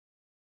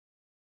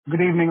Good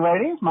evening,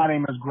 ladies. My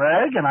name is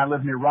Greg, and I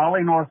live near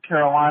Raleigh, North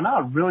Carolina.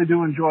 I really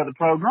do enjoy the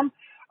program.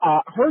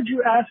 Heard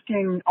you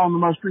asking on the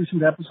most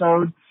recent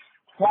episode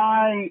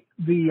why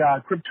the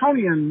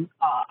Kryptonian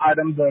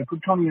item, the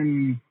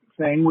Kryptonian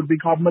thing, would be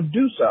called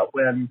Medusa,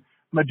 when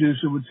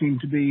Medusa would seem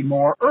to be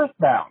more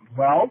earthbound.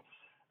 Well,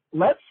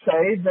 let's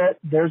say that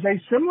there's a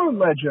similar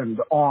legend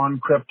on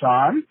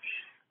Krypton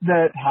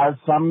that has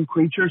some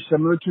creature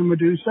similar to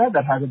Medusa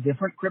that has a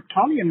different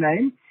Kryptonian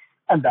name.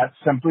 And that's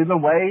simply the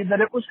way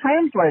that it was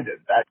translated.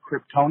 That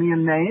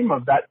Kryptonian name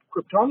of that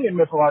Kryptonian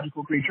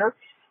mythological creature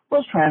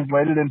was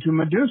translated into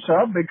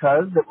Medusa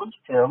because it was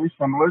fairly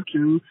similar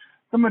to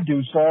the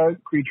Medusa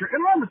creature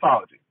in our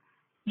mythology.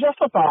 Just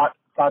a thought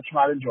you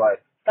might enjoy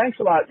it. Thanks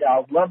a lot,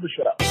 y'all. Love the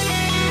show.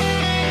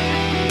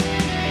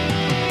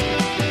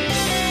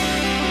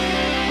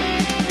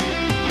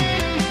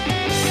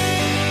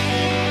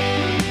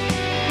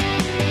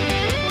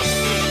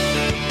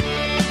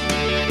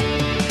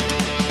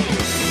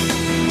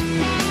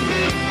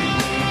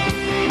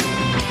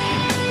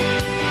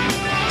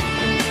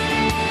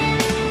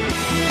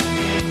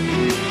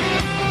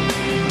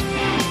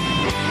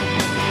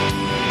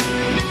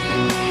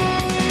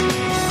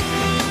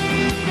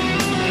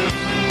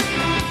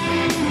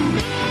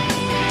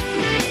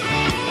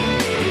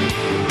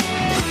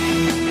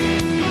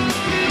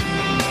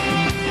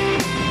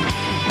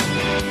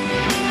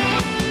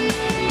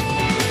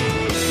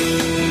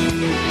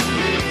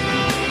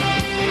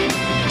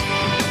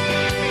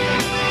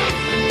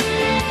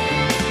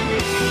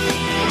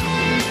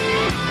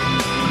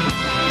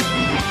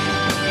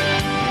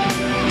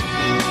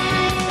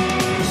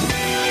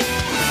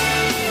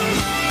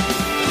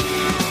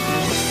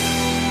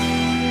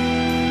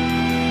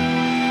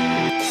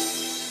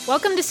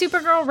 Welcome to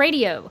Supergirl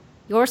Radio,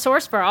 your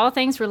source for all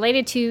things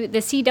related to the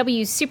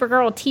CW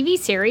Supergirl TV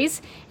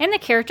series and the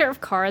character of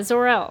Kara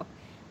Zor-El.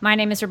 My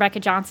name is Rebecca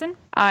Johnson.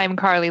 I'm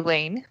Carly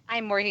Lane.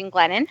 I'm Morgan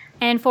Glennon.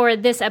 And for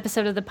this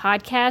episode of the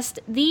podcast,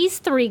 these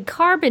three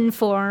carbon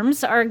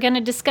forms are going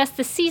to discuss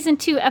the Season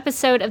 2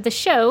 episode of the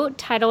show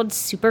titled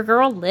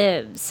Supergirl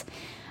Lives.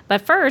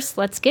 But first,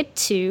 let's get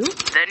to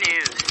the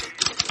news.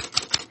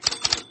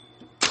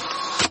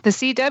 The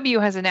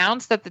CW has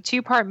announced that the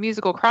two-part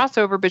musical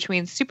crossover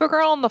between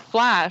Supergirl and The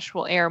Flash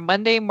will air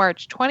Monday,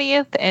 March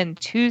 20th and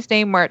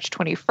Tuesday, March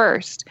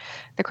 21st.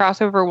 The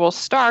crossover will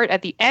start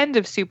at the end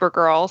of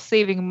Supergirl,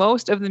 saving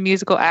most of the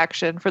musical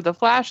action for The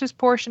Flash's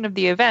portion of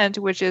the event,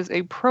 which is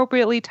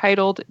appropriately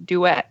titled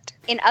Duet.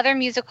 In other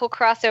musical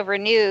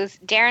crossover news,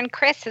 Darren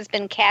Criss has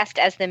been cast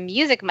as the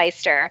Music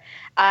Meister.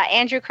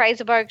 Andrew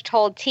Kreisberg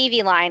told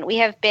TV Line, "We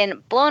have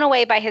been blown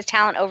away by his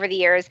talent over the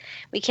years.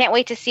 We can't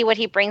wait to see what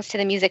he brings to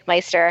the Music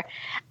Meister.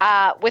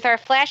 With our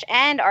Flash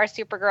and our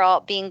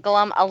Supergirl being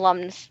Glum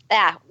alums,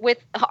 with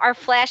our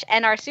Flash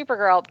and our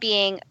Supergirl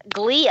being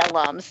Glee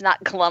alums,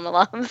 not Glum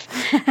alums,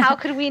 how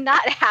could we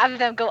not have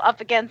them go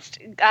up against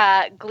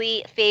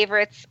Glee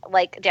favorites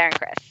like Darren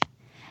Criss?"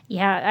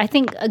 Yeah, I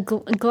think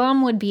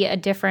Glum would be a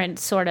different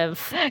sort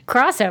of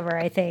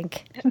crossover, I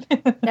think.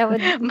 That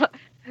would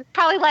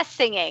probably less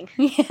singing.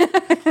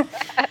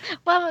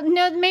 Well,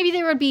 no, maybe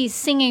there would be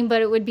singing,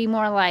 but it would be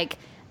more like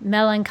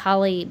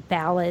melancholy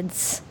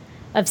ballads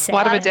of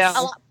sadness.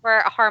 A lot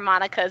for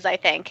harmonicas, I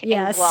think.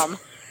 Yes. In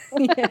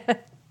Glum. Yeah.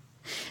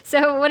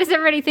 So what does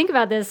everybody think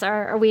about this?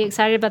 Are we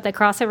excited about the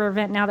crossover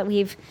event now that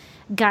we've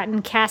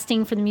gotten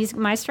casting for the Music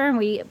Meister? And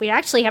we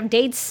actually have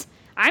dates.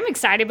 I'm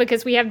excited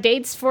because we have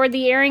dates for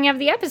the airing of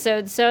the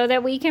episode so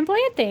that we can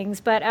plan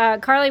things.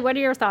 But Carly, what are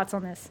your thoughts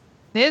on this?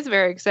 It is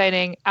very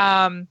exciting.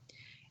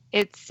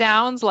 It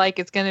sounds like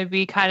it's going to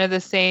be kind of the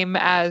same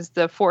as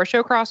the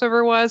 4-show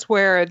crossover was,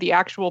 where the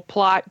actual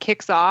plot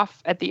kicks off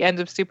at the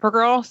end of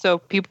Supergirl. So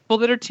people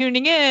that are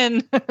tuning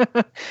in,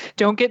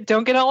 don't get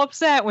all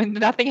upset when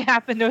nothing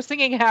happened, no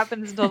singing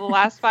happens until the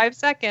last 5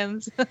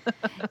 seconds.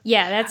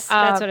 Yeah, that's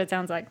what it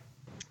sounds like.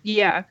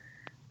 Yeah,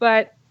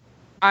 but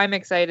I'm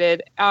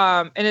excited.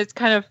 And it's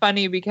kind of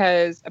funny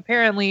because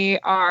apparently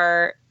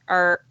our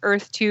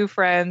Earth 2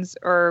 friends,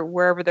 or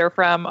wherever they're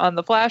from, on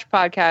the Flash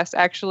podcast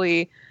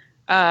actually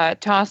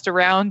tossed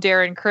around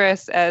Darren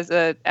Criss as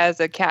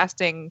a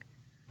casting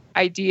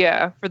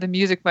idea for the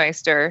Music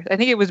Meister. I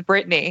think it was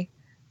Brittany.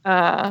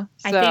 I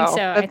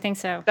think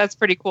so. That's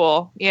pretty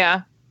cool.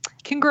 Yeah.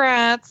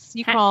 Congrats.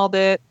 You called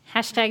it.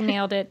 Hashtag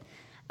nailed it.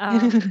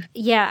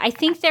 Yeah, I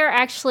think they're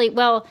actually,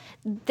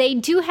 they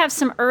do have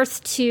some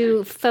Earth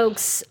 2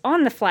 folks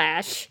on The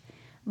Flash,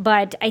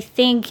 but I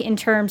think in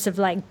terms of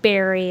like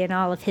Barry and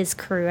all of his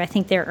crew, I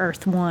think they're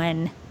Earth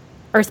 1,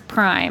 Earth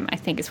Prime, I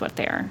think is what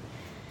they are.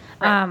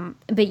 Right.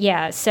 But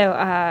yeah,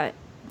 so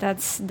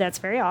that's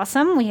very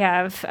awesome. We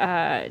have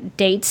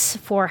dates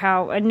for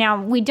how,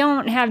 now we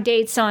don't have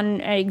dates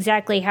on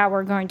exactly how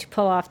we're going to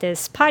pull off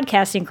this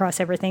podcasting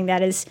crossover thing.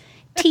 That is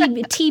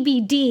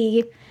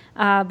TBD.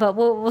 But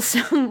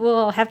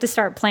we'll have to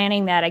start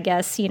planning that, I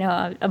guess,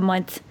 a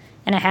month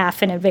and a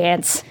half in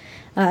advance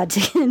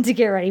to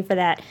get ready for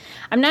that.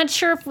 I'm not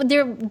sure if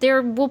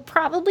there will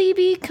probably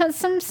be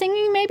some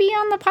singing maybe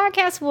on the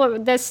podcast. Well,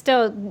 that's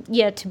still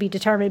yet to be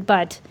determined,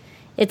 but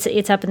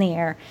it's up in the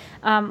air.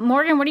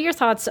 Morgan, what are your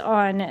thoughts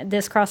on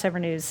this crossover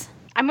news?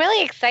 I'm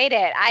really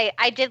excited.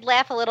 I did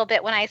laugh a little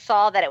bit when I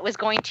saw that it was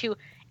going to,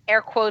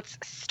 air quotes,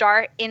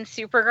 start in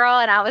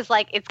Supergirl, and I was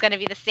like, it's going to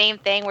be the same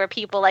thing where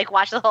people like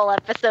watch the whole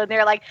episode and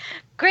they're like,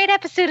 great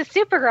episode of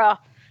Supergirl.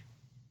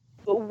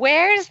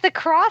 Where's the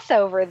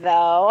crossover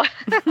though?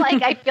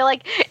 Like, I feel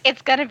like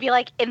it's going to be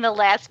like in the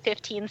last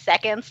 15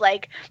 seconds,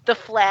 like the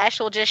Flash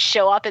will just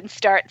show up and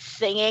start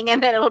singing,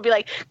 and then it'll be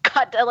like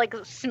cut to like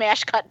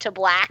smash cut to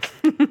black.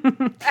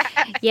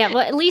 Yeah, well,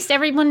 at least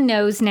everyone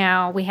knows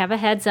now. We have a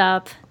heads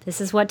up. This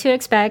is what to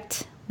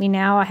expect. We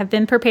now have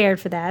been prepared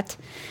for that.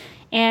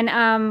 And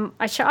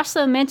I should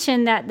also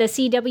mention that the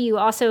CW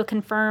also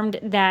confirmed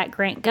that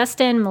Grant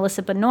Gustin,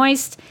 Melissa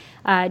Benoist,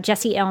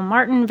 Jesse L.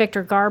 Martin,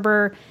 Victor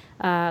Garber,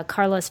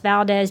 Carlos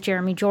Valdez,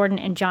 Jeremy Jordan,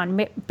 and John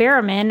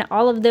Barrowman,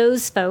 all of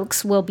those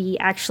folks will be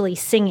actually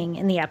singing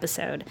in the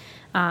episode.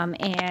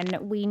 And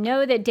we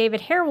know that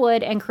David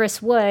Harewood and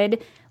Chris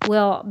Wood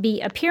will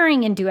be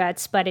appearing in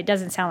duets, but it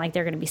doesn't sound like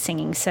they're going to be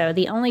singing. So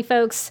the only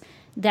folks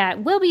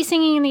that will be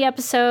singing in the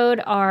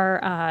episode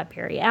are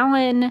Barry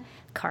Allen,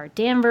 Car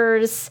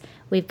Danvers.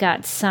 We've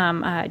got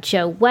some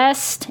Joe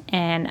West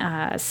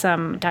and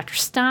some Dr.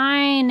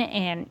 Stein.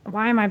 And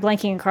why am I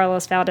blanking on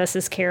Carlos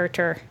Valdez's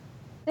character?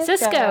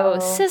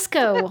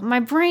 Cisco. My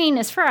brain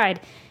is fried.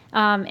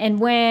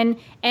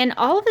 And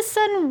all of a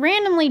sudden,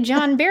 randomly,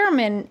 John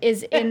Barrowman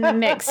is in the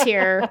mix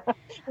here.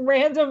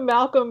 Random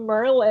Malcolm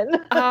Merlin.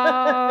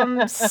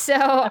 So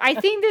I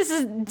think this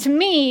is, to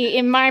me,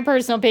 in my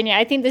personal opinion,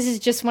 I think this is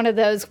just one of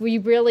those we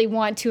really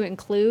want to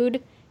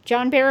include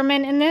John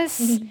Barrowman in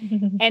this,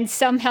 and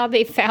somehow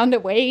they found a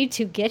way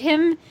to get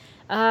him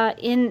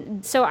in.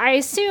 So I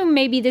assume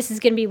maybe this is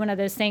going to be one of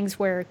those things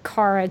where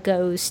Kara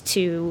goes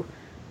to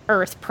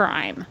Earth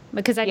Prime,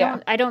 because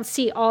I don't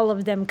see all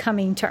of them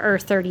coming to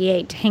Earth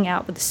 38 to hang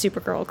out with the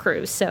Supergirl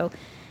crew. So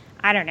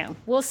I don't know.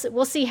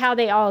 We'll see how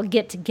they all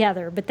get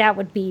together, but that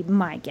would be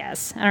my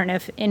guess. I don't know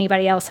if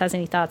anybody else has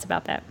any thoughts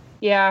about that.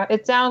 Yeah,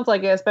 it sounds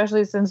like it,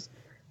 especially since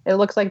it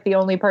looks like the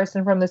only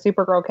person from the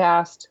Supergirl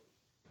cast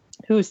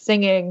who's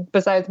singing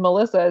besides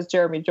Melissa is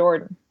Jeremy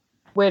Jordan,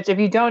 which, if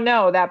you don't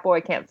know, that boy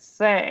can't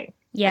sing.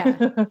 Yeah,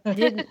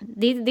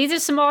 these are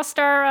some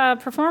all-star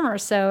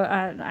performers, so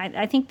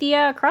I think the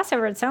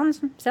crossover, it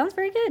sounds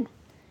very good.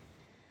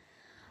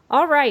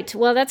 All right,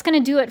 well, that's going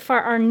to do it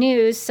for our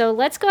news, so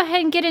let's go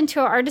ahead and get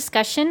into our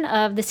discussion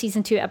of the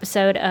Season 2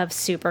 episode of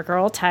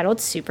Supergirl titled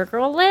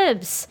Supergirl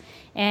Lives.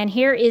 And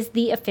here is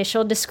the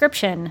official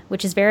description,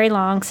 which is very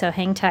long, so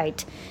hang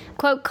tight.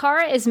 Quote,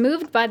 Kara is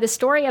moved by the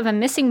story of a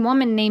missing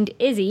woman named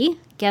Izzy,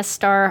 guest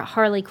star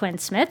Harley Quinn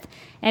Smith,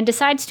 and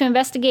decides to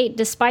investigate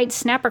despite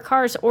Snapper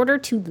Carr's order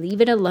to leave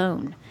it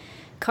alone.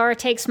 Kara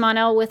takes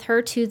Mon-El with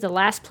her to the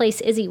last place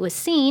Izzy was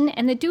seen,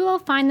 and the duo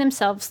find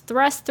themselves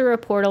thrust through a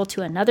portal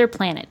to another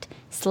planet,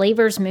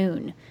 Slaver's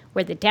Moon,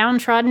 where the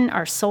downtrodden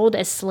are sold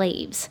as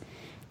slaves.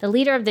 The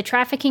leader of the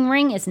trafficking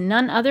ring is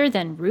none other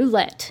than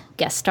Roulette,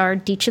 guest star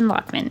Deachin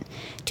Lockman.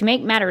 To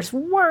make matters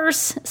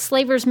worse,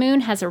 Slaver's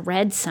Moon has a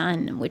red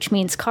sun, which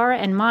means Kara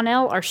and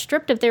Mon-El are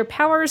stripped of their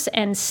powers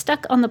and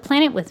stuck on the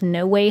planet with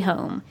no way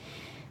home.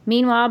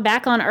 Meanwhile,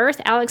 back on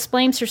Earth, Alex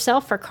blames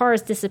herself for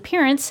Kara's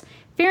disappearance,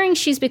 fearing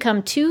she's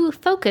become too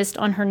focused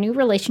on her new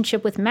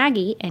relationship with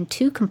Maggie and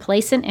too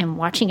complacent in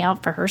watching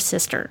out for her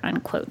sister,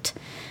 unquote.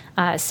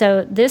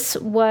 So this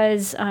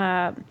was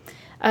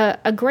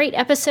a great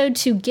episode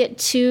to get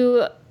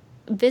to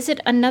visit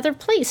another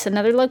place,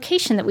 another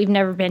location that we've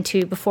never been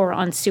to before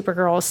on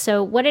Supergirl.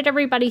 So what did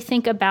everybody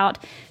think about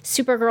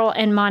Supergirl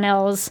and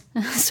Mon-El's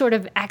sort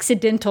of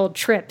accidental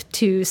trip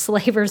to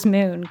Slaver's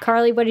Moon?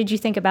 Carly, what did you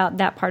think about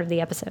that part of the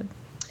episode?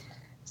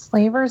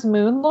 Slaver's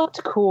Moon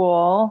looked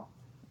cool.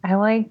 I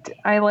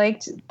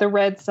liked the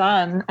red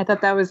sun. I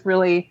thought that was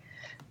really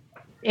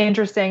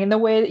interesting. And the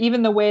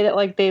way that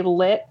like they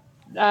lit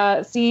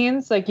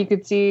scenes, like you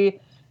could see,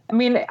 I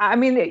mean,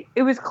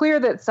 it was clear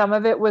that some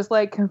of it was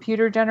like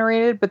computer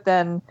generated, but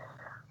then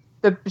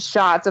the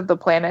shots of the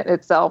planet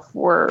itself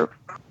were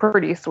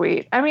pretty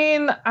sweet. I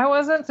mean, I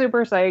wasn't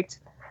super psyched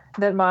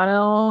that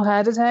Mon-El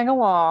had to tag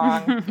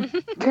along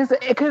because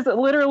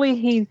literally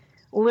he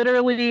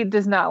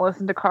does not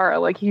listen to Kara.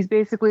 Like he's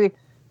basically,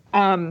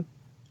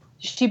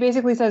 she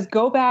basically says,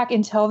 go back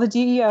and tell the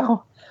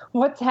DEO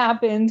what's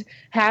happened.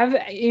 Have,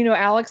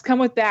 Alex come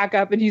with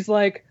backup. And he's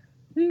like,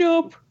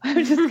 nope,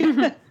 I'm just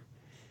gonna.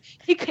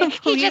 He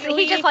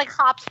just like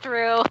hops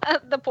through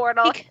the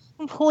portal. He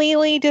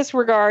completely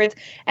disregards.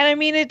 And I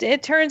mean,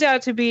 it turns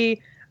out to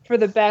be for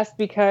the best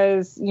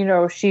because,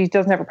 she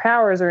doesn't have her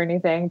powers or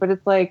anything. But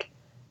it's like,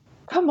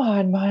 come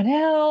on,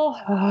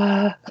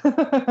 Mon-El.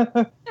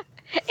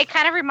 It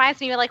kind of reminds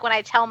me of like when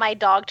I tell my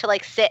dog to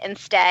like sit and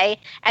stay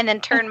and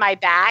then turn my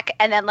back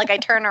and then like I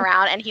turn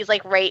around and he's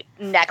like right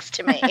next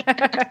to me.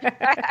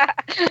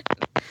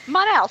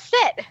 Mon-El,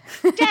 sit,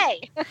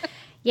 stay.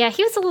 Yeah,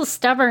 he was a little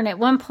stubborn. At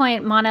one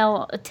point,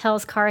 Mon-El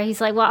tells Kara, he's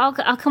like, well,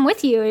 I'll come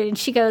with you. And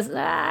she goes,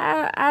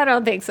 I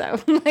don't think so.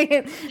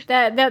 Like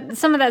that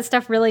some of that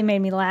stuff really made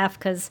me laugh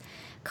because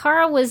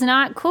Kara was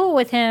not cool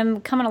with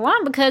him coming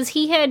along because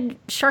he had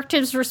shirked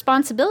his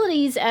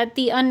responsibilities at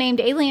the unnamed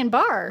alien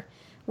bar,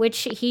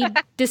 which he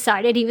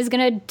decided he was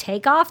going to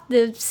take off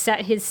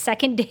his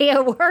second day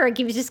at work.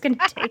 He was just going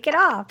to take it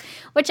off,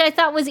 which I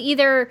thought was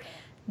either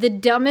the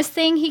dumbest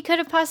thing he could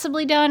have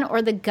possibly done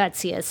or the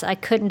gutsiest. I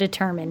couldn't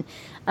determine.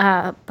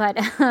 But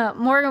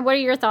Morgan, what are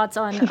your thoughts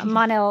on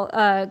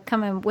Mon-El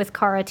coming with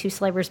Kara to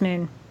Slaver's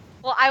Moon?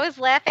 Well, I was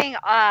laughing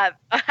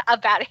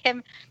about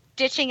him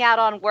ditching out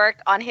on work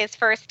on his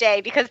first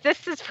day because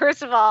this is,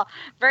 first of all,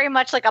 very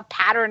much like a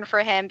pattern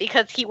for him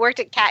because he worked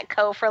at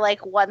Catco for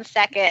like 1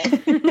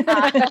 second.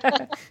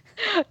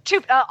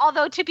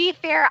 Although, to be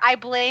fair, I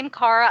blame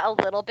Kara a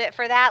little bit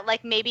for that.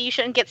 Like, maybe you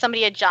shouldn't get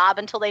somebody a job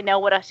until they know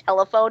what a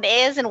telephone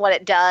is and what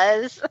it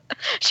does.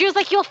 She was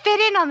like, you'll fit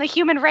in on the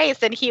human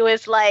race. And he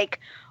was like,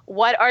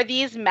 what are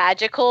these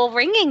magical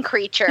ringing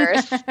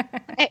creatures?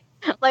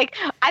 Like,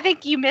 I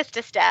think you missed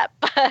a step.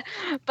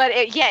 But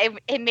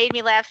it made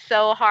me laugh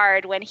so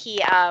hard when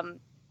he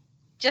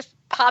just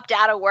popped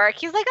out of work.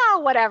 He's like, oh,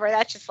 whatever.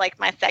 That's just like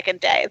my second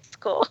day. It's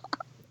cool.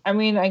 I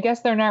mean, I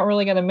guess they're not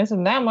really going to miss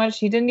him that much.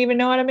 He didn't even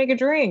know how to make a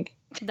drink.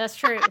 That's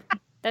true.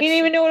 He didn't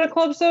even know what a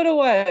club soda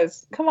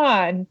was. Come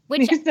on.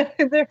 They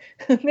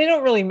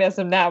don't really miss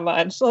him that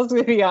much. Let's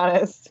be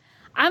honest.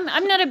 I'm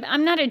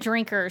not a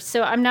drinker,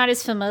 so I'm not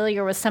as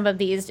familiar with some of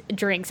these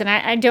drinks, and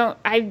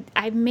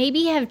I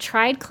maybe have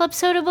tried club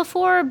soda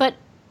before, but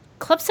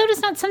club soda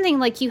is not something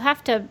like you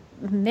have to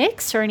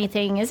mix or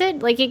anything, is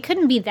it? Like, it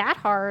couldn't be that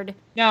hard.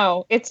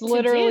 No, it's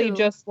literally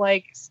just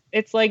like,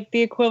 it's like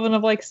the equivalent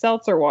of like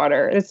seltzer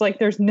water. It's like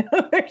there's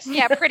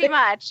yeah, pretty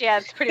much. Yeah,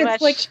 it's pretty much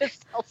like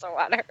just seltzer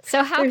water.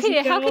 So how could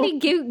he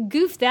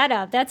goof that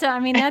up? That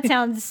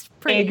sounds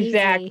pretty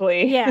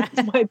exactly easy. Yeah,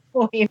 that's my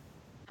point.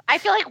 I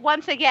feel like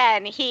once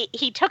again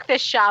he took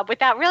this job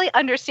without really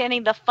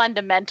understanding the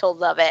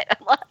fundamentals of it.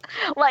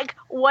 Like,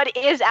 what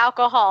is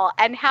alcohol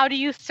and how do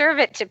you serve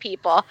it to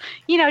people?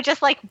 You know,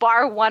 just like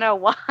bar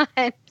 101.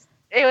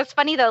 It was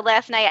funny though.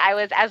 Last night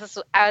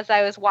as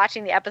I was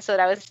watching the episode,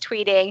 I was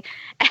tweeting,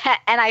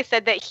 and I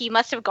said that he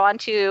must have gone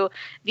to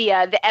the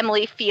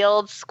Emily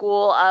Fields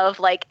school of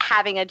like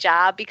having a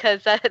job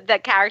because the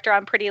character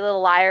on Pretty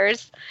Little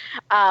Liars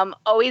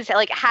always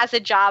like has a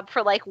job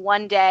for like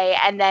one day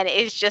and then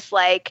is just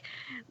like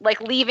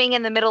leaving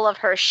in the middle of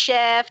her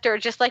shift or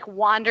just like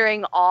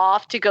wandering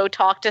off to go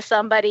talk to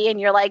somebody, and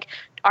you're like,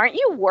 aren't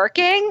you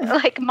working?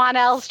 Like,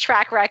 Mon-El's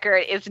track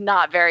record is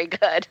not very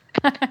good.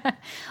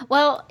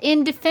 Well,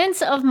 in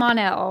defense of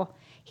Mon-El,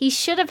 he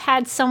should have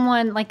had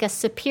someone like a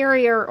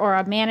superior or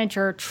a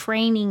manager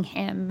training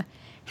him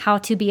how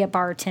to be a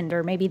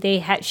bartender. Maybe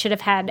they should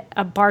have had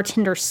a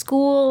bartender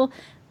school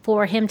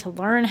for him to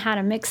learn how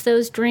to mix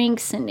those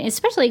drinks, and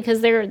especially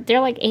because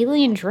they're like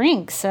alien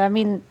drinks. I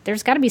mean,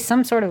 there's got to be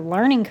some sort of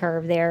learning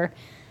curve there.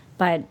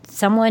 But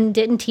someone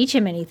didn't teach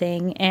him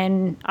anything,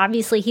 and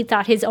obviously he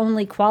thought his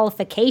only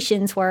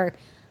qualifications were,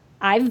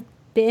 I've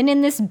been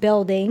in this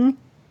building,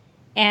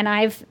 and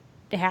I've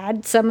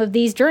had some of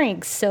these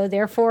drinks, so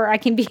therefore I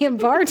can be a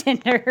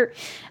bartender,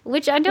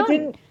 which I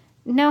don't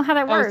know how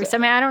that works. I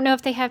mean, I don't know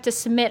if they have to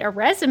submit a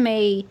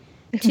resume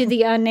to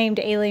the unnamed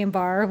alien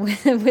bar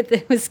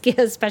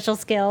with special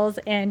skills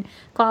and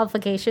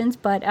qualifications,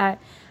 but I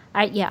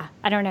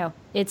don't know.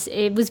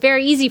 It was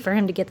very easy for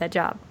him to get that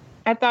job.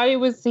 I thought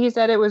he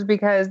said it was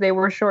because they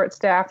were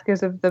short-staffed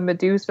because of the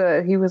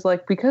Medusa. He was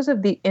like, because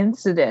of the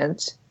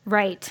incident.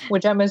 Right.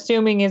 Which I'm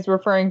assuming is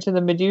referring to the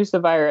Medusa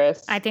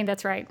virus. I think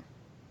that's right.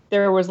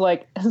 There was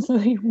like...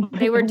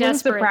 they were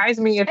desperate. Surprise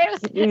me if...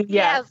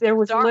 Yes, there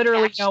was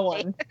literally actually. No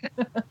one.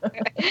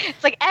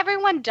 It's like,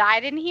 everyone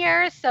died in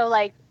here, so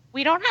like,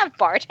 we don't have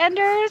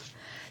bartenders.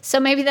 So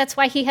maybe that's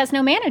why he has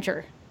no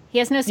manager. He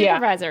has no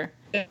supervisor.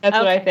 Yeah, that's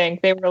what I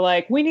think. They were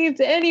like, we need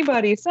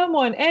anybody,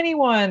 someone,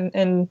 anyone,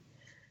 and...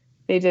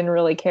 They didn't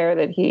really care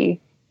that he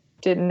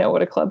didn't know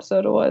what a club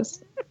soda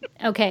was.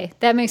 Okay,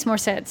 that makes more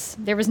sense.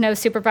 There was no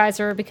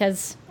supervisor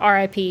because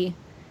RIP,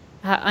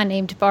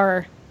 unnamed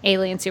bar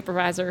alien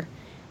supervisor,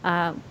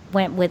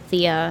 went with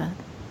the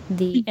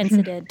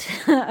incident.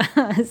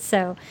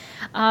 So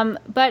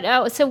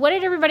what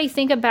did everybody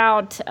think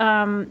about?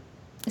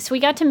 So we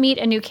got to meet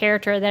a new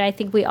character that I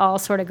think we all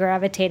sort of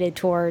gravitated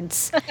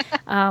towards.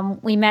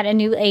 We met a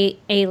new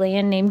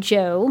alien named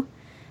Joe.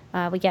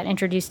 We got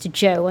introduced to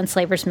Joe on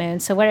Slaver's Moon.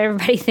 So what did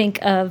everybody think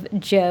of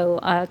Joe?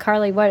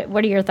 Carly, what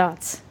are your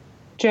thoughts?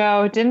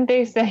 Joe, didn't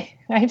they say...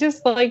 I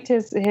just liked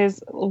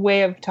his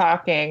way of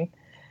talking,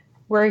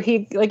 where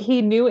he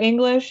knew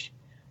English,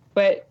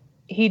 but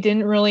he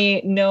didn't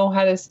really know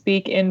how to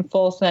speak in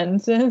full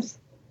sentences.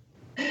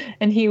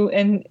 And he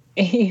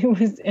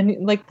was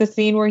in like the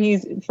scene where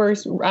he's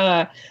first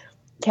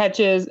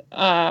catches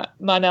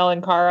Mon-El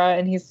and Kara,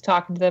 and he's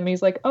talking to them.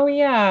 He's like, "Oh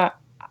yeah,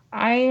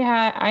 I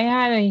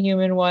had a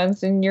human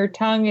once, and your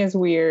tongue is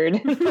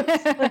weird.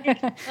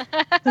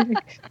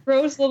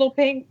 Gross little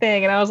pink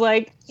thing, and I was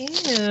like,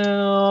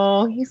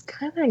 ew, he's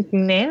kind of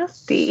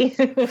nasty.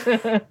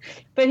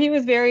 But he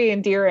was very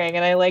endearing,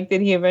 and I liked that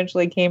he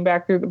eventually came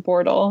back through the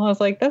portal. I was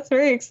like, that's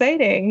very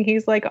exciting.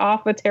 He's like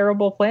off a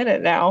terrible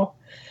planet now.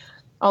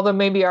 Although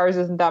maybe ours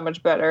isn't that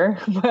much better,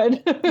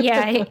 but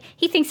yeah,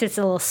 he thinks it's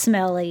a little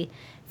smelly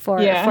for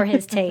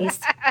his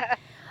taste.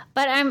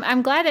 But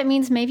I'm glad that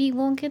means maybe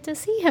we'll get to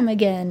see him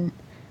again.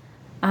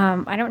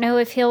 I don't know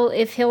if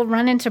he'll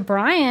run into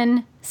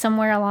Brian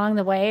somewhere along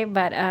the way,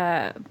 but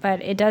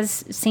it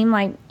does seem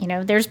like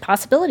there's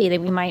possibility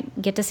that we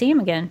might get to see him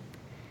again.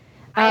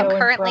 I am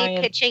currently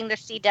pitching the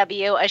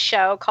CW a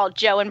show called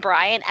Joe and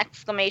Brian ! And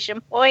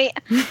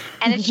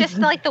it's just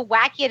like the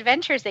wacky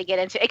adventures they get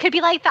into. It could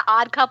be like The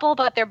Odd Couple,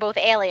 but they're both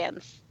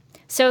aliens.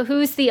 So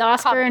who's the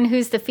Oscar and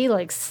who's the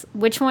Felix?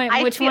 Which one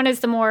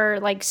is the more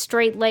like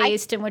straight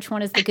laced and which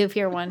one is the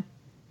goofier one?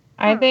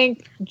 I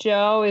think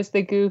Joe is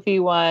the goofy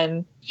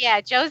one.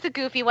 Yeah, Joe's the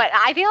goofy one.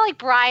 I feel like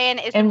Brian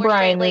is the more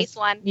straight laced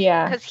one.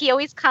 Yeah, because he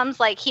always comes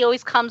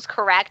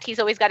correct. He's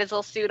always got his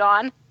little suit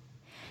on.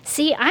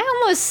 See, I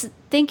almost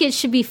think it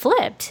should be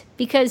flipped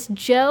because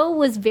Joe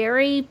was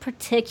very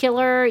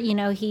particular.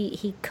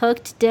 He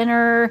cooked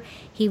dinner.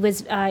 He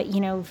was,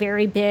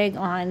 very big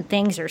on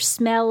things are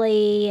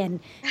smelly and,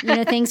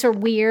 things are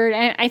weird.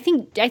 And I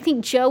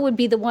think Joe would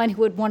be the one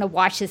who would want to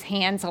wash his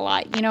hands a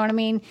lot. You know what I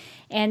mean?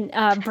 And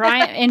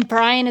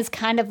Brian is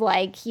kind of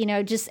like,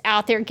 just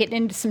out there getting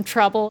into some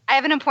trouble. I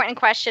have an important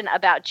question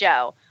about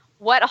Joe.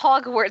 What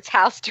Hogwarts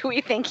house do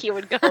we think he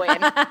would go in?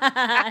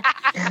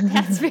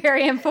 That's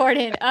very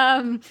important.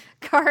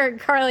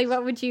 Carly,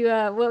 what would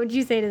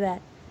you say to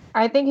that?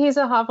 I think he's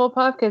a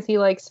Hufflepuff because he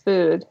likes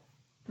food.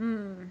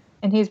 And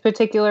he's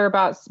particular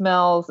about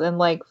smells and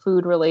like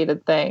food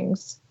related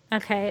things.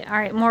 Okay. All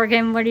right.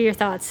 Morgan, what are your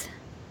thoughts?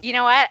 You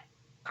know what?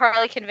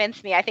 Carly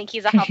convinced me. I think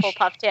he's a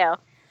Hufflepuff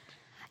too.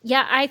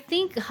 Yeah, I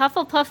think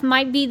Hufflepuff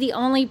might be the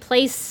only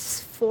place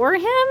for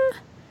him.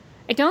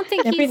 I don't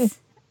think he's...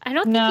 I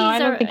don't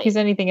think he's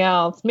anything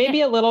else.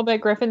 Maybe a little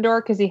bit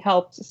Gryffindor because he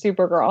helped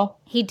Supergirl.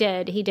 He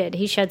did.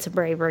 He showed some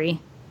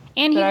bravery,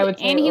 and I would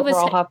say he was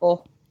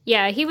Huffle.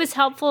 Yeah, he was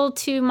helpful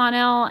to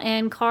Mon-El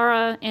and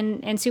Kara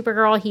and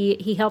Supergirl.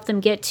 He helped them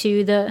get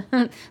to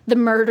the the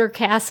murder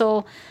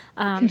castle,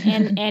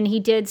 and he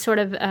did sort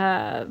of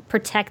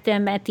protect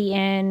them at the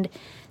end.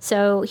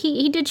 So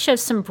he did show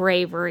some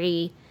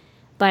bravery.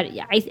 But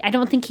I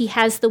don't think he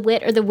has the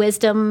wit or the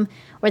wisdom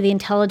or the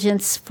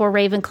intelligence for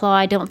Ravenclaw.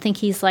 I don't think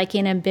he's like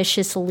an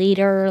ambitious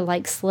leader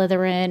like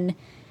Slytherin.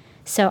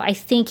 So I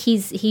think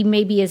he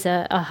maybe is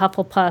a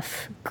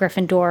Hufflepuff,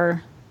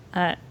 Gryffindor.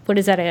 What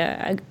is that?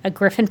 A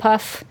Griffin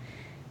Puff?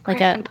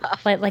 Like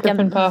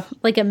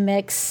a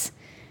mix.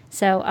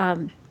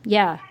 So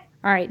yeah.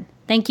 All right.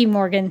 Thank you,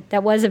 Morgan.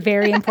 That was a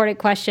very important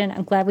question.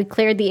 I'm glad we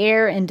cleared the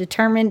air and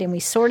determined and we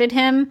sorted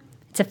him.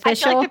 It's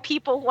official. I feel like the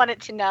people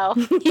wanted to know.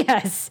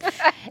 Yes.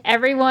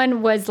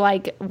 Everyone was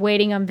like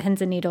waiting on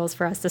pins and needles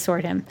for us to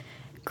sort him.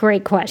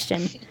 Great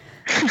question.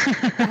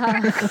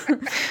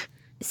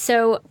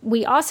 So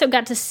we also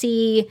got to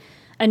see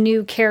a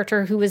new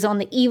character who was on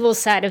the evil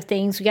side of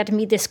things. We got to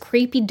meet this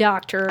creepy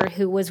doctor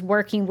who was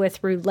working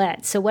with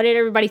Roulette. So what did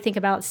everybody think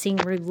about seeing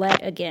Roulette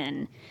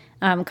again?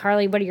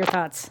 Carly, what are your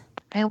thoughts?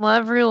 I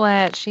love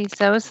Roulette. She's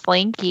so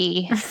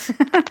slinky.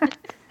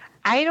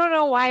 I don't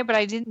know why, but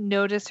I didn't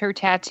notice her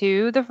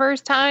tattoo the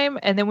first time.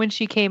 And then when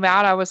she came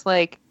out, I was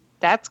like,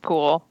 that's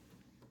cool.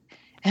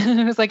 And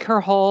it was like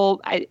her whole,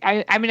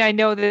 I mean, I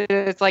know that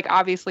it's like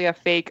obviously a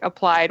fake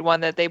applied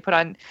one that they put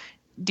on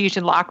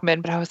Dejan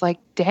Lockman, but I was like,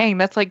 dang,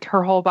 that's like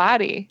her whole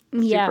body.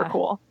 Super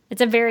cool.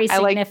 It's a very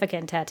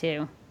significant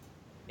tattoo.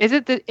 Is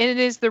it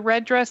is the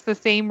red dress the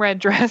same red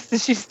dress?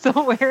 Is she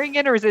still wearing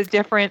it or is it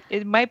different?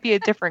 It might be a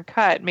different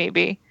cut,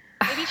 maybe.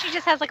 Maybe she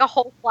just has like a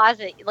whole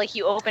closet. Like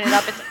you open it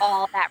up, it's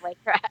all that red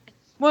dress.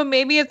 Well,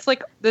 maybe it's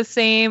like the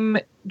same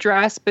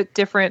dress, but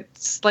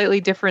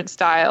slightly different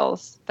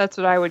styles. That's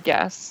what I would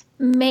guess.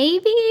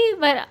 Maybe,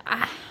 but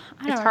I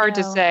don't know. It's hard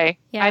to say.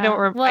 Yeah. I don't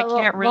remember. I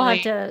can't really. We'll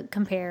have to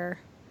compare.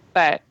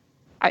 But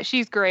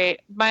she's great.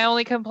 My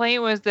only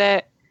complaint was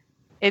that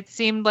it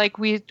seemed like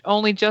we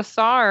only just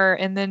saw her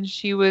and then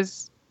she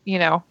was,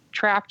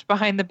 trapped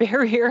behind the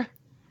barrier.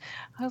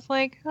 I was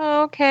like,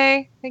 oh,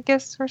 okay. I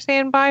guess we're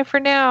saying bye for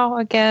now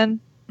again.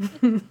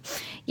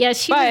 Yeah,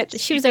 she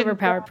was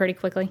overpowered pretty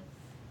quickly.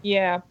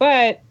 Yeah,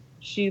 but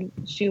she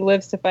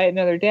lives to fight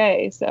another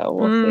day, so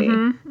we'll see.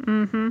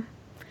 Mm-hmm.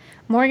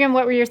 Morgan,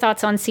 what were your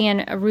thoughts on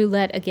seeing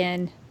Roulette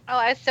again? Oh,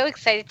 I was so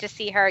excited to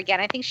see her again.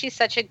 I think she's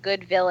such a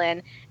good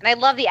villain, and I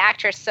love the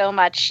actress so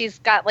much. She's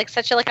got like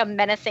such a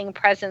menacing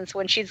presence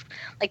when she's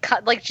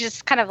like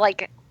just kind of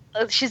like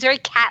she's very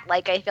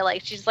cat-like. I feel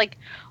like she's like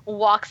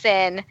walks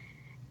in.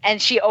 And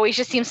she always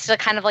just seems to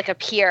kind of like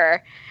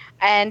appear.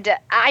 And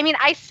I mean,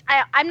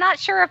 I'm not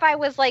sure if I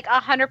was like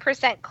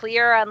 100%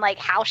 clear on like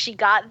how she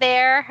got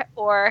there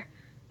or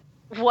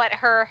what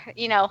her,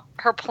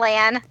 her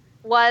plan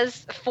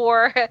was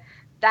for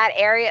that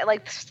area,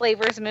 like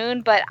Slaver's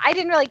Moon, but I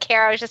didn't really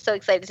care. I was just so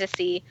excited to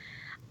see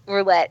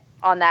Roulette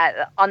on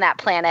that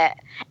planet.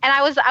 And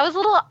I was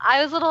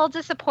a little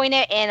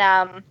disappointed in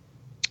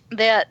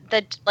the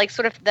like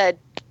sort of the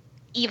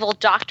evil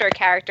doctor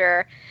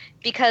character,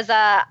 because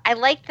I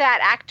liked that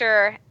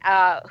actor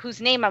whose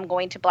name I'm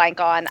going to blank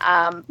on.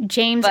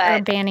 James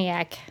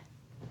Urbaniak.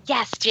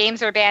 Yes,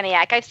 James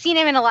Urbaniak. I've seen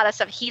him in a lot of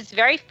stuff. He's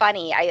very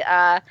funny.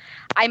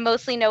 I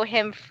mostly know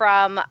him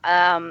from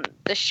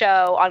the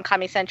show on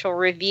Comedy Central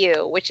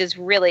Review, which is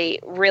really,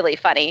 really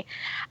funny.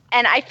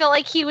 And I feel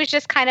like he was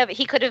just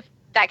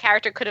that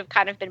character could have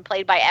kind of been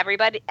played by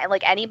everybody,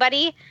 like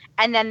anybody,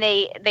 and then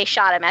they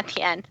shot him at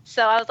the end.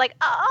 So I was like,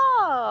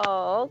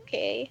 oh,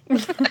 okay.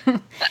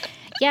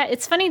 Yeah,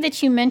 it's funny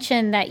that you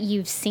mentioned that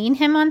you've seen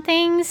him on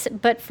things,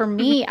 but for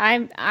me,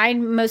 I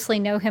mostly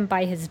know him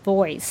by his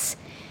voice,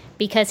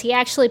 because he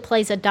actually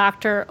plays a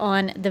doctor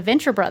on the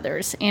Venture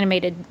Brothers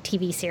animated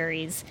TV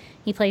series.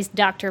 He plays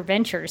Dr.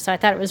 Venture, so I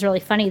thought it was really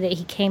funny that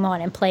he came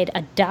on and played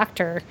a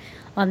doctor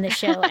on the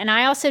show. And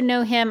I also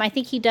know him, I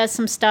think he does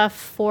some stuff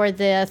for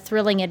the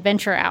Thrilling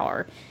Adventure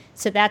Hour.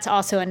 So that's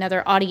also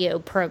another audio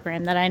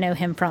program that I know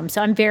him from.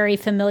 So I'm very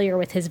familiar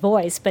with his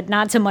voice, but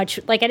not so much,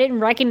 like I didn't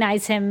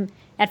recognize him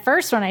at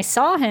first when I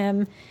saw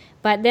him,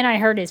 but then I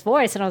heard his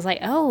voice and I was like,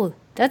 oh,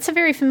 that's a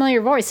very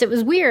familiar voice. It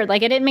was weird.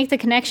 Like I didn't make the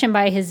connection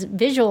by his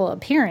visual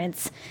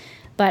appearance,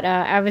 but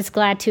I was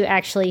glad to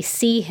actually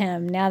see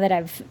him now that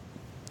I've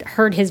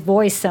heard his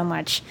voice so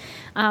much.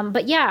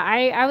 But yeah,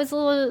 I was a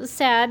little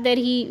sad that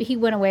he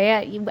went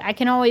away. I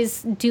can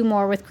always do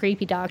more with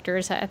creepy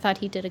doctors. I thought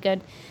he did a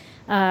good,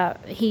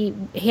 he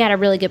had a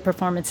really good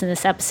performance in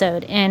this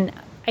episode. And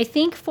I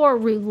think for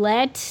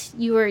Roulette,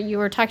 you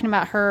were talking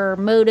about her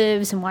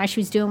motives and why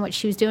she was doing what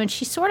she was doing.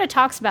 She sort of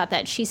talks about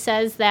that. She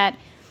says that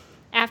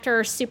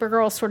after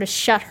Supergirl sort of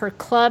shut her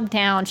club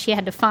down, she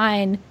had to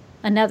find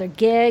another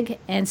gig.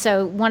 And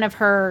so one of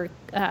her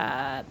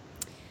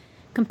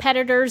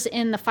competitors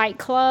in the Fight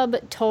Club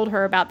told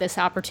her about this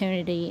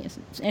opportunity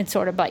and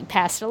sort of like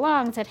passed it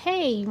along and said,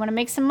 hey, you want to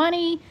make some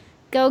money?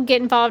 Go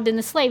get involved in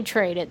the slave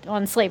trade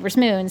on Slaver's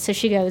Moon. So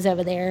she goes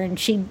over there and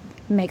she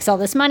makes all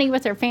this money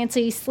with her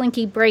fancy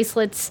slinky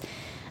bracelets,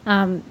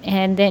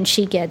 and then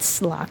she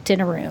gets locked in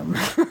a room.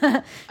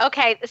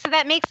 Okay, so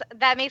that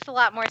makes a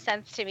lot more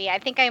sense to me. I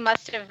think I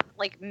must have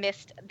like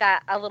missed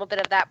that a little bit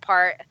of that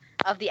part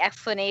of the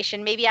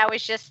explanation. Maybe I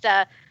was just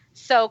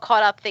so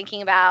caught up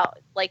thinking about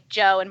like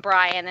Joe and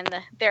Brian and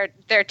their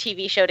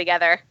TV show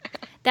together.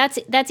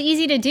 That's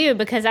easy to do,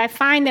 because I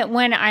find that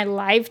when I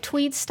live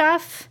tweet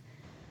stuff,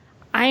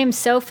 I am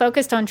so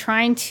focused on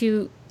trying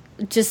to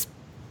just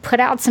put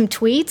out some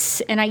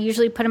tweets, and I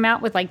usually put them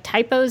out with like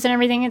typos and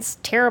everything. It's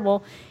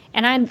terrible.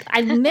 And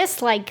I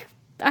miss like,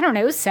 I don't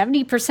know,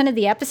 70% of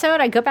the episode.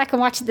 I go back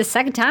and watch it the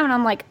second time and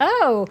I'm like,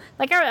 oh,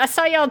 like I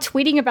saw y'all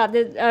tweeting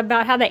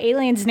about how the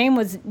alien's name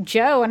was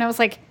Joe. And I was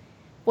like,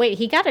 wait,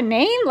 he got a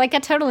name? Like I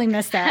totally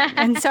missed that.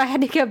 And so I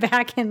had to go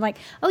back and like,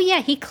 oh yeah,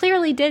 he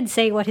clearly did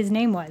say what his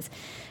name was.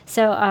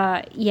 So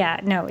yeah,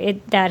 no,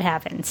 that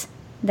happens.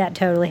 That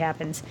totally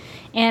happens.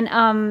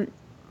 And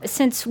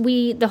since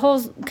the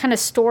whole kind of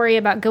story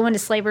about going to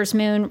Slaver's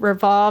Moon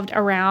revolved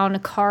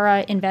around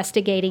Kara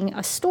investigating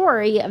a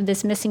story of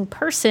this missing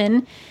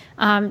person,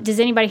 does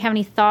anybody have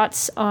any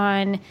thoughts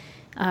on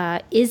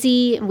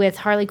Izzy with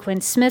Harley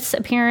Quinn Smith's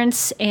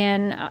appearance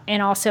and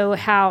also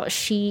how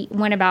she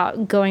went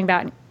about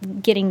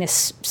getting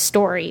this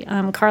story?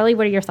 Carly,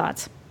 what are your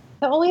thoughts?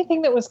 The only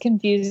thing that was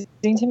confusing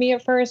to me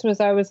at first was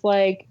I was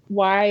like,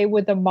 why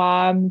would the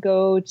mom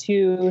go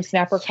to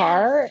Snapper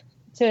Carr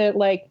to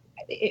like,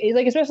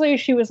 especially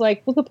she was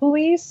like, well, the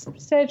police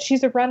said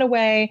she's a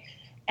runaway.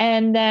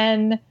 And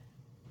then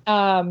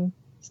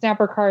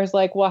Snapper Carr is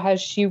like, well,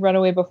 has she run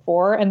away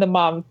before? And the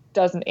mom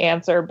doesn't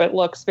answer, but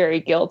looks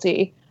very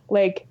guilty.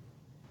 Like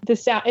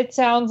it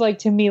sounds like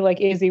to me like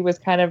Izzy was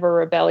kind of a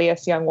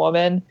rebellious young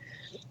woman.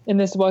 And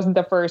this wasn't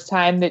the first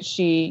time that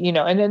she,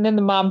 and then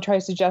the mom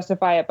tries to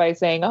justify it by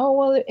saying, oh,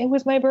 well, it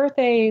was my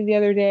birthday the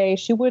other day.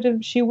 She would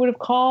have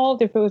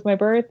called if it was my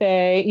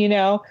birthday,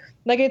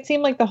 Like it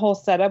seemed like the whole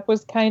setup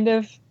was kind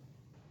of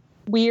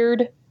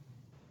weird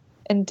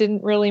and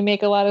didn't really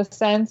make a lot of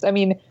sense. I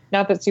mean,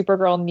 not that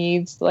Supergirl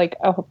needs like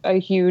a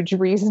huge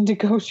reason to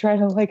go try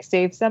to like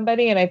save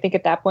somebody. And I think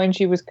at that point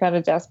she was kind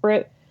of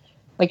desperate.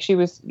 Like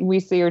we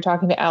see her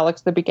talking to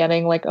Alex at the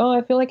beginning, like, oh,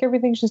 I feel like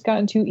everything's just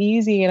gotten too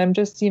easy. And I'm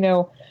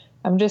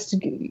just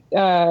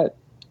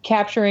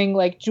capturing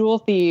like jewel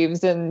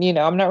thieves and,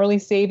 I'm not really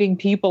saving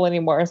people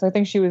anymore. So I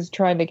think she was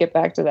trying to get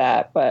back to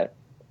that. But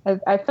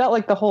I felt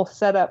like the whole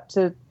setup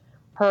to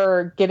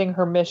her getting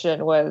her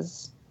mission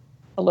was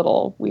a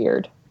little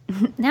weird.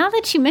 Now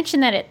that you mention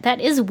that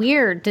is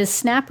weird. Does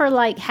Snapper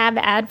like have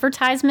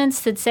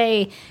advertisements that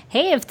say,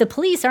 hey, if the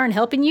police aren't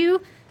helping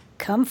you,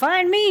 come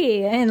find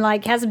me, and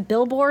like has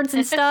billboards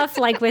and stuff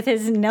like with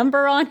his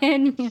number on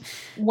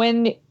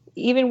it?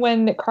 Even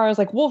when Kara's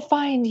like, we'll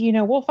find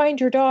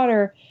your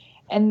daughter.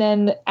 And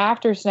then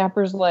after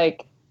Snapper's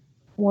like,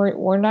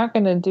 we're not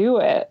going to do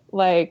it.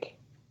 Like,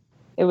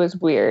 It was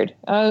weird.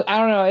 I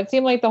don't know. It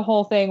seemed like the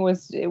whole thing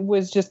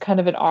was just kind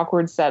of an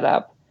awkward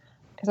setup.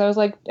 Because I was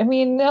like, I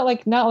mean, not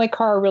like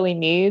Kara really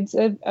needs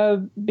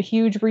a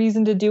huge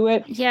reason to do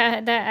it.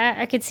 Yeah,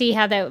 I could see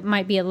how that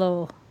might be a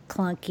little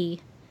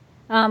clunky.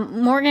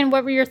 Morgan,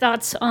 what were your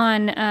thoughts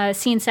on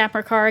seeing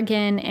Snapper Carr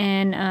again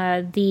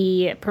and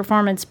the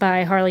performance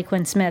by Harley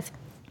Quinn Smith?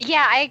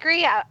 Yeah, I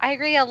agree. I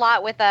agree a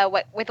lot with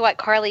what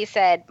Carly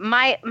said.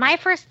 My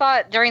first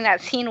thought during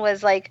that scene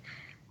was like,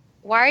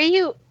 why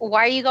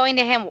are you going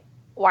to him?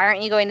 Why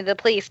aren't you going to the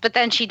police? But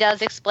then she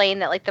does explain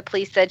that like the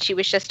police said she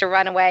was just a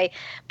runaway.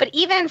 But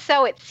even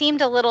so, it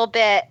seemed a little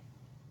bit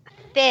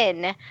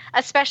thin,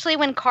 especially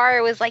when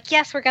Kara was like,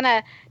 yes,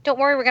 don't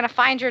worry, we're going to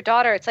find your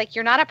daughter. It's like,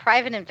 you're not a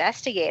private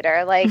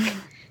investigator. Like,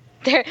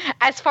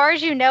 as far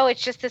as you know,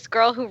 it's just this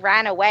girl who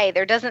ran away.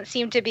 There doesn't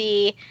seem to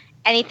be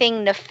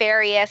anything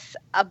nefarious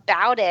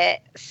about it,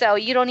 so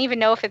you don't even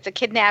know if it's a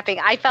kidnapping.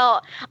 I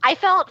felt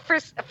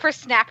for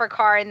Snapper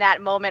Carr in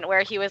that moment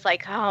where he was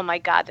like, "Oh my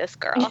God, this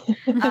girl."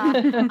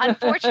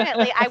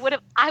 Unfortunately, I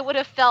would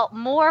have felt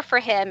more for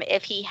him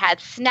if he had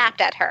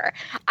snapped at her.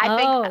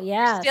 I'm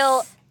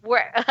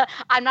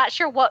not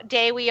sure what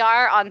day we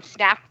are on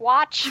Snap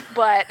Watch,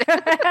 but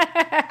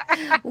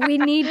we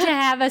need to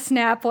have a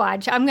Snap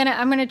Watch. I'm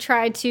gonna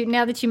try to.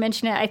 Now that you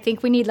mention it, I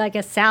think we need like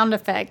a sound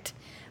effect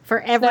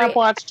for every Snap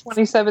Watch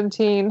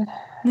 2017.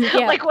 Yeah.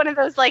 Like one of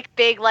those like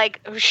big like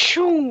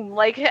shoom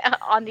like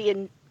on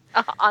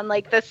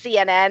like the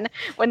CNN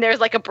when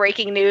there's like a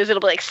breaking news, it'll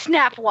be like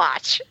Snap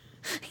Watch.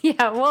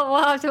 Yeah, we'll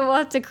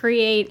have to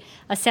create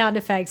a sound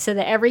effect so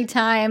that every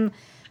time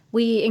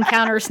we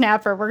encounter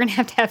Snapper, we're gonna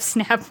have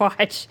Snap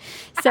Watch.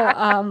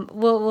 So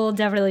we'll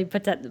definitely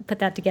put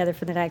that together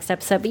for the next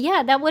episode. But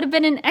yeah, that would have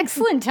been an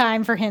excellent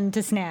time for him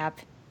to snap.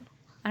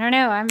 I don't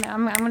know. I'm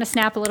gonna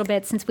snap a little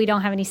bit since we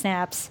don't have any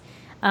snaps.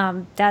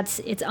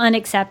 It's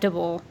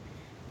unacceptable.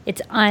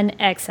 It's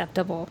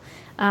unacceptable.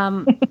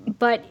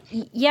 But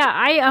yeah,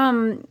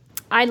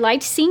 I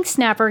liked seeing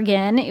Snapper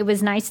again. It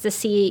was nice to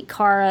see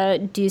Kara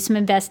do some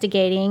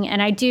investigating,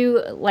 and I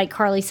do, like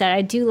Carly said,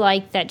 I do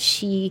like that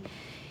she,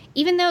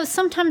 even though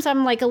sometimes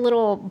I'm like a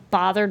little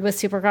bothered with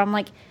Supergirl, I'm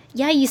like,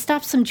 yeah, you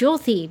stopped some jewel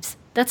thieves.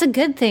 That's a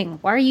good thing.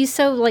 Why are you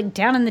so like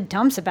down in the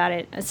dumps about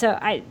it?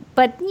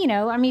 But you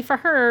know, I mean, for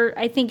her,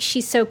 I think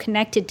she's so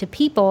connected to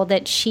people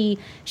that she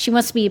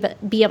wants to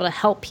be able to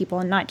help people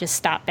and not just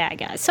stop bad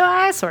guys. So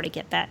I sort of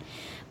get that.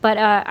 But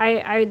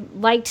I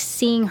liked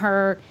seeing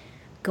her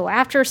go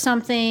after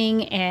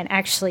something and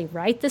actually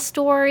write the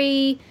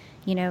story,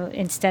 you know,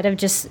 instead of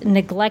just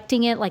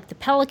neglecting it like the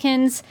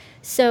Pelicans.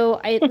 So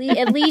at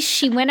least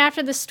she went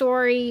after the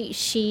story.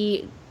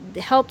 She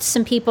helped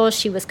some people.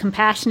 She was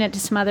compassionate to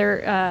some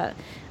other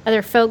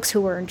folks who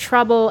were in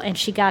trouble, and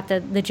she got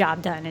the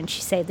job done, and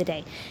she saved the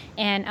day.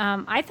 And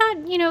I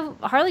thought, you know,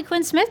 Harley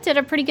Quinn Smith did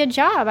a pretty good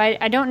job.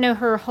 I don't know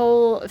her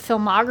whole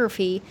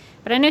filmography,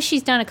 but I know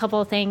she's done a couple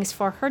of things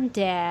for her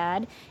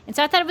dad. And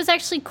so I thought it was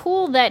actually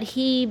cool that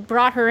he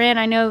brought her in.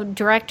 I know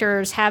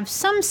directors have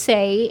some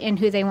say in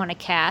who they want to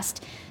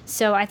cast.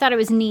 So I thought it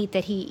was neat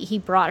that he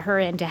brought her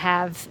in to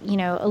have, you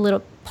know, a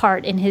little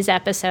part in his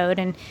episode.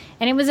 And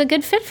it was a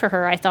good fit for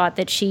her. I thought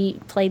that she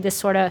played this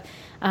sort of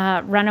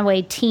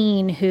runaway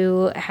teen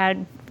who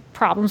had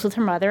problems with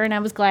her mother, and I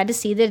was glad to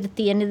see that at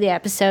the end of the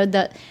episode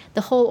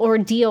the whole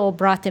ordeal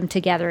brought them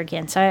together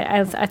again. So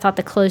I thought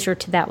the closure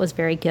to that was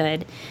very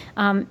good.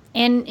 And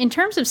in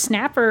terms of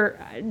Snapper,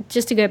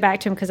 just to go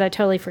back to him because I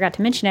totally forgot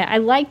to mention it, I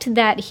liked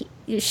that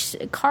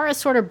Kara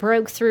sort of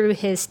broke through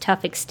his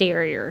tough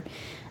exterior.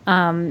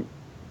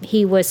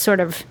 He was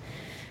sort of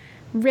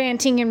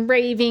ranting and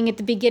raving at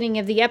the beginning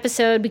of the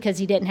episode because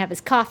he didn't have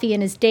his coffee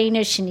and his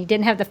Danish, and he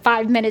didn't have the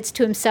 5 minutes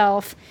to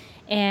himself.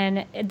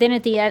 And then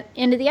at the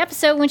end of the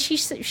episode, when she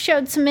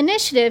showed some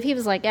initiative, he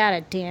was like,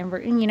 "Atta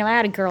Danvers, you know,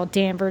 atta girl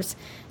Danvers."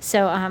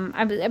 So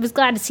I was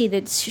glad to see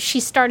that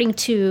she's starting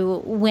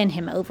to win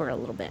him over a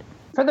little bit.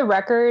 For the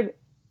record,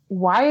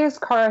 why is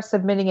Kara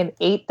submitting an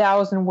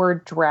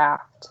 8,000-word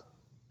draft?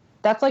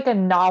 That's like a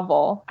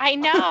novel. I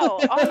know.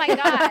 Oh my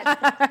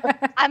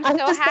God. I'm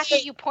so happy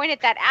you pointed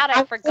that out.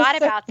 I forgot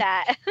about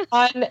that.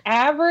 On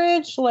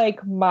average, like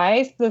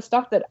the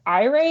stuff that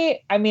I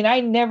write, I mean,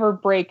 I never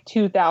break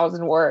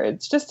 2,000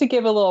 words, just to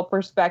give a little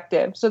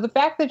perspective. So the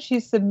fact that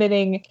she's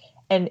submitting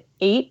an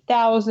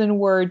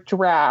 8,000-word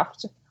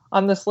draft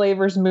on the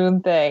Slaver's Moon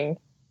thing,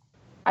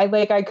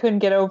 I couldn't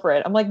get over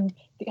it. I'm like,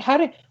 how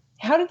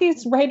do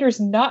these writers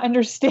not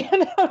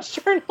understand how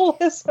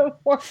journalism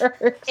works?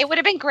 It would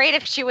have been great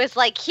if she was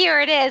like,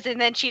 here it is. And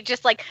then she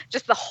just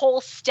the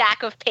whole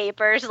stack of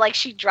papers, like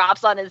she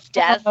drops on his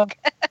desk.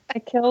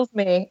 It kills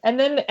me. And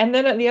then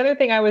the other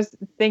thing I was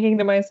thinking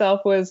to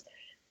myself was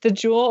the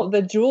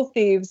jewel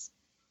thieves.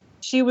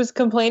 She was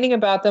complaining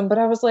about them, but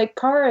I was like,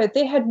 Kara,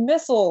 they had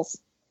missiles.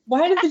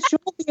 Why did the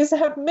jewel thieves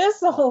have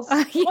missiles?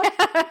 Yeah.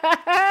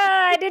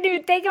 I didn't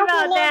even think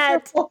about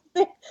that.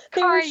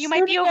 Kara, you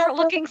might be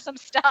overlooking some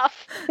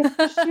stuff. They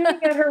were shooting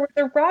at her with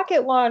a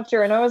rocket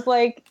launcher. And I was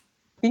like,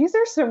 these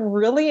are some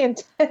really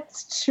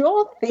intense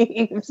jewel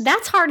thieves.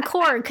 That's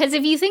hardcore, because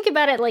if you think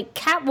about it, like,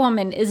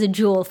 Catwoman is a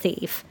jewel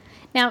thief.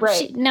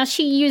 Now,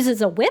 she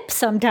uses a whip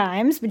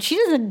sometimes, but she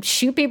doesn't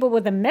shoot people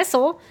with a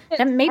missile.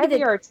 Then maybe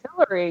the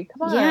artillery.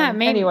 Come on. Yeah,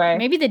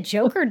 maybe the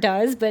Joker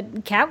does,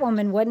 but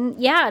Catwoman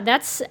wouldn't. Yeah,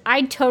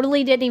 I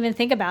totally didn't even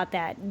think about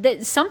that.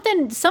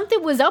 Something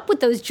was up with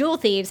those jewel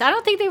thieves. I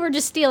don't think they were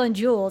just stealing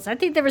jewels. I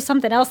think there was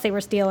something else they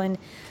were stealing.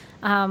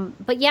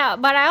 But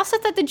I also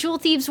thought the jewel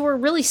thieves were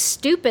really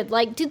stupid.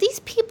 Like, do these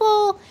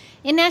people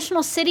in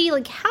National City,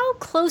 like, how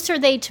close are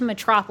they to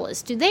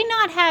Metropolis? Do they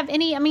not have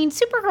any? I mean,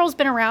 Supergirl's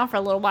been around for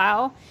a little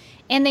while,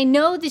 and they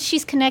know that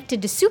she's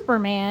connected to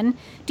Superman.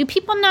 Do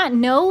people not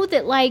know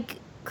that, like,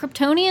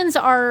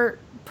 Kryptonians are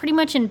pretty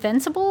much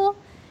invincible?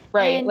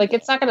 Right. And, like,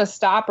 it's not going to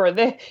stop her.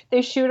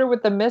 They shoot her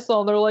with the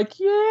missile, and they're like,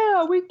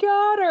 yeah, we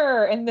got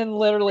her. And then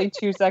literally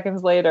 2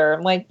 seconds later,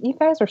 I'm like, you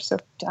guys are so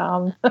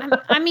dumb.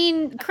 I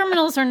mean,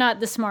 criminals are not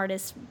the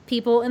smartest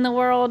people in the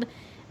world,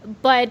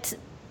 but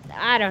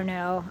I don't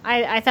know.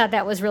 I thought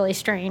that was really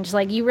strange.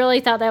 Like, you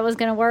really thought that was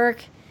going to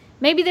work?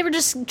 Maybe they were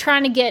just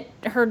trying to get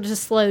her to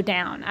slow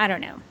down. I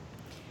don't know.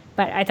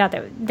 But I thought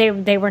that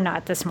they were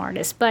not the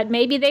smartest. But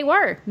maybe they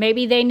were.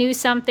 Maybe they knew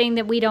something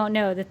that we don't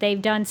know, that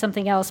they've done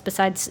something else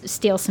besides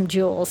steal some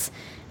jewels.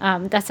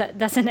 That's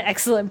an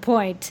excellent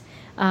point.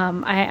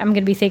 I'm going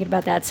to be thinking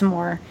about that some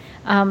more.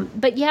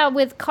 But yeah,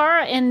 with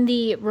Kara and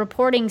the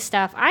reporting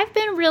stuff, I've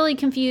been really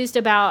confused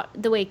about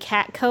the way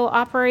Catco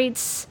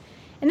operates.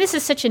 And this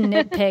is such a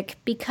nitpick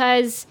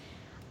because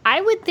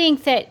I would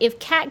think that if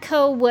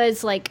Catco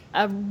was like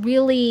a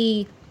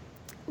really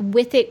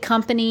with it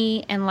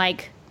company and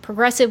like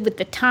progressive with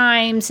the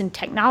times and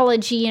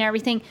technology and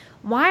everything,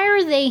 why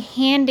are they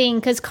handing,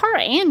 because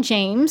Kara and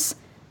James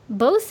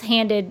both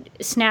handed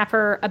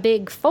Snapper a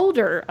big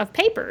folder of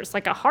papers,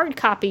 like a hard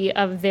copy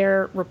of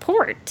their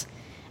report.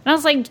 And I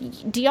was like,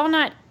 do y'all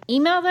not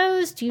email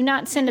those? Do you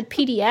not send a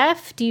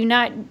PDF? Do you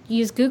not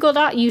use Google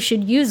Docs? You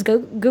should use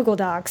Google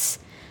Docs.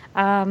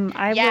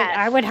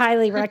 I would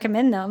highly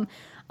recommend them.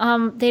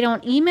 They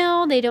don't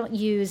email. They don't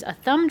use a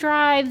thumb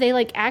drive. They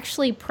like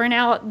actually print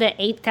out the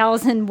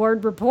 8,000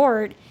 word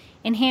report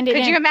and hand it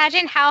in. Could you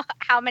imagine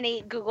how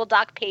many Google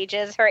Doc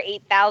pages her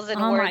 8,000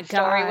 word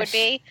story would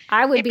be?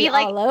 I would be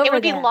all over it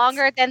would be that.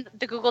 longer than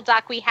the Google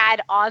Doc we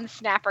had on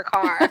Snapper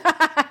Car.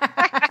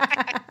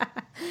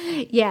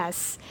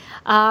 Yes,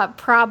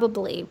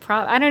 probably.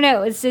 I don't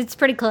know. It's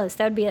pretty close.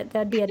 That'd be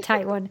a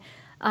tight one.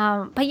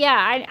 But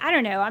yeah, I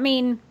don't know. I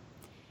mean,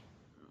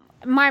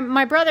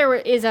 my brother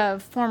is a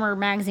former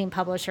magazine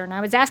publisher, and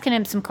I was asking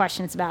him some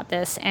questions about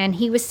this, and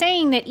he was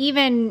saying that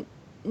even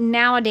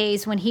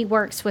nowadays when he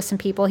works with some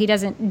people, he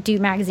doesn't do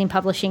magazine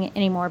publishing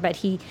anymore, but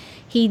he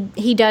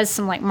does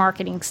some like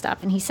marketing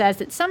stuff, and he says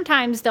that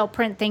sometimes they'll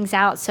print things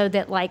out so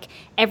that like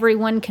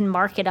everyone can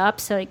mark it up,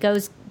 so it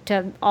goes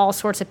to all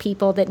sorts of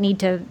people that need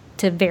to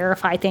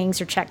verify things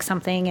or check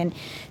something, and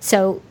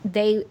so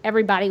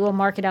everybody will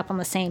mark it up on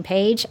the same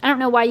page. I don't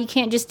know why you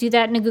can't just do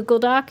that in a Google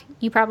Doc.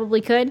 You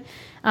probably could,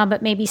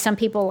 but maybe some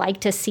people like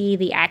to see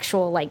the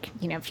actual, like,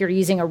 you know, if you're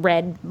using a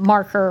red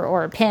marker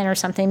or a pen or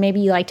something, maybe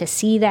you like to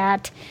see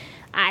that.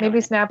 Maybe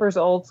Snapper's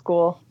old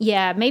school.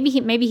 Yeah, maybe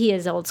he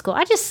is old school.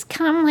 I just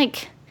kind of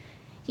like,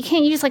 you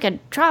can't use like a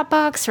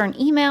Dropbox or an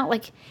email,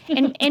 like,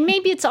 and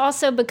maybe it's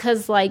also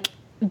because like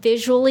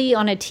visually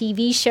on a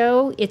TV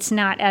show, it's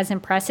not as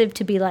impressive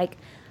to be like,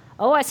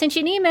 oh, I sent you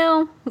an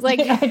email. Like,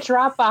 I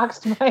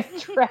Dropboxed my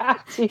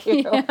draft to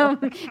you. You know,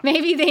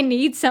 maybe they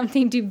need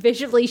something to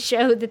visually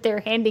show that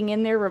they're handing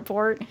in their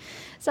report.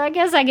 So I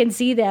guess I can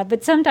see that.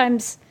 But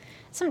sometimes,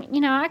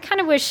 I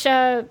kind of wish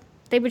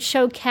they would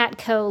show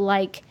Catco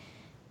like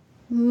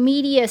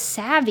media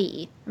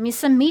savvy. I mean,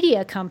 some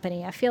media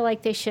company. I feel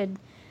like they should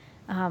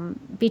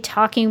be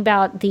talking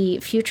about the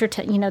future,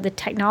 the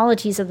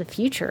technologies of the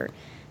future.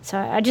 So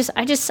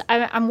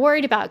I'm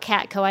worried about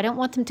Catco. I don't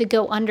want them to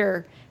go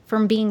under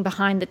from being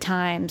behind the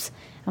times.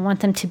 I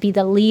want them to be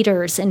the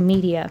leaders in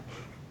media.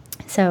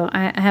 So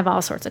I have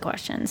all sorts of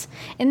questions.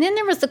 And then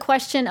there was the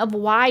question of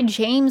why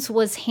James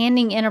was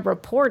handing in a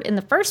report in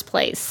the first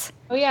place.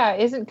 Oh yeah,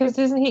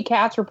 isn't he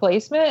Cat's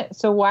replacement?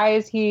 So why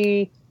is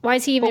he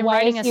even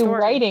writing a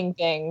story? Writing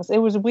things? It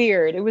was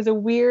weird. It was a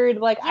weird,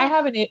 like,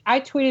 yeah. I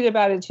tweeted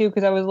about it too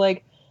because I was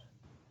like,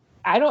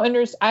 I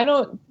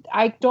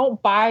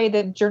don't buy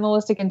the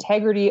journalistic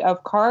integrity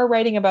of Kara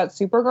writing about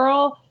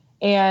Supergirl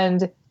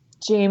and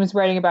James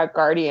writing about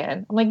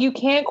Guardian. I'm like, you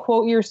can't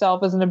quote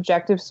yourself as an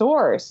objective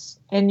source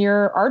in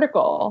your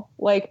article.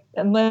 Like,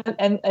 and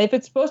if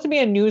it's supposed to be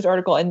a news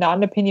article and not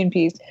an opinion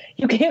piece,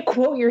 you can't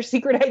quote your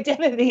secret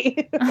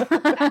identity. Like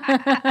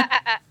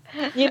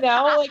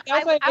that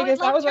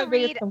was my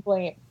biggest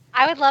complaint.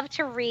 I would love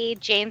to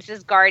read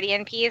James's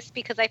Guardian piece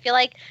because I feel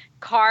like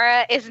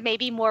Kara is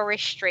maybe more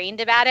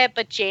restrained about it,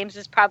 but James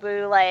is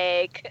probably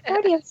like,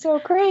 Guardian's so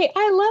great.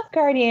 I love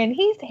Guardian.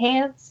 He's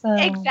handsome.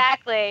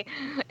 Exactly.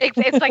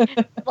 It's like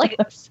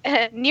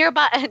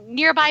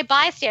nearby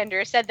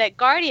bystander said that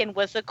Guardian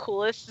was the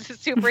coolest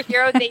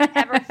superhero they've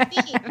ever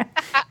seen.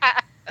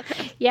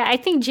 Yeah, I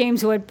think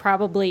James would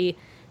probably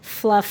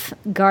fluff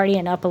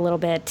Guardian up a little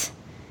bit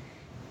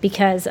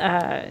because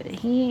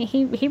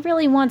he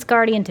really wants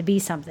Guardian to be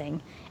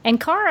something. And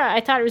Kara,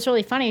 I thought it was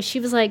really funny. She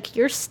was like,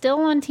 "You're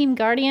still on Team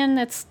Guardian?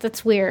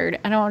 That's weird.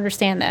 I don't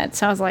understand that."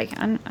 So I was like,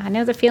 "I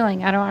know the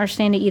feeling. I don't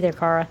understand it either,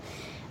 Kara."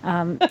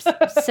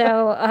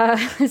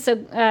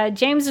 So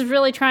James is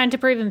really trying to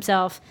prove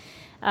himself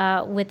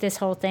with this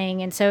whole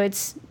thing, and so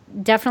it's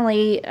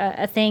definitely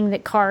a thing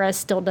that Kara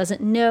still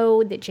doesn't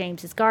know that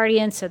James is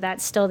Guardian. So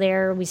that's still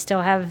there. We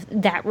still have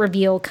that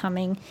reveal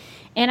coming.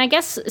 And I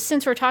guess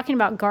since we're talking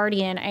about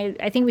Guardian,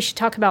 I think we should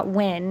talk about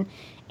Winn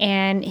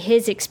and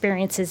his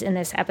experiences in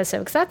this episode,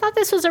 because I thought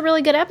this was a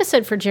really good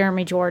episode for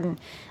Jeremy Jordan.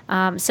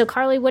 So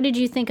Carly, what did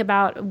you think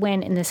about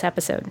Winn in this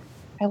episode?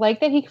 I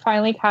like that he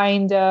finally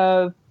kind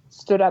of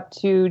stood up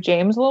to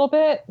James a little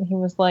bit. He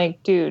was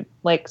like, dude,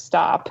 like,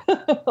 stop.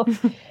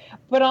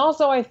 But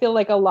also I feel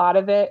like a lot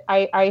of it,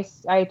 I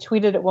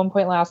tweeted at one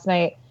point last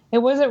night, it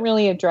wasn't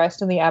really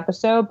addressed in the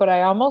episode, but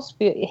I almost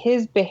feel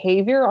his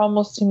behavior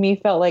almost to me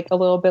felt like a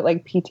little bit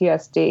like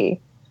PTSD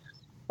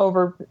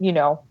over,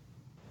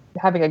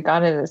 having a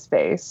gun in his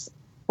face,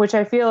 which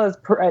I feel is,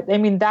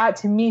 that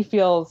to me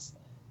feels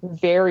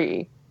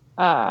very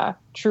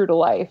true to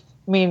life.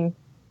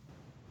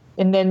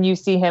 And then you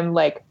see him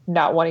like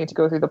not wanting to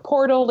go through the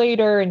portal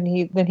later, and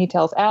he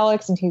tells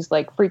Alex, and he's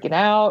like freaking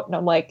out, and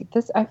I'm like,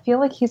 I feel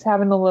like he's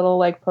having a little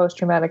like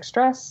post-traumatic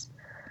stress,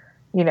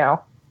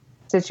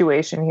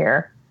 situation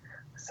here.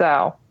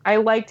 So I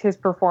liked his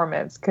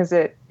performance because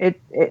it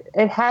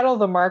had all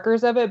the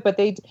markers of it, but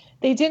they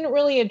didn't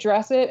really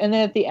address it. And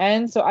then at the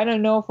end, so I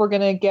don't know if we're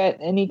gonna get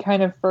any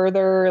kind of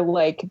further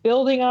like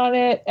building on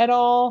it at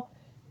all.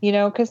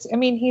 Because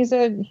he's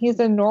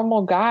a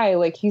normal guy.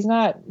 Like he's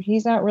not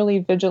really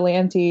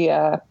vigilante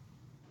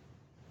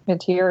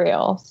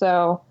material.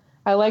 So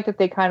I like that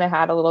they kind of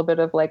had a little bit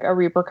of like a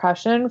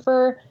repercussion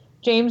for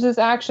James's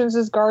actions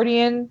as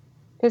Guardian.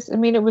 Because it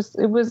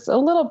was a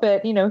little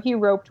bit, he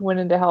roped Winn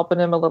into helping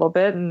him a little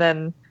bit, and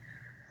then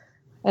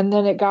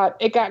it got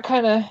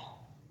kind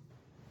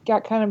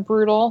of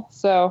brutal.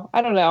 So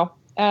I don't know.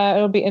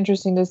 It'll be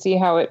interesting to see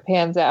how it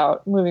pans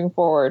out moving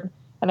forward.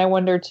 And I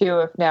wonder, too,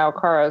 if now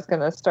Kara is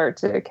going to start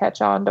to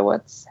catch on to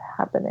what's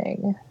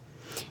happening.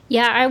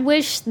 Yeah, I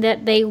wish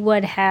that they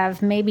would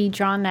have maybe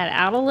drawn that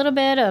out a little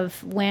bit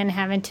of Winn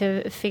having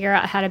to figure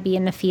out how to be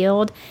in the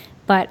field.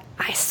 But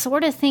I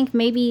sort of think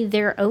maybe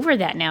they're over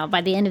that now by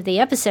the end of the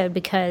episode,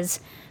 because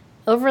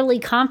overly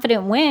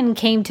confident Winn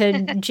came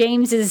to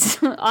James's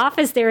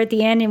office there at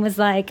the end and was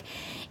like,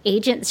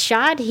 "Agent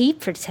Shot, he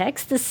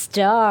protects the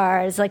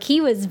stars." Like, he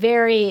was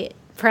very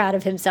proud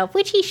of himself,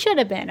 which he should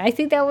have been. I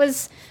think that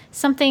was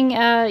something,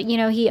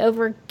 he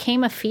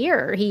overcame a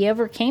fear. He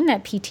overcame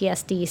that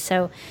PTSD.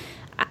 So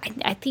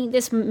I think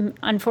this,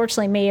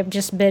 unfortunately, may have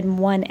just been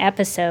one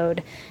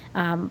episode.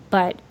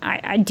 But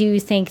I do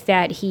think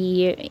that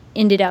he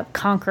ended up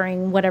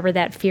conquering whatever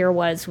that fear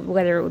was,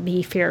 whether it would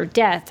be fear of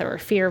death or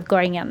fear of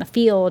going out in the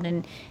field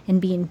and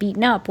being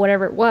beaten up,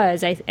 whatever it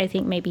was. I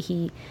think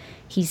maybe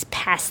he's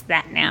past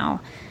that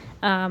now.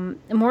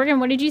 Morgan,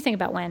 what did you think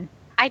about Winn?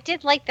 I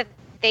did like that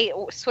they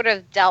sort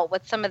of dealt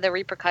with some of the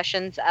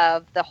repercussions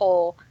of the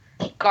whole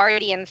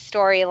Guardian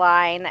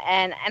storyline,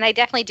 and I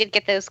definitely did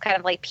get those kind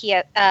of like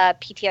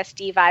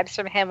PTSD vibes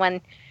from him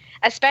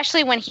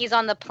especially when he's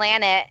on the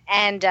planet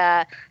and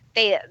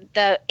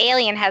the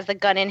alien has the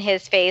gun in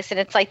his face, and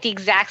it's like the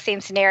exact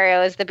same scenario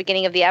as the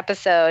beginning of the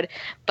episode,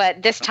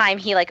 but this time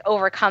he like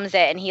overcomes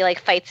it and he like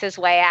fights his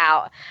way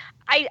out.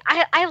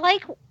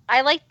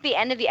 I like the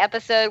end of the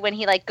episode when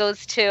he like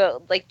goes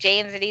to like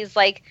James and he's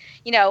like,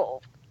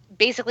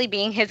 basically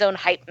being his own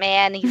hype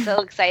man. He's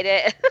so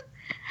excited.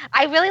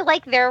 I really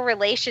like their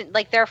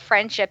their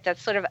friendship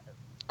that's sort of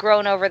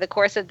grown over the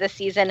course of this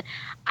season.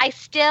 I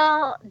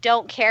still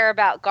don't care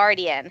about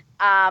Guardian,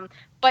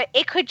 but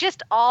it could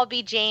just all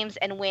be James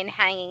and Winn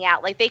hanging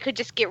out. Like, they could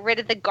just get rid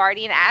of the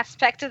Guardian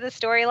aspect of the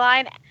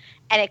storyline,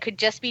 and it could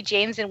just be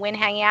James and Winn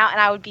hanging out, and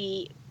I would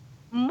be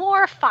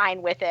more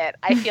fine with it,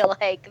 I feel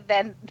like,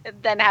 than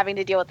having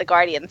to deal with the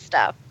Guardian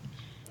stuff.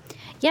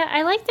 Yeah,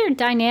 I like their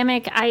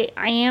dynamic. I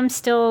am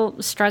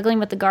still struggling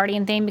with the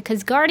Guardian thing,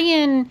 because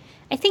Guardian,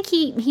 I think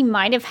he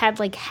might have had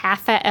like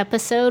half an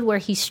episode where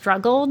he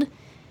struggled,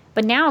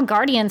 but now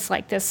Guardian's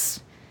like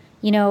this,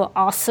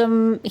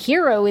 awesome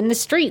hero in the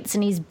streets,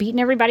 and he's beating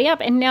everybody up.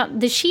 And now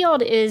the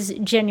Shield is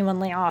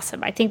genuinely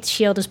awesome. I think the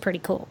Shield is pretty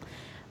cool,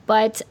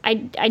 but I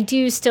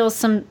do still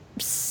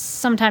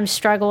sometimes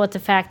struggle with the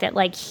fact that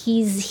like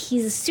he's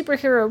a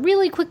superhero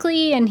really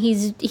quickly, and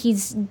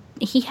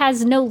he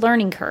has no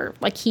learning curve.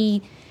 Like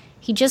he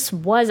just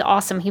was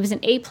awesome. He was an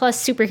A+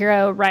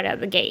 superhero right out of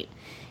the gate.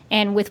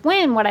 And with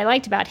Winn, what I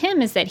liked about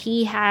him is that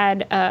he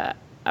had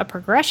a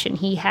progression.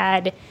 He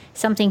had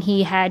something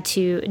he had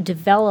to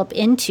develop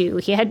into.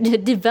 He had to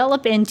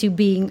develop into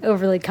being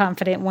overly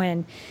confident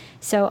Winn.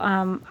 So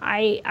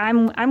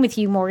I'm with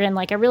you, Morgan.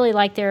 Like, I really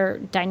like their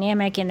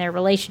dynamic and their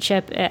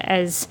relationship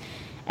as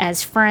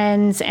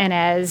friends and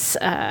as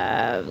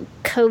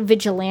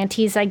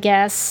co-vigilantes, I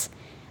guess.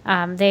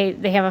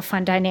 They have a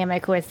fun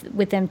dynamic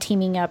with them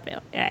teaming up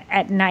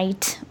at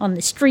night on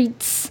the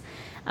streets.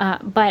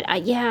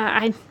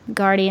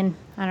 Guardian,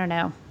 I don't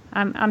know.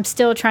 I'm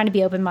still trying to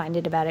be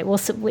open-minded about it.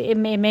 It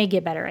may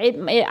get better.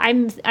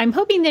 I'm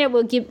hoping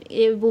that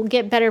it will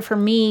get better for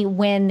me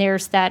when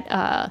there's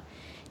that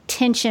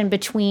tension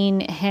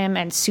between him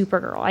and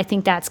Supergirl. I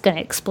think that's going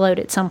to explode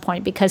at some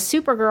point because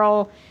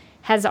Supergirl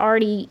has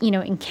already,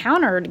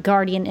 encountered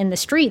Guardian in the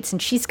streets,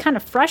 and she's kind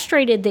of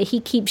frustrated that he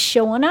keeps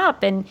showing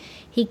up and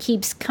he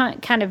keeps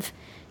kind of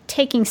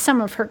taking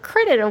some of her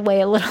credit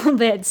away a little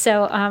bit.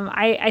 So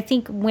I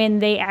think when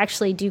they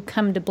actually do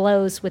come to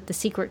blows with The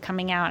Secret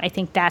coming out, I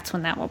think that's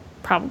when that will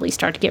probably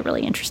start to get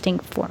really interesting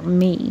for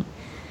me.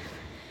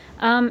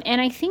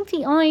 And I think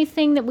the only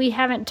thing that we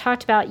haven't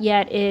talked about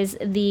yet is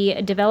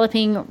the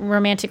developing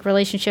romantic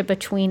relationship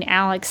between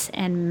Alex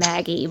and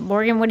Maggie.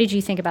 Morgan, what did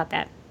you think about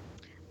that?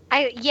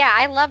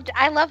 I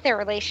loved their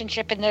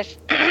relationship in this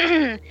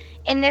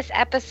in this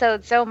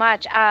episode so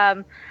much.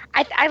 I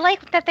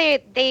like that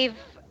they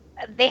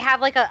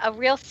have like a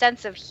real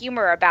sense of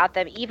humor about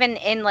them, even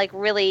in like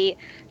really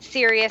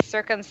serious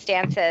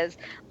circumstances.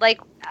 Like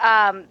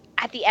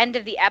at the end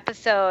of the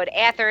episode,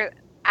 after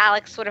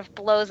Alex sort of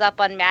blows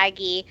up on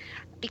Maggie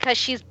because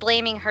she's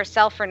blaming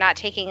herself for not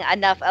taking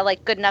enough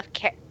good enough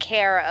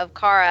care of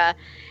Kara.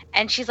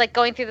 And she's like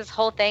going through this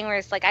whole thing where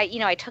it's like,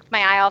 I took my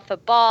eye off the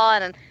ball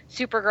and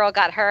Supergirl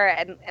got hurt.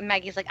 And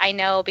Maggie's like, I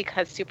know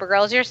because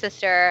Supergirl's your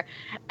sister.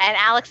 And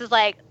Alex is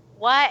like,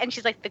 what? And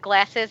she's like, the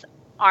glasses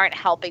aren't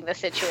helping the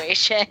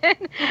situation.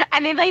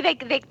 And then they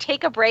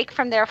take a break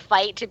from their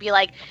fight to be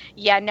like,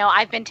 yeah, no,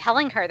 I've been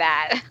telling her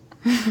that.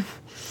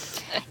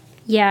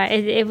 Yeah,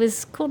 it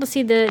was cool to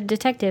see the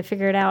detective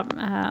figure it out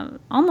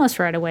almost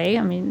right away.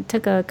 I mean, it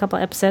took a couple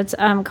episodes.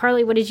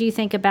 Carly, what did you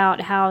think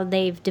about how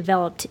they've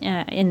developed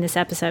in this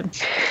episode?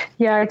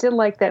 Yeah, I did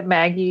like that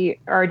Maggie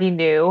already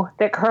knew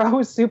that Kara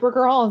was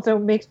Supergirl, and so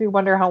it makes me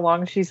wonder how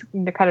long she's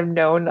kind of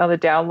known on the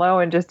down low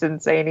and just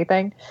didn't say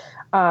anything.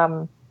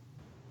 And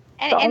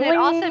it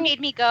also made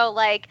me go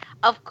like,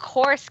 of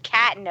course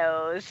Kat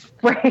knows.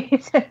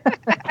 Right.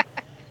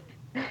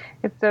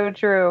 It's so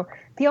true.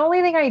 The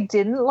only thing I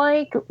didn't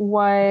like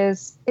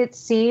was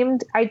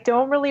I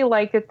don't really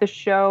like that the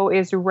show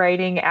is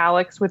writing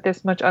Alex with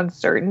this much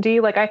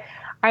uncertainty. Like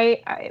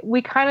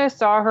we kind of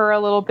saw her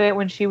a little bit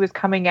when she was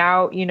coming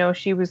out,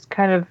 she was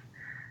kind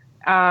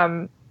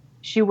of,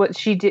 she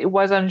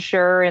was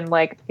unsure and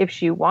like if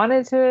she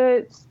wanted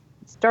to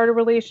start a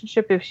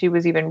relationship, if she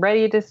was even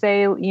ready to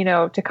say,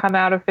 to come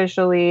out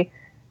officially.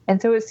 And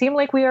so it seemed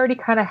like we already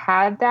kind of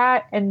had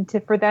that. And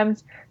for them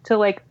to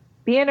like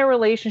be in a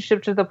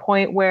relationship to the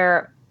point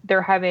where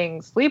they're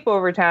having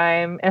sleepover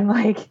time and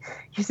like,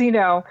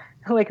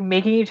 like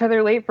making each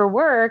other late for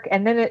work.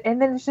 And then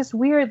it's just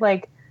weird.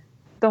 Like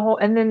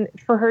and then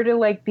for her to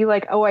like, be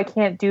like, oh, I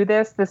can't do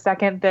this the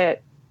second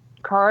that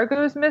Kara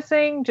goes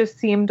missing just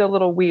seemed a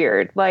little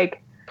weird.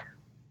 Like,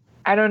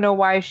 I don't know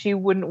why she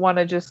wouldn't want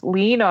to just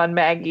lean on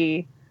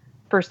Maggie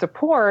for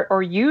support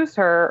or use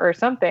her or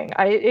something.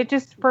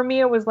 For me,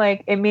 it was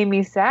like, it made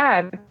me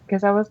sad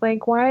because I was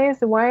like, why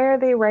are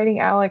they writing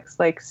Alex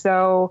like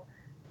so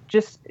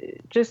just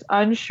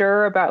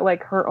unsure about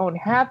like her own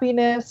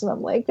happiness? And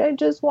I'm like, I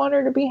just want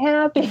her to be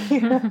happy.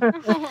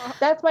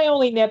 That's my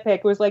only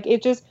nitpick was like,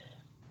 it just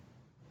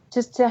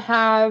to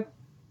have,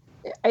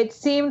 it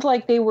seemed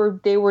like they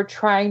were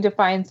trying to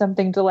find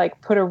something to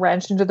like put a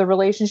wrench into the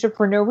relationship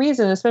for no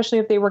reason, especially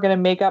if they were going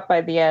to make up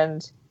by the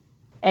end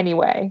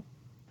anyway.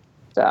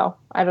 So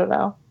I don't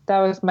know.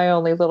 That was my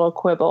only little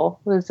quibble.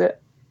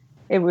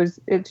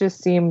 It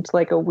just seemed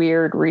like a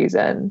weird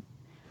reason.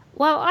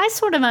 Well, I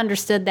sort of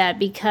understood that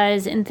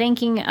because in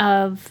thinking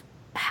of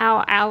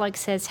how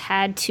Alex has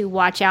had to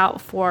watch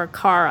out for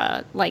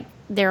Kara like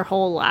their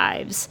whole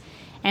lives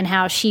and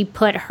how she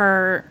put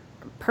her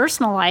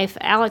personal life,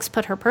 Alex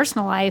put her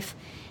personal life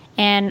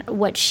and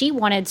what she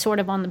wanted sort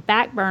of on the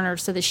back burner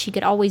so that she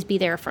could always be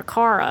there for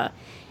Kara.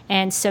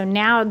 And so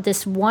now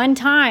this one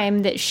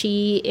time that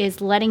she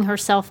is letting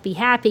herself be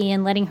happy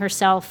and letting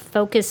herself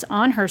focus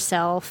on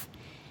herself,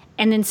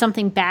 and then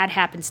something bad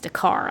happens to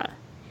Kara.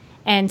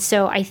 And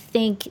so I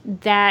think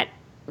that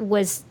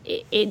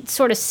it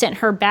sort of sent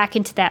her back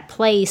into that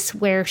place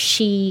where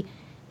she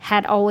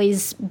had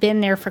always been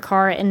there for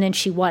Kara and then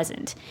she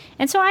wasn't.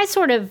 And so I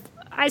sort of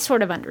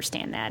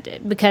understand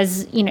that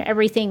because,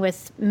 everything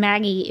with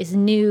Maggie is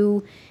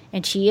new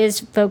and she is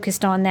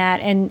focused on that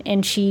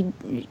and she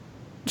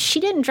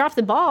didn't drop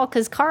the ball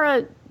because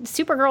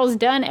Supergirl's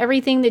done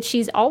everything that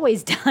she's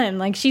always done.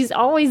 Like, she's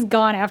always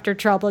gone after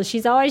trouble.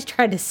 She's always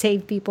tried to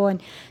save people.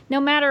 And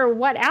no matter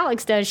what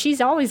Alex does, she's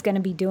always going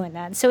to be doing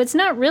that. So it's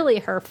not really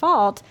her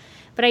fault.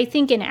 But I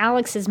think in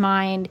Alex's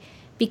mind,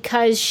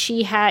 because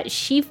she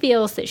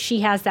feels that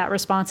she has that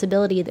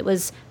responsibility that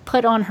was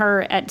put on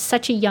her at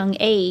such a young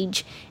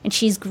age, and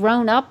she's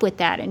grown up with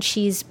that, and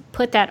she's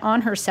put that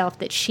on herself,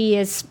 that she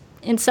is,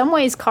 in some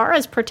ways,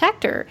 Kara's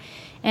protector.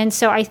 And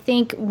so I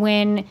think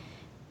when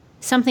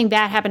something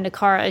bad happened to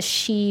Cara,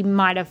 she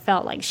might have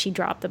felt like she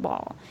dropped the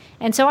ball.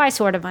 And so I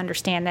sort of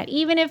understand that,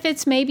 even if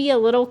it's maybe a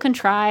little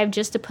contrived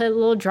just to put a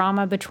little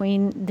drama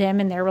between them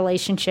and their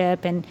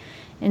relationship and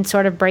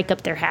sort of break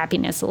up their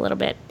happiness a little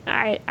bit,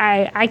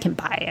 I can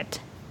buy it.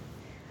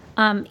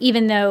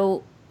 Even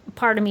though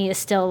part of me is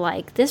still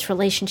like, this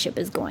relationship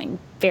is going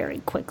very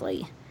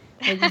quickly.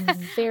 Like,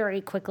 very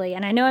quickly.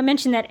 And I know I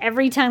mention that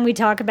every time we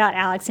talk about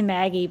Alex and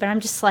Maggie, but I'm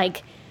just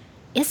like,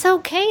 it's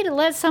okay to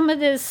let some of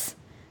this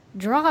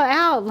draw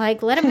out.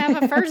 Like, let them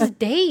have a first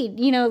date.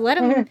 Let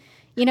them,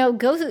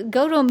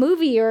 go to a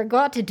movie or go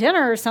out to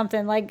dinner or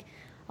something. Like,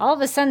 all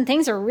of a sudden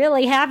things are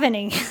really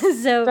happening.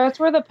 So that's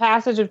where the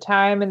passage of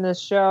time in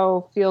this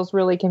show feels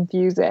really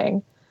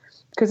confusing,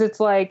 because it's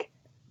like,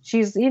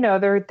 she's,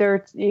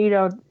 they're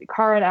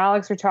Cara and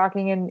Alex are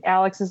talking, and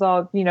Alex is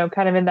all,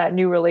 kind of in that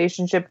new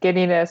relationship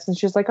giddiness, and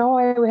she's like,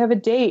 oh, we have a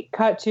date,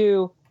 cut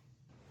to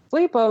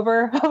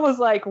sleepover. I was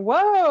like,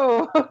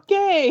 whoa,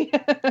 okay.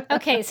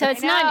 Okay, so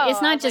it's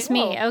not just like,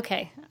 me.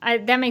 Okay.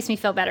 That makes me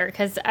feel better,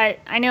 because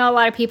I know a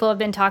lot of people have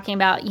been talking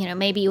about,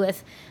 maybe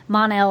with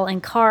Mon-El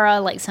and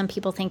Cara, like some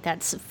people think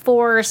that's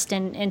forced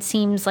and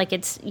seems like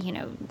it's,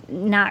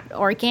 not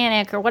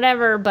organic or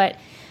whatever, but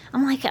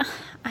I'm like,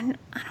 I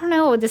don't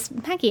know, this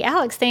Maggie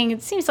Alex thing,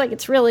 it seems like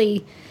it's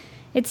really,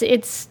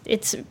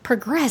 it's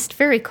progressed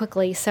very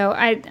quickly. So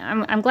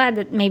I'm glad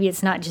that maybe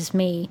it's not just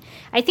me.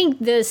 I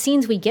think the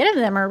scenes we get of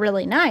them are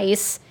really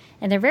nice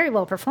and they're very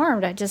well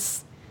performed.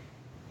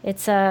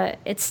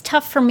 It's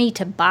tough for me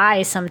to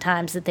buy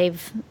sometimes that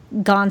they've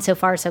gone so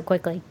far so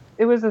quickly.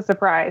 It was a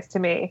surprise to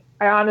me.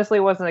 I honestly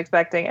wasn't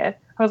expecting it.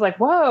 I was like,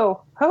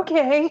 whoa,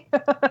 okay.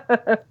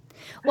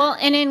 Well,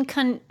 and in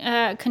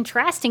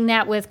contrasting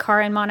that with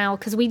Cara and Mon-El,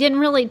 because we didn't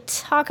really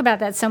talk about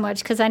that so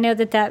much, because I know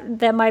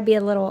that might be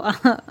a little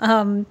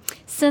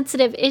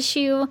sensitive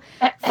issue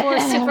for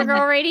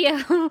Supergirl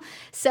Radio,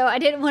 so I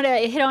didn't want to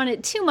hit on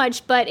it too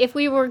much. But if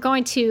we were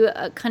going to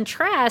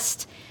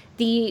contrast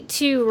the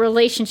two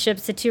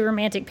relationships, the two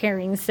romantic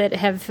pairings that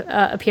have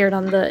appeared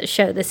on the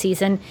show this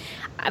season,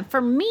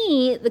 for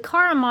me, the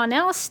Cara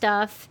Mon-El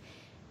stuff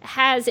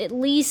has at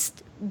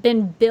least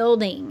been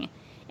building.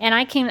 And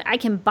I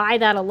can buy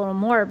that a little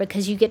more,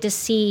 because you get to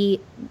see,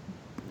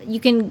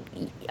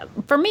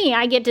 for me,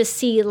 I get to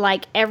see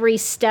like every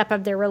step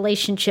of their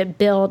relationship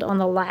build on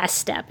the last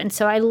step. And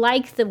so I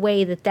like the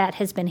way that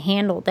has been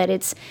handled, that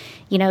it's,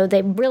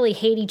 they really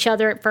hate each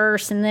other at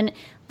first, and then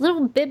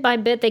little bit by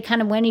bit, they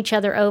kind of win each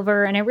other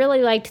over. And I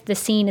really liked the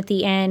scene at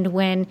the end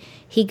when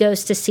he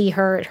goes to see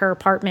her at her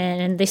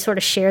apartment and they sort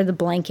of share the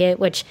blanket,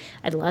 which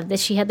I love that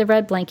she had the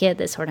red blanket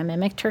that sort of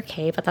mimicked her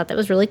cape. I thought that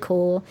was really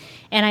cool.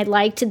 And I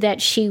liked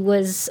that she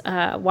was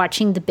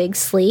watching The Big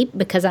Sleep,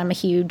 because I'm a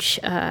huge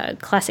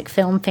classic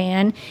film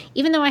fan,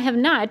 even though I have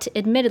not,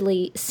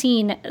 admittedly,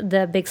 seen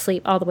The Big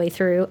Sleep all the way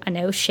through. I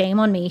know, shame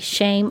on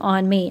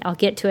me. I'll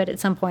get to it at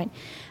some point.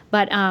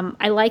 But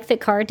I like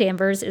that Cara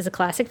Danvers is a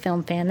classic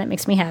film fan. That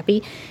makes me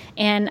happy.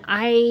 And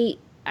I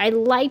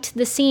liked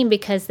the scene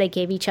because they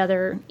gave each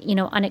other,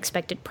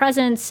 unexpected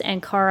presents.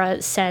 And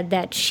Cara said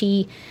that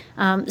she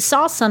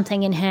saw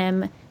something in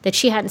him that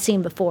she hadn't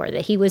seen before,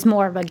 that he was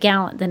more of a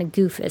gallant than a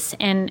goofus.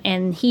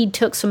 And he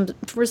took some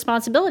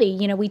responsibility.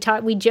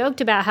 We joked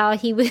about how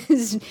he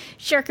was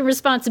shirking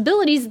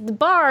responsibilities at the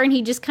bar, and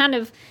he just kind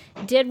of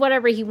did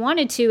whatever he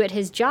wanted to at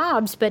his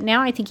jobs, but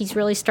now I think he's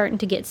really starting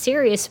to get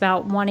serious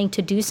about wanting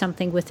to do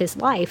something with his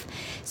life.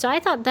 So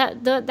I thought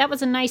that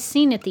was a nice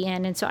scene at the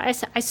end, and so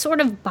I sort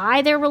of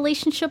buy their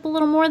relationship a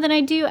little more than I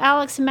do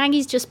Alex and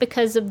Maggie's, just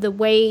because of the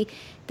way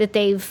that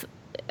they've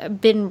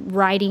been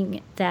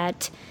writing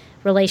that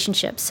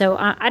relationship. So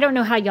I don't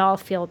know how y'all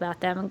feel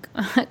about them.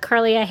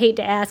 Carly, I hate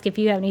to ask if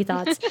you have any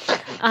thoughts,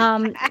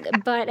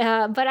 but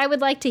I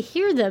would like to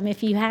hear them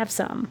if you have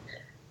some.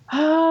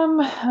 I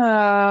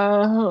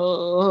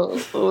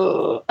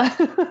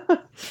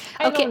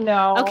don't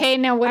know. Okay,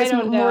 now what does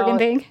Morgan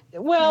think?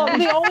 Well,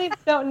 the only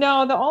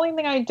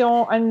thing I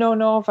don't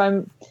know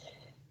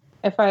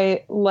if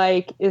I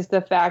like is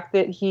the fact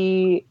that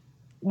he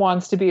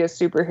wants to be a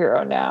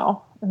superhero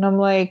now. And I'm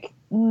like,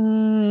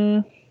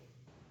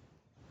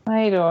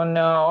 I don't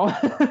know.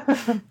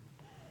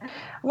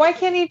 Why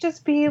can't he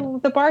just be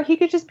he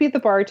could just be the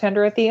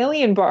bartender at the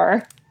Alien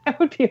Bar. I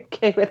would be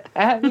okay with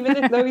that,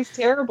 even though he's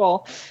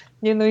terrible.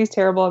 Even though he's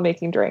terrible at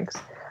making drinks.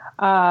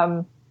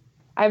 I've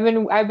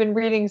been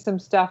reading some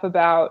stuff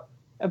about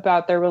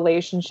their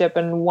relationship,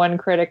 and one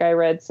critic I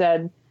read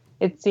said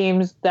it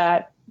seems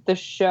that the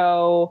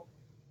show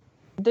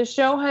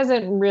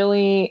hasn't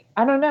really,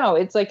 I don't know,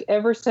 it's like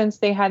ever since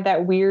they had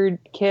that weird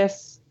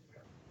kiss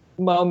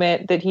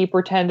moment that he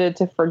pretended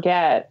to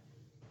forget,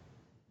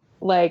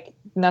 like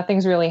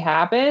nothing's really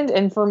happened.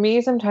 And for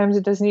me, sometimes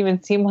it doesn't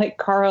even seem like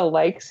Kara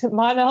likes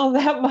Mon-El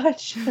that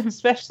much,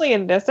 especially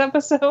in this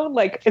episode.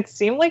 Like, it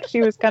seemed like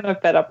she was kind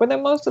of fed up with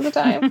him most of the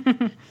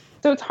time.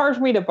 So it's hard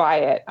for me to buy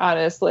it,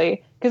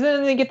 honestly. Because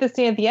then they get this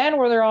scene at the end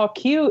where they're all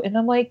cute. And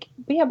I'm like,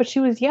 yeah, but she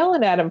was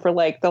yelling at him for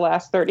like the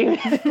last 30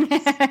 minutes.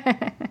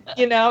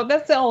 You know,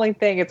 that's the only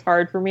thing. It's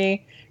hard for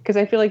me. Because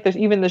I feel like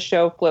even the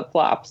show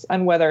flip-flops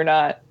on whether or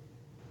not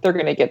they're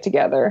going to get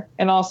together.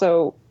 And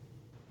also,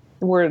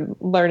 we're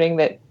learning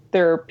that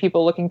there are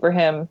people looking for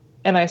him.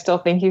 And I still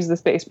think he's the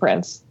space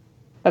prince.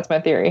 That's my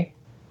theory.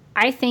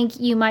 I think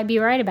you might be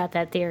right about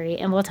that theory.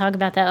 And we'll talk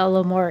about that a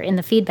little more in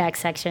the feedback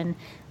section.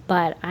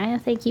 But I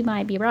think you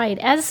might be right.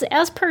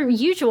 As per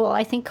usual,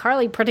 I think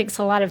Carly predicts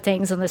a lot of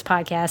things on this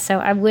podcast, so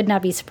I would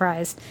not be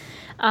surprised.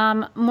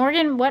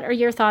 Morgan, what are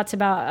your thoughts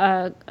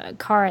about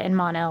Kara and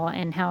Mon-El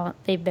and how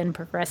they've been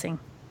progressing?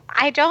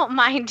 I don't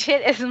mind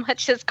it as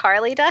much as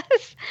Carly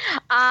does.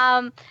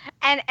 And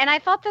I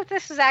thought that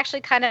this was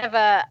actually kind of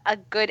a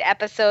good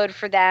episode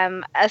for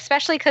them,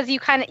 especially because you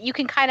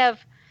can kind of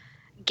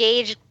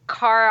gauge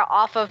Kara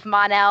off of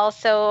Mon-El.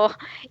 So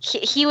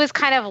he was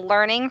kind of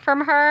learning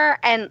from her,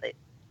 and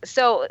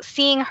so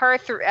seeing her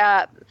through,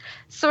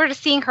 sort of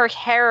seeing her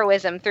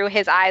heroism through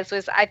his eyes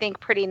was, I think,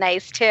 pretty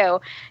nice too,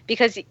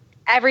 because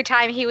every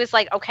time he was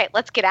like, okay,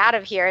 let's get out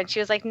of here. And she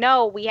was like,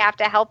 no, we have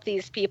to help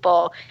these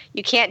people.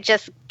 You can't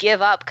just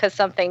give up because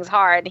something's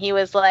hard. And he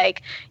was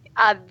like,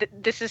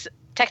 this is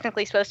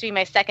technically supposed to be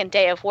my second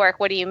day of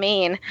work. What do you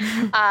mean?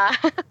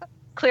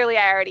 Clearly,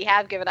 I already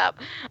have given up.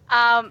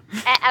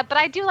 But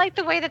I do like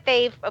the way that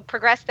they've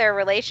progressed their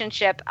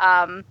relationship.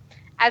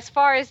 As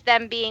far as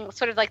them being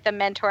sort of like the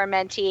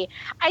mentor-mentee,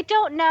 I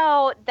don't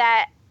know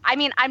that, I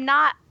mean, I'm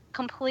not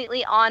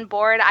completely on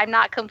board. I'm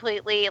not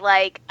completely,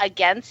 like,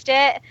 against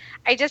it.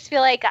 I just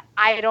feel like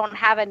I don't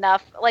have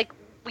enough, like,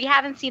 we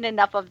haven't seen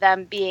enough of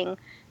them being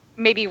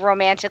maybe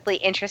romantically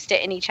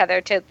interested in each other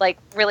to, like,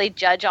 really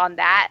judge on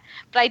that.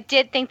 But I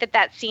did think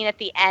that scene at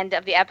the end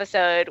of the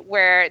episode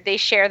where they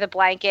share the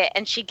blanket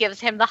and she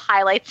gives him the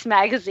Highlights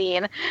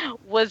magazine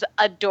was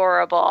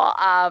adorable.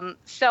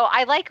 So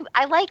I like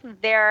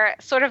their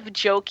sort of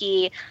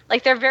jokey,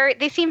 like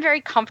they seem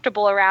very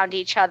comfortable around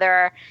each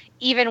other,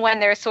 even when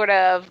they're sort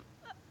of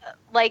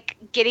like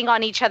getting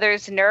on each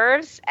other's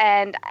nerves,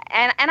 and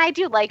I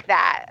do like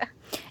that.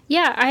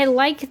 Yeah, I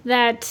like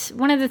that.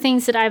 One of the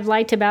things that I've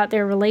liked about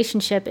their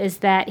relationship is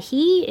that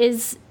he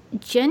is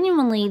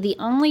genuinely the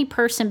only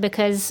person,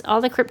 because all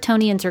the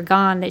Kryptonians are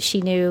gone that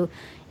she knew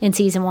in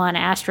season 1.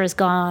 Astra's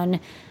gone.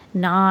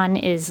 Non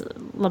is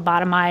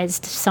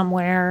lobotomized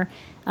somewhere.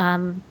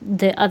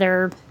 The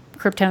other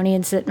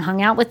Kryptonians that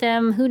hung out with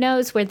them, who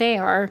knows where they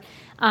are.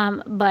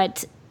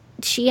 But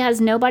she has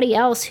nobody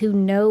else who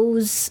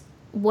knows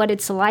what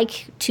it's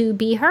like to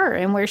be her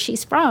and where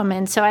she's from.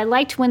 And so I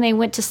liked when they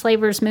went to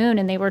Slaver's Moon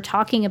and they were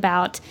talking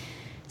about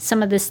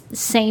some of the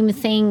same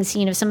things,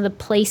 you know, some of the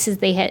places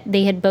they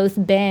had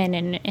both been,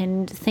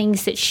 and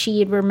things that she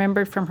had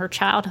remembered from her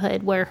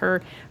childhood where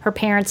her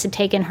parents had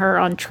taken her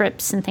on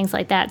trips and things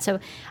like that. So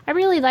I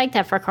really like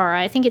that for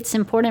Kara. I think it's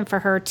important for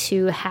her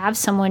to have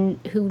someone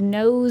who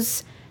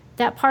knows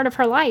that part of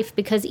her life,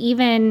 because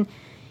even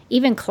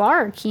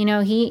Clark, you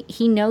know,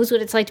 he knows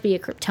what it's like to be a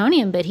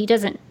Kryptonian, but he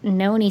doesn't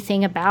know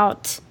anything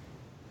about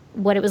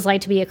what it was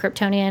like to be a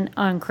Kryptonian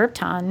on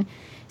Krypton.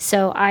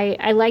 So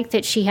I like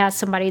that she has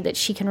somebody that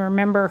she can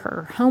remember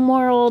her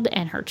homeworld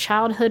and her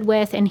childhood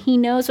with, and he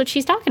knows what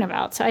she's talking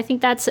about. So I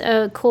think that's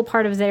a cool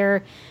part of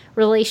their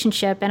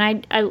relationship.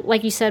 And I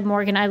like you said,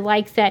 Morgan, I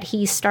like that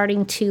he's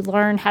starting to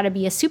learn how to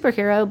be a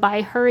superhero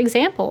by her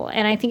example.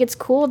 And I think it's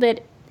cool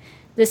that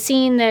the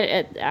scene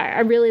that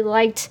I really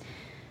liked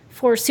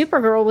for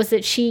Supergirl was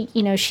that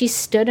she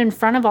stood in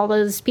front of all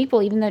those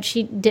people, even though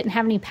she didn't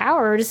have any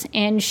powers,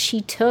 and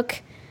she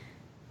took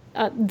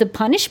the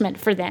punishment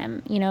for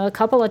them, you know, a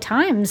couple of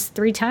times,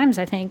 3 times,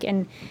 I think.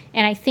 And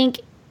I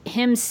think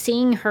him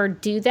seeing her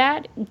do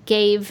that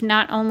gave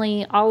not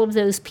only all of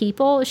those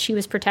people she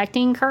was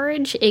protecting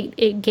courage,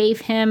 it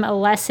gave him a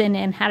lesson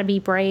in how to be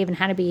brave and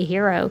how to be a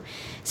hero.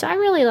 So I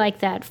really like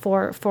that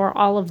for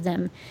all of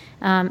them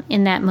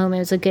in that moment. It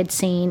was a good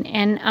scene.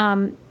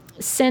 And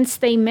since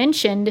they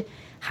mentioned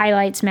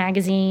Highlights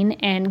magazine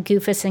and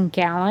Goofus and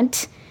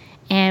Gallant,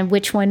 and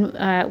which one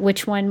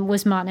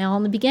was Mon-El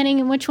in the beginning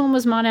and which one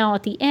was Mon-El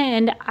at the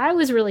end, I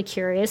was really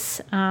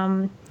curious.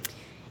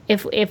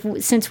 If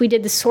since we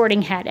did the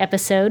Sorting Hat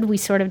episode, we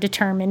sort of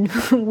determined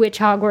which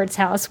Hogwarts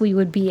house we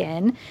would be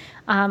in.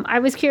 I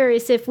was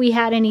curious if we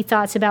had any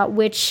thoughts about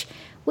which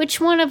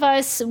one of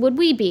us would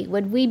we be?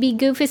 Would we be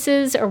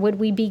Goofuses or would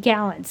we be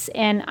Gallants?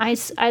 And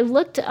I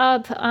looked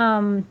up.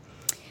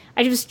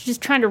 I was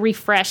just trying to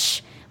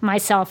refresh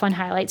myself on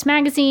Highlights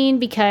magazine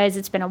because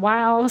it's been a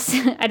while.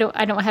 I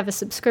don't have a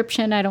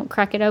subscription. I don't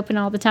crack it open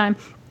all the time,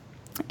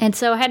 and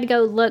so I had to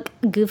go look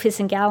Goofus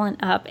and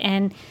Gallant up.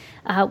 And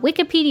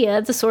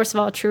Wikipedia, the source of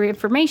all true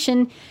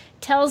information,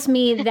 tells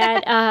me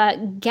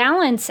that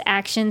Gallant's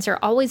actions are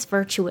always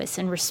virtuous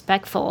and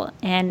respectful,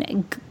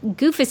 and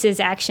Goofus's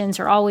actions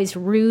are always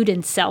rude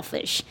and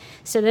selfish.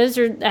 So those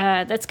are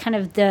that's kind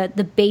of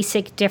the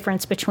basic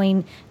difference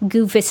between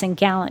Goofus and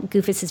Gallant.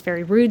 Goofus is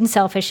very rude and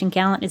selfish, and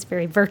Gallant is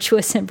very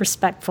virtuous and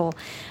respectful.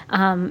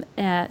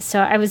 So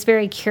I was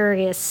very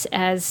curious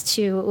as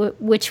to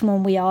which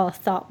one we all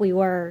thought we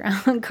were.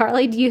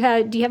 Carly, do you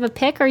have a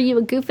pick? Are you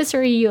a Goofus or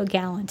are you a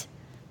Gallant?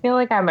 I feel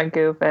like I'm a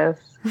Goofus.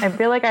 I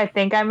feel like I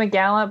think I'm a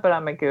Gallant, but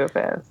I'm a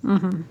Goofus.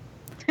 Mm-hmm.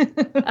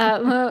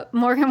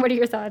 Morgan, what are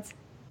your thoughts?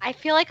 I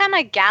feel like I'm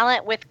a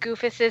Gallant with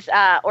Goofus's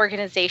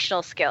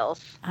organizational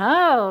skills.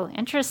 Oh,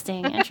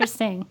 interesting.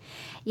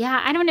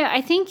 Yeah, I don't know.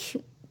 I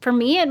think for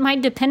me, it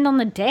might depend on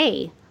the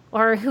day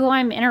or who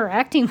I'm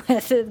interacting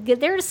with.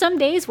 There are some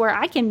days where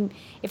I can,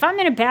 if I'm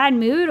in a bad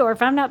mood or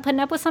if I'm not putting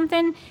up with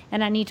something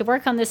and I need to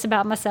work on this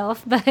about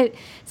myself, but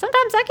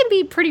sometimes I can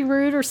be pretty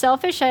rude or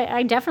selfish.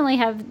 I definitely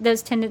have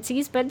those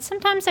tendencies, but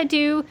sometimes I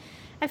feel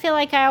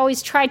like I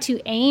always try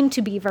to aim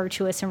to be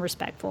virtuous and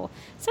respectful.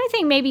 So I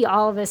think maybe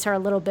all of us are a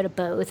little bit of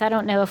both. I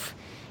don't know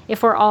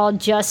if we're all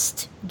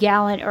just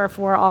Gallant or if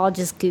we're all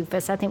just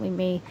Goofus. I think we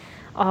may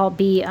all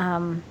be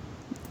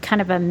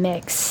kind of a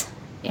mix.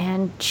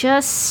 And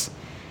just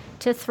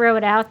to throw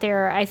it out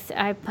there, I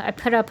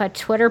put up a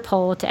Twitter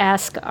poll to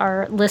ask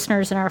our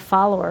listeners and our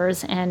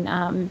followers,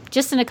 and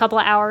just in a couple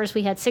of hours,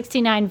 we had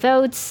 69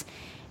 votes,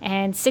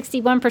 and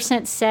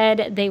 61%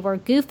 said they were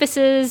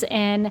Goofuses,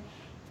 and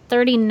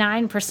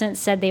 39%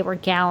 said they were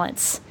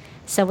Gallants.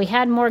 So we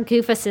had more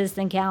Goofuses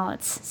than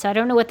Gallants. So I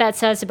don't know what that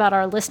says about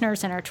our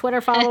listeners and our Twitter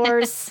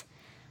followers,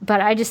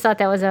 but I just thought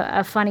that was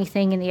a funny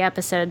thing in the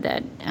episode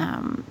that,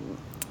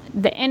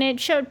 and it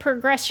showed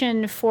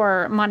progression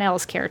for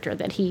Mon-El's character,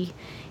 that he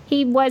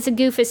was a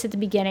Goofus at the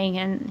beginning,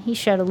 and he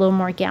showed a little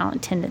more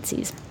Gallant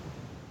tendencies.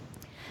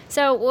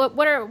 So,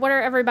 what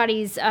are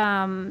everybody's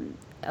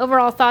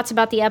overall thoughts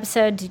about the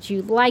episode? Did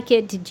you like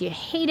it? Did you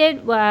hate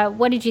it?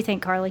 What did you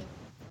think, Carly?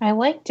 I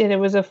liked it. It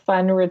was a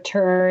fun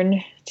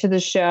return to the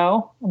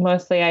show.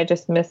 Mostly, I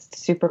just missed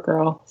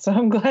Supergirl, so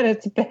I'm glad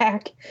it's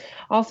back.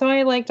 Also,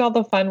 I liked all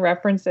the fun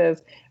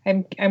references.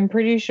 I'm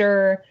pretty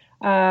sure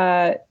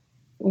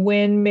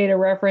Wynn made a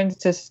reference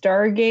to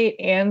Stargate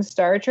and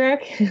Star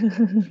Trek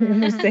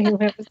in the same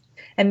episode,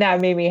 and that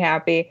made me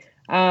happy.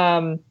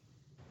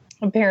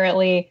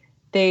 Apparently,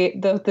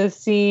 the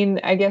scene,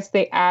 I guess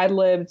they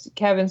ad-libbed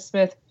Kevin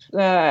Smith.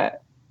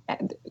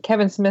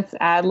 Kevin Smith's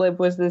ad-lib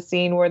was the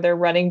scene where they're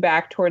running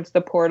back towards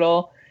the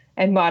portal,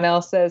 and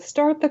Mon-El says,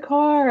 "Start the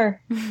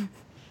car."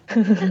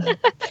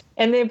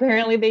 And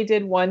they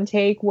did one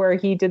take where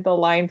he did the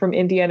line from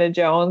Indiana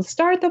Jones,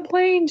 "Start the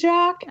plane,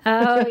 Jack."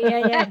 Oh,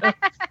 yeah.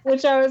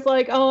 Which I was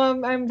like,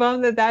 oh, I'm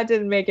bummed that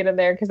didn't make it in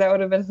there, because that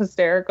would have been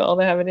hysterical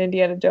to have an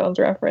Indiana Jones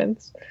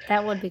reference.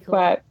 That would be cool.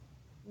 But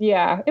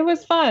yeah, it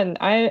was fun.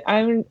 I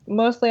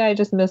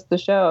just missed the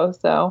show,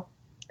 so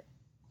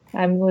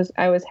I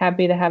was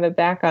happy to have it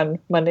back on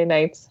Monday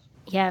nights.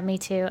 Yeah, me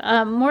too.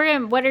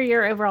 Morgan, what are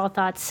your overall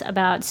thoughts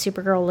about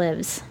Supergirl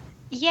Lives?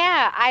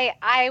 Yeah,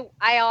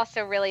 I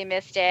also really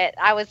missed it.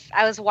 I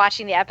was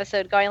watching the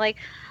episode going like,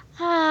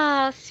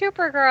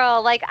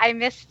 Supergirl. Like, I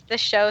missed the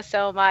show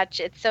so much.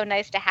 It's so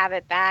nice to have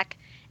it back.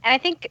 And I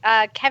think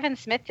Kevin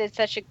Smith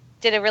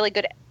did a really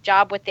good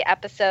job with the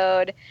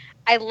episode.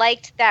 I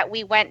liked that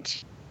we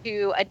went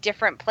to a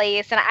different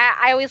place, and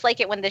I always like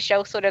it when the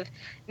show sort of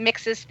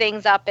mixes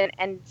things up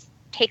and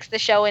takes the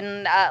show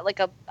in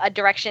like a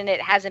direction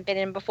it hasn't been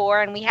in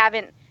before, and we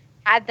haven't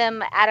had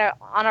them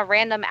on a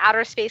random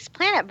outer space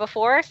planet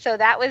before, so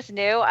that was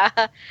new.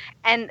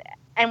 And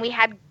we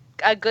had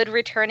a good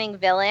returning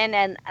villain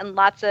and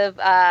lots of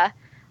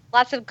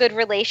good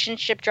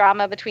relationship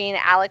drama between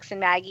Alex and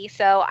Maggie.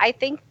 So I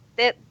think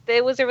that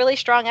it was a really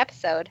strong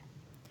episode.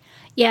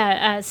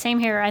 Yeah, same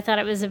here. I thought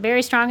it was a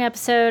very strong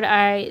episode.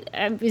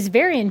 It was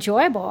very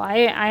enjoyable.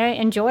 I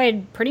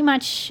enjoyed pretty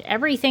much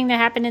everything that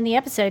happened in the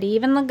episode,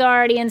 even the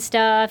Guardian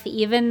stuff,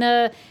 even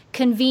the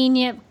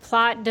convenient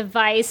plot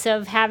device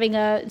of having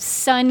a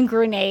sun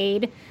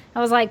grenade. I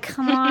was like,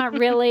 come on,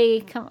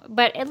 really?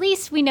 But at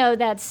least we know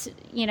that's,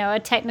 a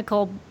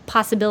technical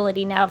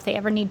possibility now if they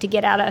ever need to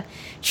get out of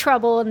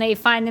trouble and they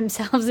find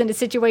themselves in a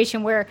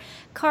situation where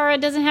Kara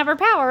doesn't have her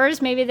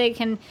powers, maybe they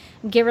can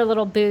give her a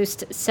little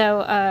boost.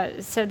 So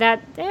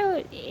that,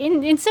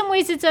 in some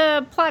ways it's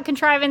a plot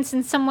contrivance.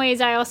 In some ways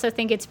I also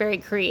think it's very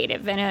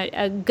creative and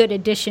a good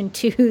addition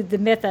to the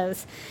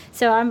mythos.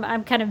 So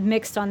I'm kind of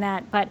mixed on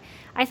that. But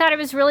I thought it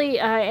was really,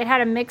 it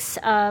had a mix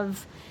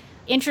of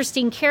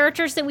interesting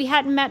characters that we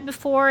hadn't met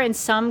before and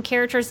some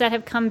characters that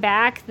have come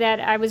back that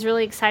I was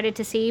really excited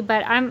to see.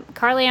 But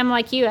Carly, I'm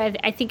like you.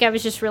 I think I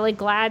was just really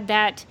glad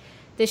that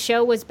the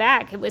show was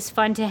back. It was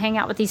fun to hang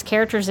out with these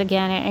characters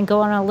again and go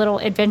on a little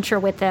adventure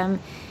with them.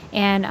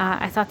 And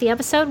I thought the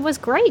episode was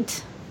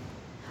great.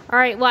 All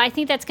right, well, I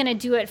think that's going to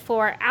do it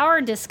for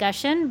our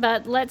discussion,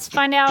 but let's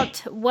find out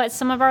what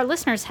some of our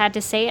listeners had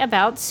to say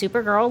about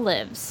Supergirl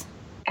Lives.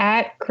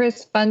 At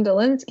Chris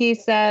Fundalinsky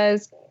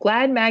says,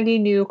 glad Maggie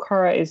knew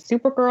Kara is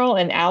Supergirl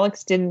and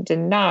Alex didn't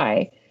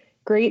deny.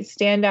 Great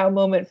standout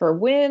moment for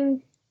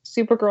Win.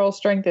 Supergirl's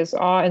strength is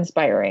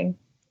awe-inspiring.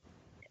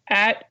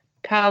 At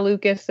Kyle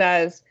Lucas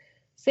says,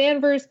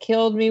 Sanvers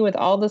killed me with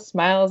all the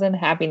smiles and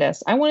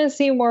happiness. I want to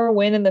see more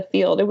Win in the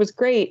field. It was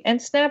great.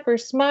 And Snapper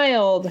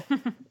smiled.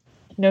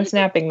 No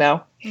snapping,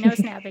 though. No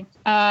snapping.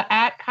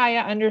 At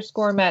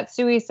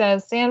Kaya_Matsui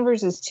says,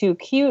 Sanvers is too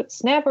cute.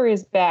 Snapper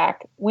is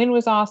back. Win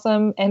was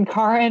awesome. And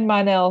Kara and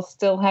Mon-El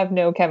still have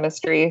no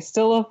chemistry.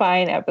 Still a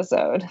fine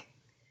episode.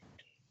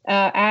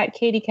 At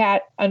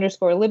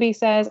KatieCat_Libby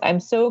says,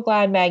 I'm so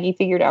glad Maggie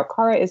figured out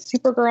Kara is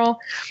Supergirl.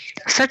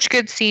 Such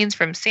good scenes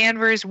from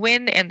Sanvers,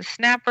 Win, and the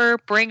Snapper.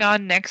 Bring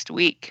on next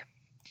week.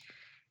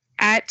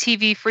 At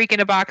TV Freak in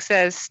a Box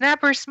says,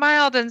 Snapper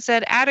smiled and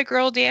said, Atta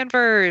girl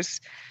Danvers.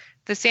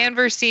 The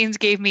Sanvers scenes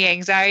gave me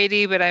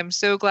anxiety, but I'm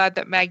so glad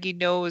that Maggie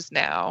knows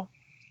now.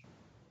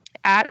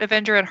 At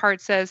Avenger at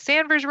Heart says,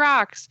 Sanvers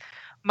rocks.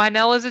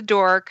 Mon-El is a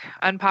dork.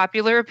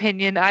 Unpopular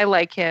opinion, I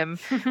like him.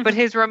 But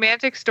his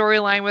romantic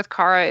storyline with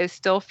Kara is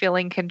still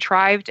feeling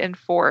contrived and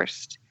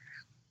forced.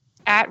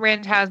 At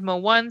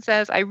Rantasmo1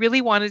 says, I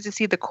really wanted to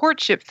see the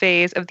courtship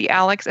phase of the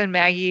Alex and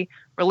Maggie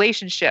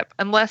relationship,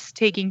 unless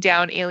taking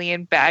down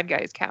alien bad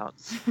guys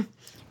counts.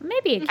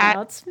 Maybe it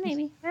counts.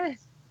 Maybe.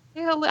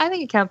 Yeah, I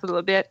think it counts a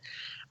little bit.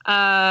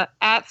 At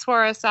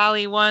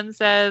Swarasali1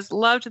 says,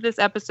 loved this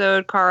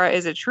episode. Kara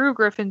is a true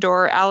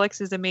Gryffindor.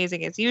 Alex is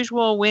amazing as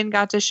usual. Win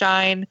got to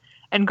shine.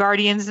 And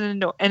Guardian's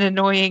an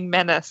annoying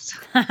menace.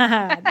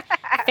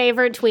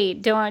 Favorite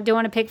tweet. Don't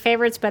want to pick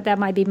favorites, but that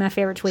might be my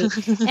favorite tweet.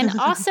 And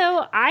also,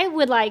 I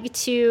would like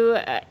to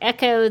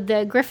echo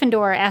the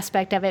Gryffindor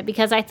aspect of it,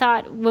 because I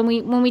thought when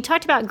we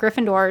talked about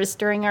Gryffindors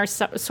during our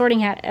Sorting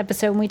Hat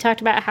episode, when we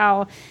talked about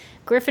how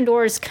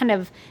Gryffindors kind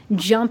of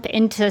jump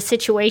into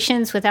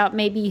situations without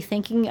maybe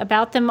thinking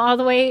about them all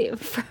the way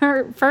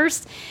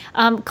first.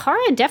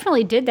 Kara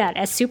definitely did that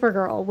as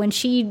Supergirl when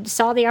she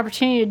saw the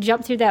opportunity to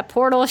jump through that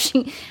portal.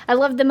 I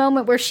love the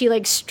moment where she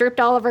like stripped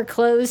all of her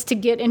clothes to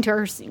get into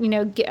her,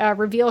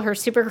 reveal her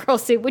Supergirl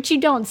suit, which you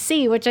don't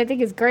see, which I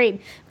think is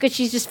great because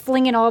she's just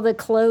flinging all the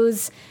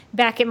clothes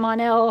back at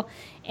Mon-El.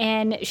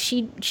 And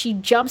she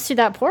jumps through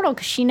that portal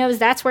because she knows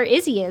that's where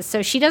Izzy is.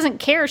 So she doesn't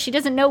care. She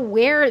doesn't know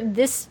where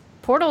this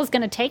portal is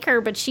going to take her,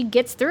 but she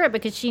gets through it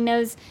because she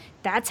knows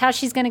that's how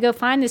she's going to go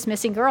find this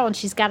missing girl, and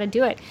she's got to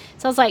do it.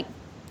 So I was like,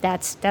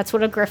 that's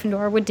what a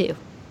Gryffindor would do.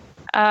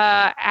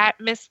 At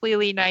Miss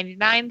Lily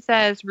 99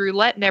 says,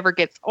 Roulette never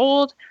gets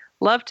old.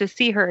 Love to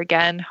see her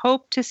again.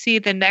 Hope to see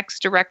the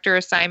next director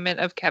assignment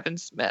of Kevin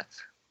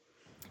Smith.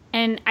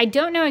 And I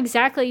don't know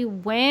exactly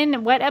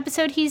what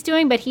episode he's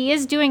doing, but he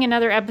is doing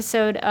another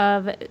episode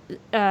of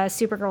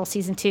Supergirl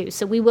Season 2.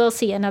 So we will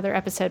see another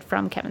episode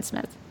from Kevin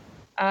Smith.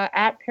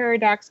 At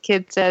Paradox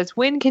Kid says,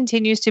 Win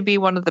continues to be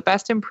one of the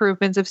best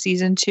improvements of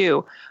Season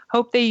 2.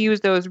 Hope they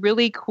use those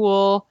really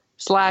cool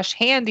 /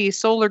 handy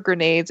solar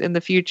grenades in the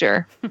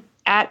future.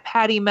 At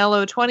Patty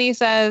Mello 20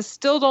 says,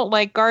 still don't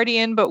like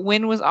Guardian, but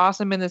Win was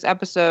awesome in this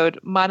episode.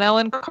 Mon-El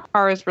and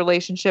Kara's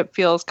relationship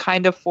feels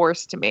kind of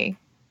forced to me.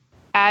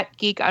 At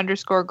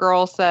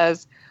Geek_Girl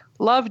says,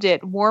 loved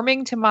it.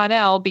 Warming to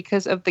Mon-El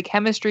because of the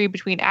chemistry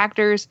between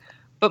actors,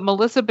 but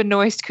Melissa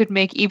Benoist could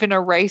make even a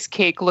rice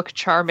cake look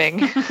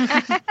charming.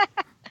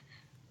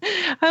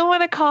 I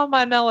want to call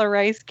Mon-El a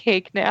rice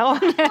cake now.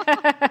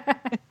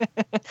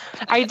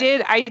 I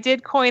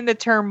did coin the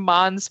term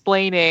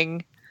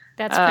mansplaining.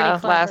 That's pretty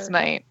clever. Last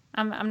night.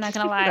 I'm not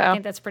going to lie. I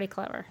think that's pretty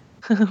clever.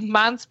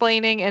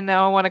 Mansplaining, and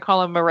now I want to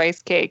call him a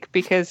rice cake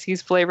because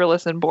he's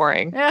flavorless and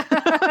boring.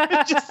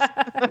 Just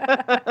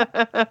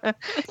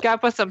gotta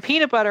put some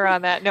peanut butter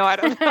on that. No, I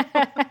don't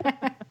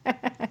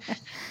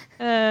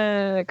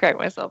know. Crack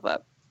myself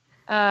up.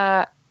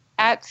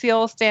 At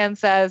Seal Stan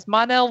says,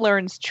 Mon-El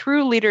learns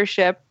true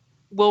leadership,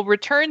 will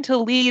return to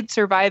lead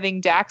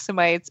surviving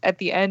Daxamites at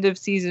the end of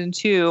Season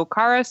 2.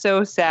 Kara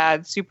so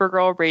sad,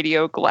 Supergirl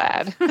radio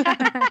glad.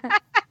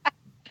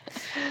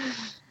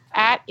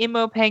 At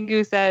Imo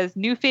Pengu says,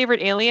 new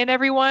favorite alien,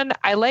 everyone.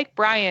 I like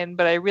Brian,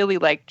 but I really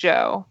like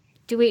Joe.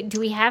 Do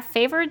we have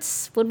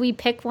favorites? Would we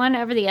pick one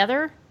over the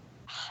other?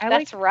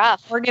 That's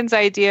rough. Morgan's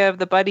idea of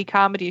the buddy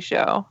comedy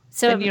show.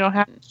 So you don't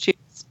have to choose.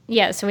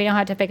 Yeah, so we don't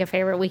have to pick a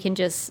favorite. We can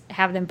just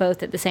have them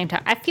both at the same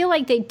time. I feel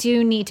like they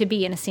do need to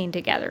be in a scene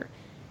together.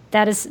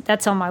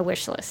 That's on my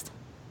wish list.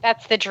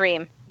 That's the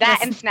dream.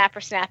 And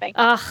Snapper snapping.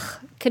 Ugh,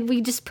 could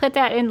we just put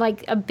that in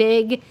like a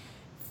big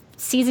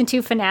Season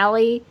 2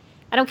 finale?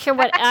 I don't care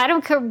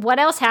what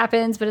else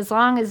happens, but as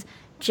long as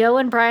Joe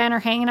and Brian are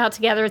hanging out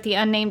together at the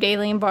unnamed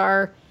alien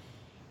bar,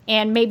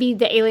 and maybe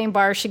the alien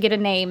bar should get a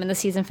name in the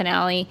season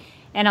finale,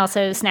 and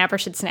also Snapper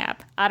should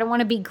snap. I don't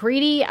want to be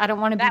greedy. I don't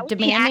want to be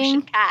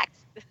demanding.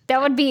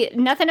 That would be,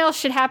 nothing else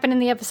should happen in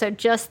the episode,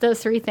 just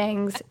those three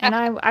things, and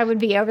I would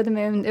be over the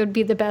moon. It would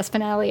be the best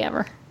finale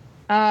ever.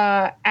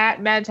 At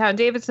Madtown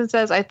Davidson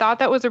says, I thought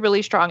that was a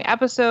really strong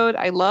episode.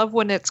 I love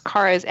when it's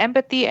Kara's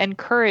empathy and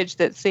courage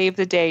that save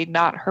the day,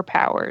 not her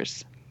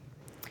powers.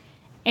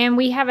 And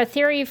we have a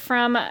theory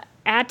from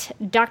at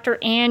Dr.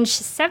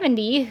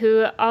 Ange70,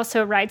 who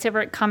also writes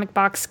over at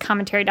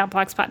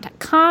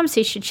comicboxcommentary.blogspot.com. So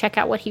you should check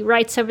out what he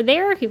writes over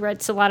there. He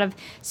writes a lot of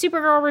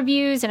Supergirl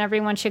reviews, and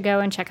everyone should go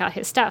and check out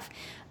his stuff.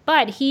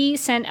 But he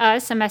sent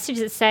us a message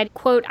that said,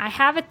 quote, I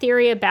have a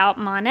theory about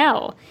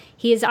Mon-El.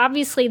 He is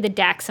obviously the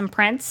Daxam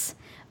Prince,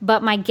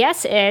 but my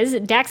guess is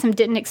Daxam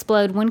didn't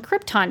explode when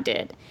Krypton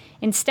did.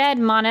 Instead,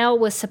 Mon-El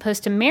was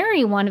supposed to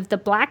marry one of the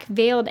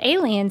black-veiled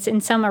aliens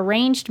in some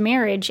arranged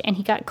marriage, and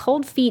he got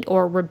cold feet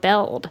or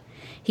rebelled.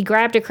 He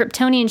grabbed a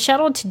Kryptonian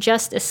shuttle to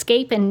just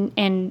escape,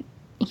 and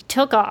he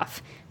took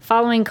off,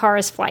 following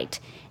Kara's flight.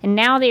 And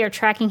now they are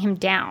tracking him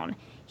down.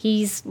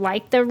 He's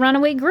like the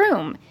runaway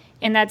groom,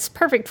 and that's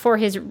perfect for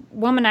his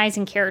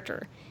womanizing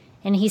character.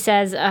 And he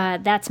says,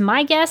 that's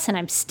my guess, and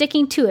I'm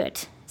sticking to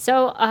it.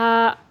 So,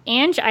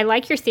 Ange, I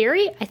like your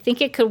theory. I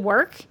think it could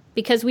work,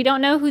 because we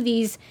don't know who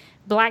these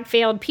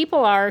black-veiled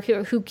people are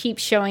who keep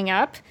showing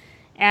up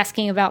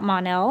asking about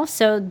Mon-El.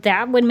 So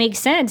that would make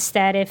sense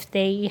that if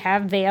they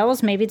have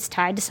veils, maybe it's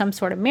tied to some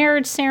sort of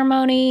marriage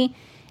ceremony,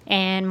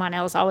 and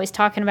Mon-El's always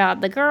talking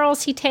about the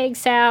girls he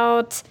takes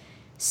out.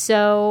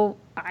 So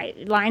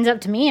it lines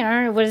up to me. I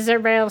don't know, what does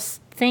everybody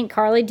else think?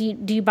 Carly,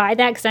 do you buy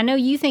that? Because I know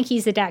you think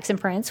he's the Daxam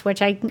Prince,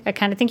 which I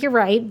kind of think you're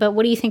right, but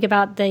what do you think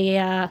about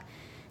the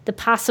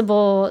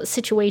possible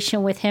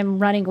situation with him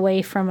running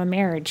away from a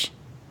marriage?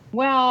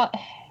 Well,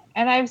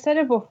 and I've said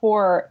it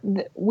before,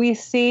 we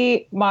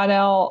see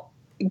Mon-El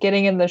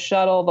getting in the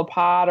shuttle, the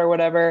pod or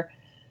whatever,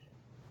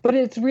 but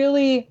it's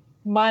really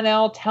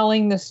Mon-El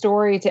telling the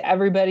story to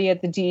everybody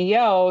at the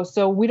DEO,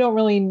 so we don't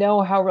really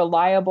know how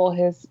reliable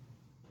his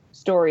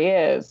story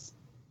is.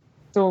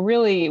 So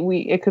really,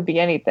 it could be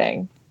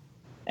anything.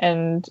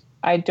 And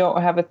I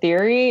don't have a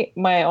theory.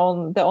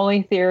 The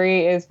only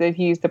theory is that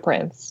he's the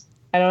prince.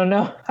 I don't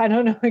know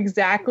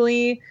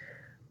exactly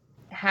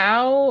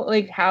how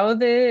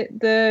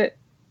the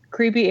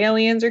creepy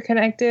aliens are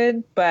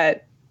connected,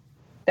 but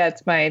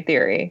that's my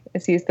theory,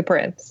 is he's the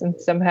prince, and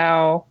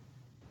somehow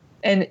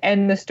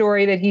and the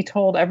story that he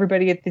told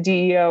everybody at the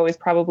DEO is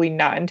probably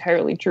not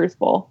entirely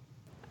truthful.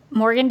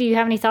 Morgan, do you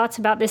have any thoughts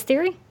about this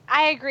theory?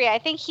 I agree. I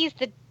think he's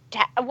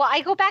I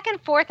go back and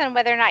forth on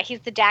whether or not he's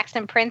the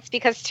Daxam Prince,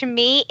 because to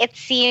me it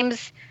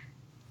seems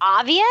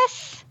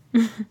obvious.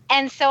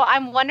 And so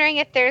I'm wondering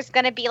if there's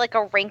going to be like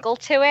a wrinkle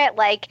to it,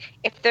 like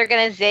if they're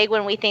going to zig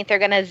when we think they're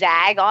going to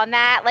zag on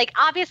that. Like,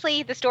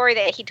 obviously the story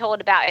that he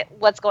told about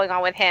what's going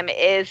on with him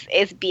is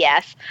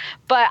BS,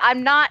 but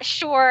I'm not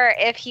sure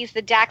if he's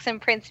the Daxam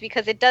Prince,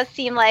 because it does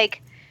seem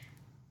like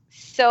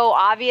so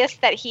obvious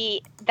that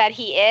he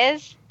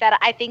is, that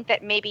I think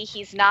that maybe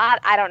he's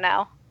not. I don't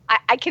know.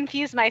 I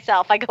confuse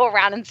myself. I go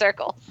around in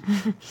circles.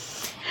 Yeah.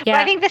 But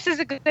I think this is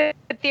a good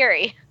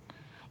theory.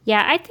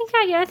 Yeah, I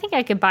think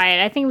I could buy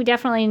it. I think we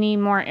definitely need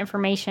more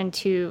information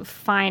to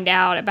find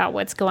out about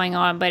what's going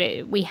on,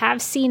 but we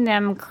have seen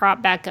them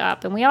crop back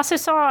up. And we also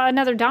saw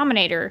another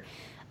Dominator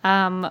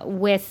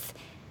with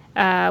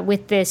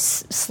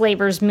this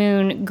Slaver's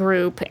Moon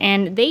group,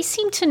 and they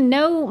seem to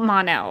know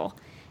Mon-El.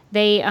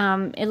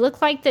 It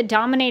looked like the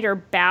Dominator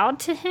bowed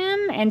to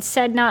him and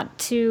said not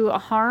to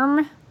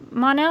harm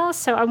Mon-El.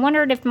 So I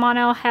wondered if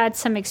Mon-El had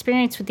some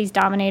experience with these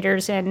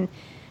Dominators, and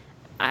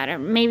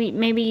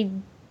maybe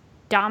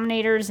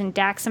Dominators and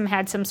Daxam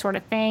had some sort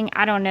of thing.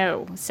 I don't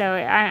know. So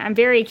I'm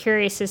very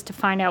curious as to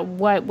find out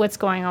what's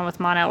going on with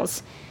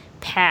Mon-El's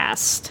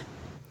past.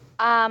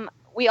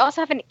 We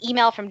also have an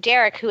email from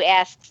Derek who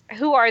asks,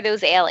 who are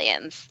those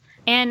aliens?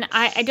 And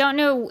I don't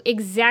know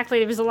exactly.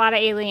 There was a lot of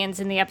aliens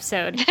in the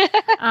episode.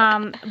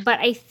 But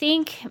I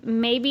think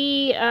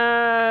maybe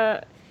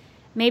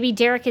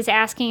Derek is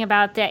asking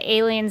about the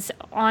aliens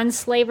on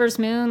Slaver's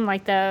Moon,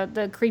 like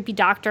the creepy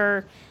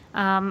doctor.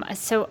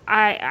 So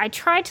I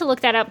tried to look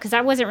that up because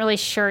I wasn't really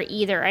sure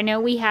either. I know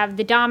we have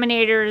the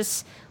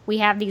Dominators, we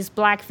have these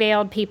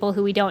black-veiled people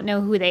who we don't know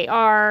who they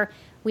are,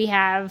 we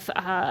have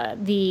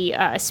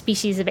the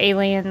species of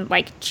alien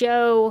like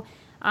Joe,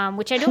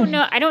 which I don't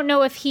know. I don't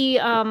know if he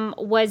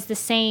was the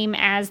same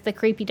as the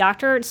creepy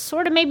doctor. It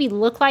sort of maybe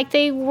looked like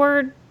they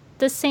were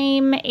the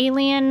same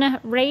alien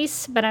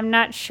race, but I'm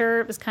not sure.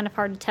 It was kind of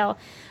hard to tell.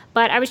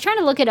 But I was trying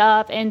to look it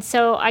up, and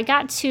so I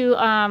got to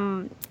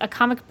a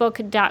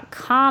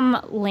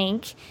comicbook.com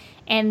link,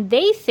 and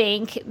they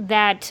think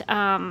that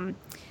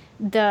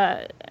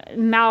the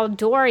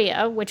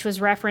Maldoria, which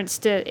was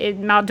referenced to,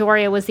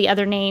 Maldoria was the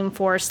other name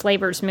for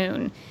Slaver's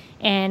Moon,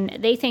 and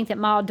they think that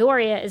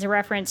Maldoria is a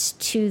reference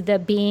to the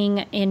being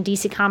in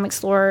DC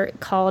Comics lore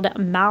called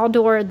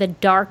Maldor the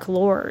Dark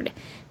Lord,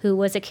 who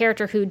was a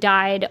character who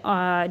died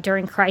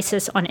during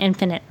Crisis on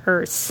Infinite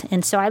Earths.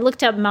 And so I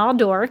looked up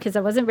Maldor because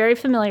I wasn't very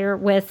familiar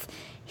with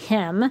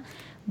him.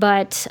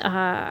 But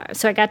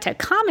so I got to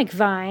Comic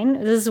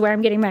Vine. This is where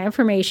I'm getting my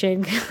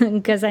information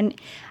because I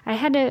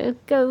had to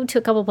go to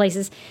a couple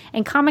places.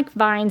 And Comic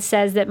Vine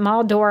says that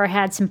Maldor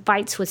had some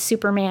fights with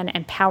Superman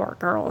and Power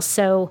Girl.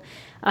 So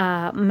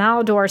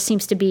Maldor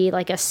seems to be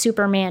like a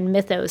Superman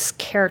mythos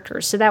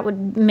character. So that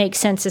would make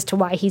sense as to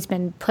why he's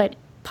been put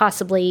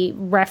possibly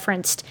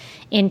referenced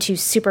into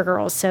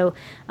Supergirl. So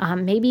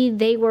maybe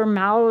they were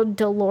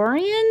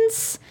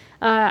Maldalorians.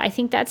 I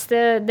think that's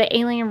the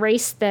alien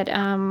race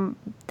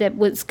that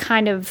was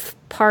kind of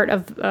part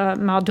of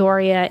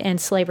Maldoria and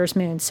Slaver's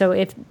Moon. So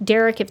if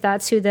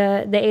that's who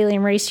the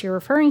alien race you're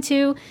referring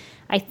to,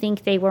 I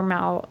think they were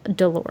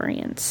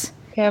Maldalorians.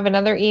 We have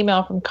another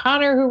email from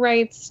Connor who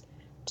writes,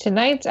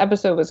 tonight's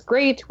episode was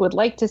great. Would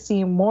like to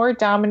see more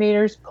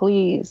Dominators,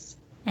 please.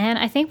 And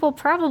I think we'll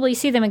probably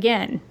see them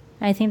again.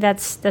 I think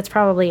that's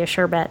probably a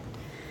sure bet.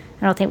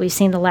 I don't think we've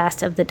seen the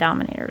last of the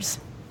Dominators.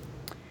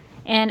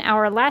 And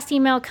our last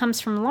email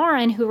comes from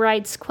Lauren, who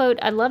writes, quote,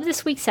 I love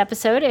this week's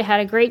episode. It had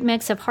a great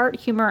mix of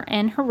heart, humor,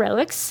 and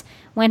heroics.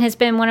 Wen has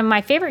been one of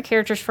my favorite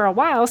characters for a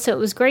while, so it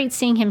was great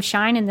seeing him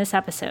shine in this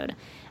episode.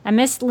 I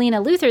missed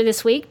Lena Luthor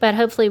this week, but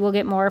hopefully we'll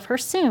get more of her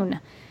soon.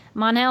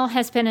 Mon-El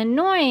has been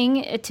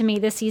annoying to me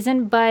this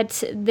season,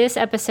 but this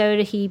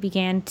episode he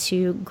began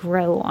to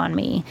grow on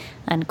me,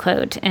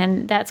 unquote.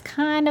 And that's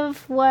kind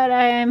of what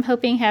I'm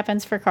hoping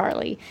happens for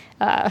Carly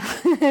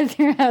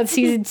throughout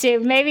season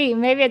 2.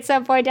 Maybe at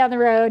some point down the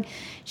road,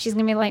 she's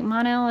going to be like,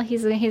 Mon-El,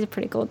 he's a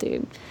pretty cool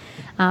dude.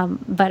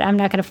 But I'm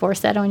not going to force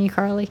that on you,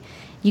 Carly.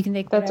 You can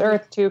think that's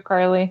Earth 2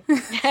 Carly.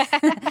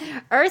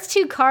 Earth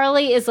 2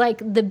 Carly is like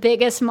the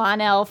biggest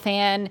Mon-El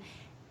fan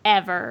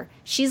ever.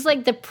 She's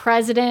like the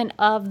president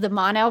of the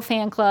Mon-El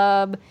fan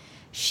club.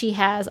 She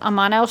has a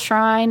Mon-El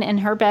shrine in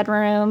her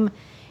bedroom,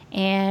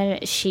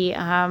 and she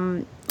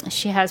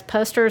has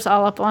posters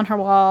all up on her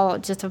wall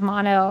just of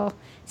Mon-El.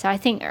 So I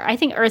think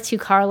Earth 2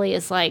 Carly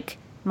is like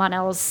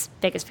Mon-El's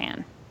biggest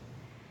fan.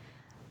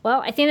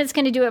 Well, I think that's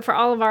going to do it for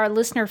all of our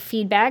listener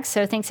feedback.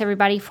 So thanks,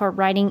 everybody, for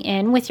writing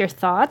in with your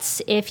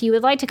thoughts. If you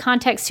would like to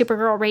contact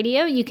Supergirl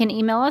Radio, you can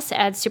email us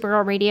at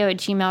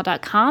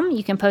supergirlradio@gmail.com.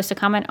 You can post a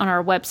comment on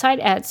our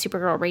website at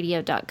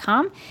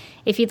supergirlradio.com.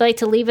 If you'd like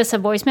to leave us a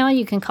voicemail,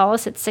 you can call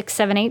us at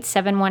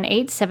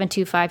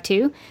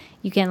 678-718-7252.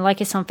 You can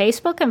like us on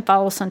Facebook and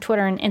follow us on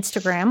Twitter and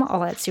Instagram,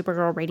 all at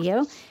Supergirl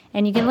Radio.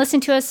 And you can listen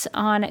to us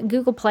on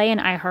Google Play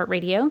and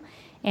iHeartRadio.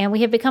 And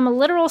we have become a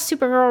literal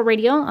Supergirl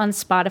Radio on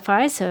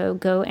Spotify, so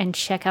go and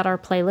check out our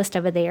playlist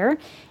over there.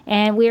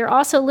 And we are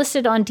also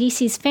listed on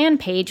DC's fan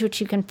page,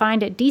 which you can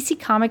find at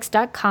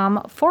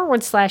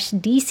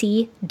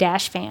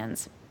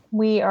dccomics.com/DC-fans.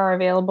 We are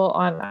available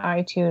on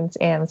iTunes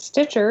and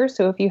Stitcher,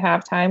 so if you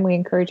have time, we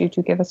encourage you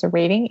to give us a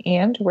rating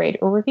and rate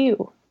a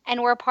review.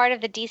 And we're part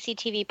of the DC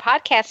TV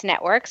Podcast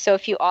Network, so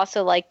if you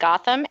also like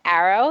Gotham,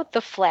 Arrow,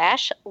 The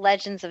Flash,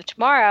 Legends of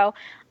Tomorrow,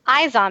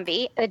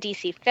 iZombie, the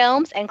DC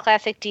films, and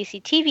classic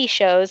DC TV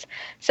shows,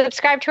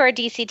 subscribe to our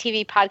DC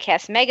TV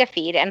Podcast mega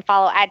feed and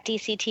follow at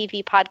DC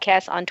TV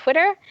Podcast on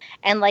Twitter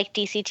and like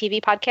DC TV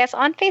Podcast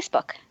on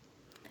Facebook.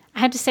 I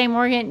have to say,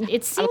 Morgan,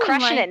 I'm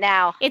crushing it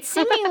now. It's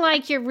seeming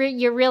like you're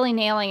really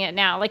nailing it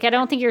now. Like, I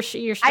don't think you're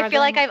struggling. I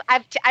feel like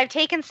I've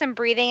taken some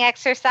breathing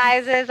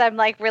exercises. I'm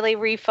like really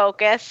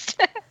refocused.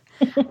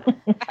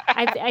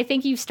 I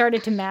think you've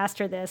started to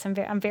master this.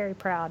 I'm very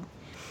proud.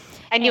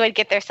 I knew I'd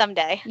get there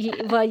someday.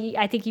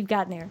 I think you've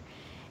gotten there.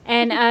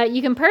 And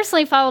you can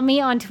personally follow me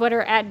on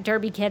Twitter at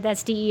DerbyKid.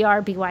 That's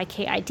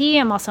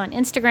DerBykid. I'm also on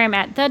Instagram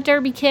at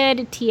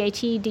TheDerbyKid,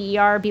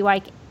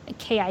 TheDerBykid.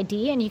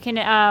 And you can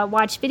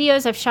watch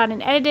videos I've shot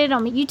and edited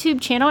on the YouTube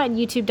channel at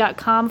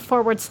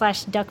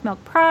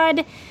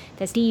youtube.com/DuckMilkProd.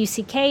 That's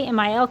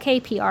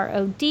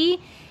DuckMilkProd.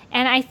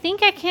 And I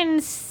think I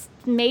can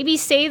maybe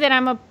say that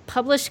I'm a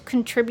published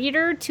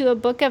contributor to a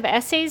book of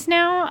essays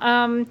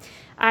now.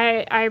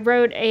 I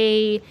wrote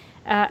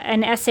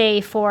an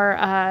essay for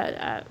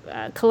a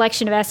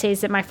collection of essays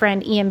that my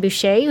friend Ian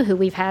Boucher, who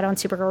we've had on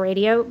Supergirl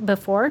Radio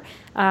before,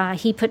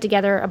 he put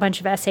together a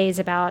bunch of essays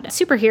about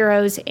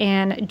superheroes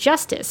and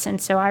justice. And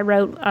so I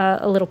wrote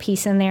a little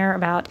piece in there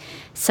about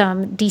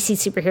some DC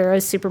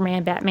superheroes,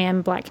 Superman,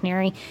 Batman, Black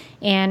Canary,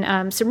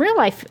 and some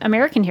real-life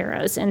American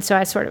heroes. And so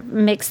I sort of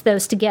mixed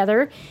those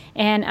together.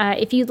 And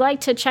if you'd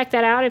like to check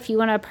that out, if you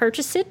want to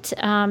purchase it,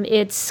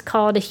 it's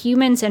called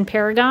Humans and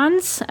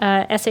Paragons,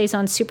 Essays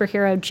on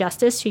Superhero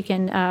Justice. You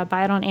can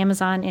buy it on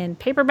Amazon in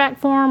paperback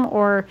form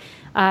or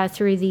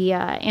through the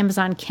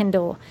Amazon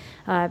Kindle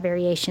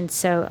variation.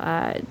 So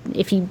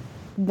if you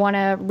want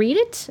to read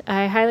it,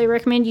 I highly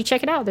recommend you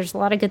check it out. There's a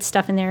lot of good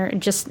stuff in there.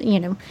 Just,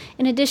 in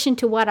addition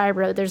to what I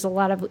wrote, there's a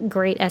lot of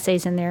great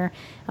essays in there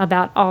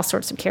about all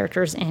sorts of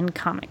characters in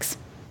comics.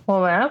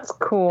 Well, that's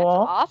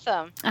cool. That's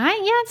awesome.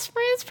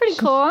 It's pretty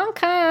cool.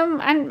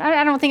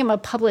 I don't think I'm a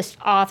published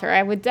author.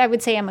 I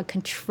would say I'm a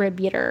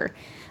contributor,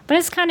 but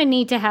it's kind of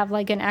neat to have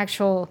like an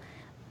actual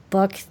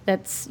book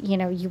that's,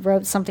 you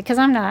wrote something, because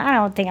I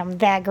don't think I'm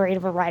that great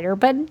of a writer,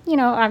 but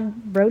I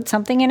wrote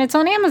something and it's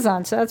on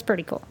Amazon, so that's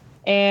pretty cool.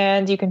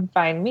 And you can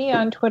find me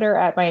on Twitter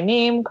at my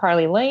name,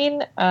 Carly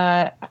Lane.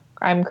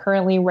 I'm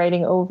currently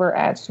writing over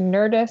at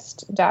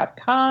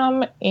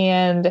Nerdist.com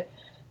and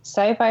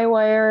Sci-Fi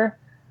Wire.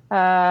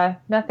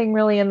 Nothing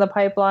really in the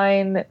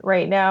pipeline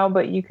right now,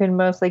 but you can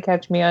mostly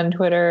catch me on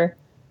Twitter,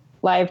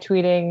 live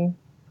tweeting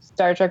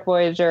Star Trek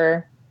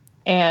Voyager,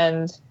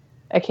 and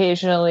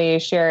occasionally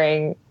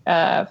sharing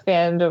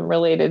fandom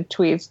related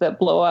tweets that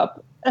blow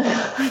up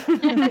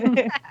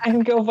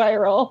and go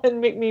viral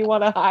and make me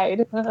want to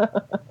hide.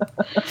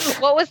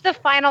 What was the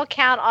final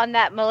count on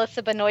that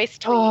Melissa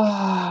Benoist tweet?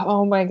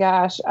 Oh my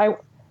gosh.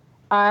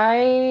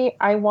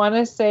 I want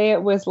to say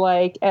it was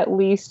like at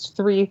least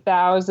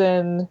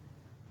 3,000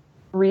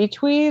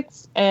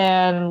 retweets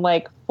and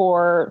like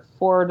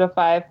 4,000 to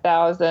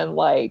 5,000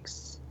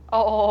 likes.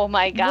 Oh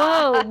my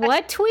God. Whoa,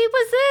 what tweet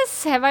was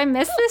this? Have I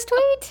missed this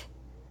tweet?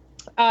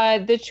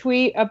 The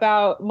tweet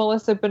about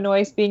Melissa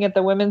Benoist being at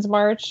the Women's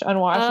March on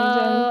Washington.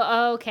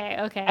 Oh,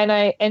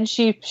 okay. And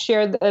she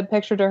shared the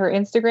picture to her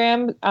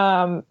Instagram.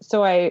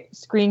 So I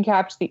screen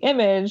capped the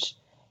image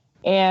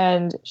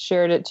and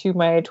shared it to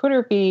my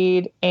Twitter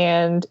feed,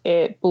 and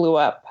it blew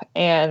up.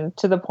 And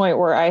to the point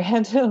where I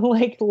had to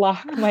like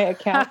lock my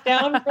account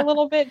down for a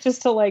little bit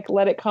just to like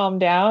let it calm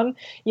down.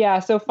 Yeah.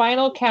 So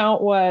final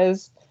count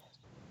was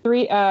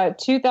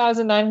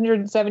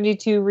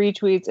 2,972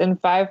 retweets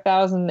and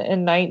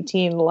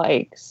 5,019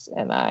 likes,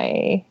 and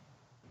it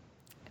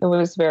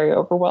was very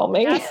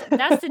overwhelming.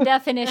 That's the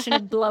definition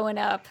of blowing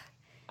up.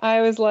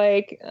 I was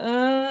like,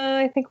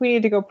 I think we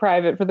need to go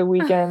private for the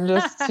weekend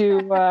just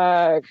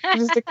to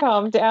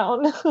calm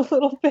down a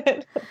little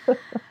bit.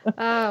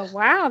 Oh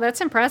wow,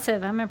 that's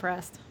impressive. I'm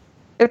impressed.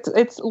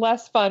 It's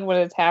less fun when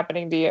it's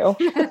happening to you.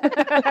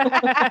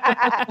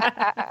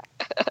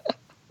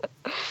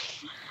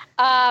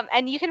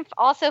 And you can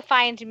also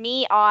find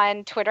me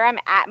on Twitter. I'm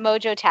at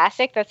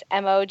Mojotastic. That's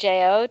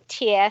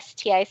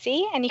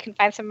MOJOTSTIC. And you can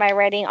find some of my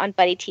writing on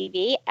Buddy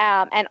TV.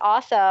 And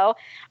also,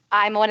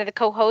 I'm one of the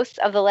co-hosts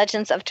of the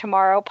Legends of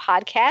Tomorrow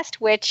podcast,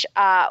 which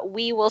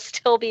we will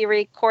still be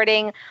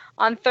recording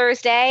on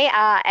Thursday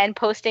and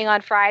posting on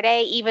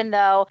Friday, even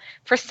though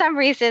for some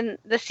reason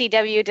the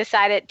CW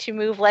decided to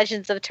move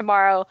Legends of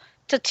Tomorrow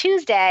to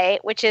Tuesday,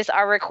 which is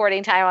our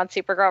recording time on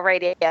Supergirl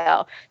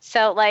Radio.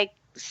 So, like,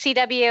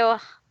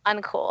 CW...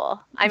 uncool.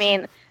 I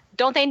mean,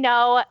 don't they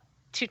know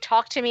to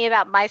talk to me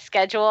about my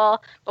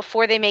schedule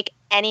before they make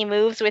any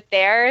moves with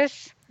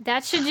theirs?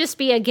 That should just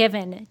be a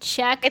given.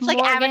 Check. It's like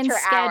Morgan's amateur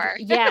hour.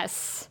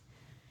 Yes.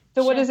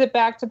 So what is it,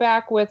 back to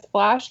back with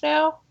Flash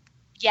now?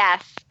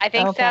 Yes, I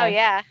think so.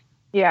 Yeah.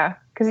 Yeah,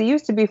 because it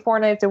used to be 4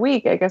 nights a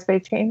week. I guess they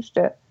changed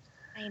it.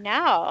 I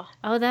know.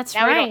 Oh, that's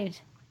now right.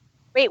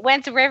 Wait,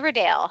 when's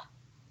Riverdale?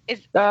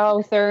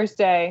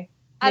 Thursday.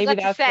 I was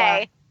Maybe about to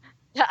say.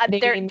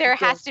 There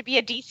has to be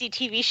a DC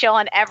TV show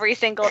on every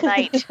single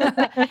night.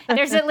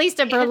 There's at least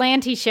a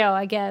Berlanti show,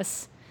 I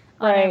guess.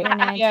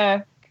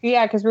 Right.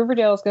 Yeah, because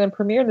Riverdale is going to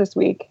premiere this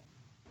week.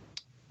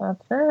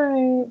 That's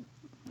right.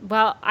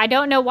 Well, I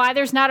don't know why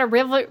there's not a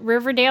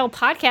Riverdale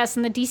podcast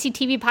in the DC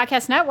TV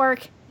Podcast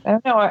Network. I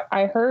don't know.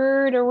 I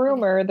heard a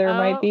rumor there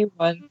might be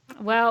one.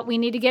 Well, we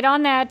need to get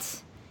on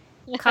that.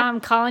 I'm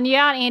calling you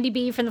out, Andy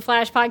B. from the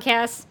Flash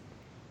Podcast.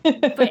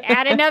 But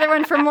add another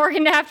one for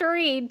Morgan to have to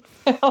read.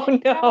 Oh,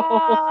 no.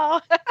 Oh.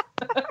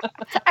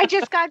 I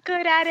just got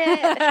good at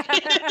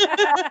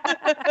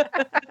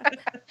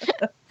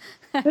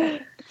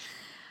it.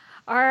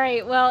 All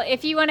right. Well,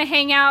 if you want to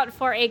hang out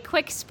for a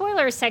quick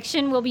spoiler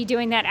section, we'll be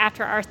doing that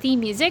after our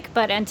theme music.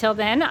 But until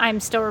then, I'm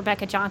still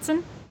Rebecca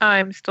Johnson.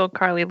 I'm still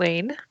Carly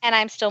Lane. And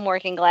I'm still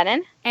Morgan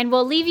Glennon. And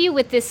we'll leave you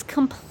with this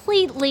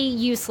completely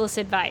useless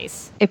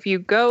advice. If you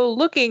go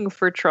looking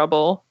for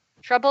trouble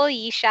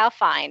ye shall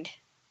find.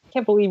 I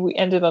can't believe we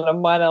ended on a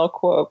Mon-El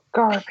quote.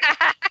 Garp.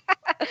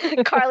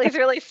 Carly's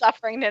really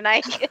suffering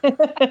tonight.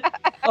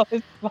 Oh,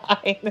 it's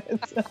fine.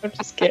 I'm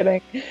just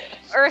kidding.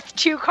 Earth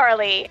 2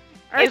 Carly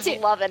is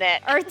loving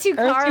it. Earth 2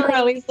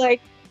 Carly's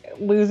like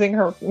losing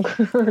her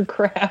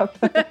crap.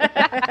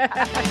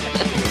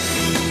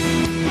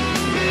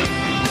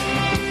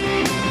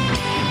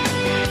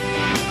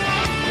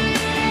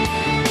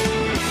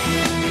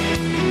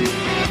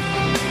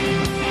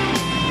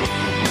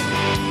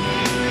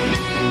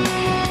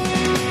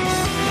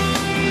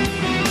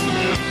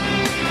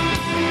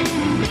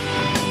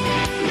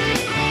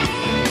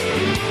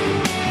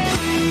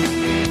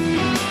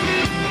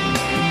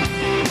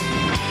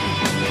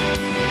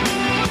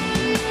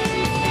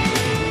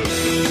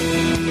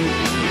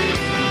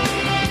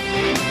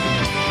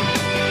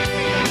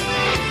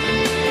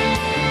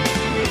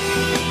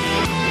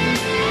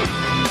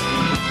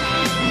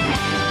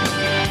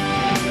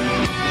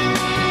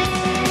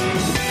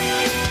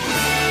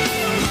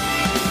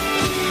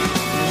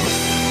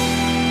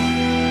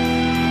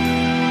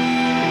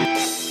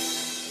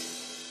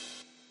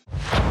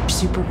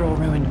 Supergirl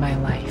ruined my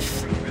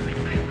life.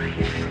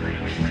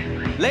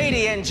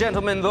 Lady and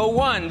gentlemen, the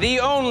one,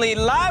 the only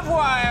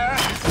Livewire.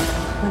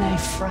 When I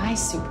fry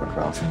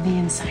Supergirl from the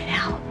inside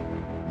out,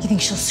 you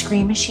think she'll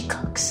scream as she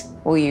cooks?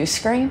 Will you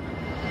scream?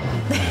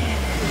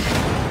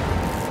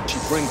 She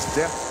brings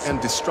death and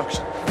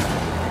destruction.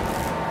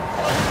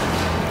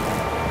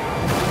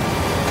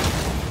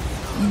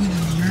 I'm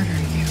gonna murder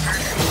you.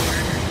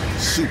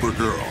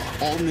 Supergirl,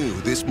 all new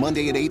this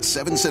Monday at 8,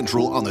 7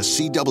 Central on the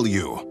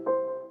CW.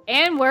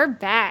 And we're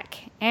back.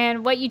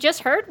 And what you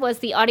just heard was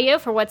the audio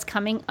for what's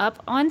coming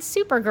up on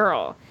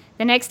Supergirl.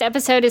 The next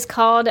episode is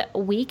called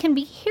We Can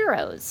Be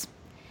Heroes.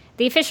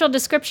 The official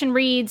description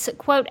reads,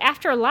 quote,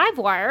 after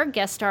Livewire,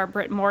 guest star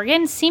Britt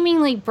Morgan,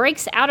 seemingly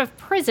breaks out of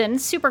prison,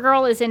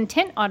 Supergirl is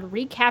intent on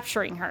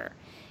recapturing her.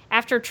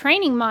 After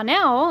training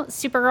Mon-El,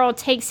 Supergirl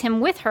takes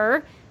him with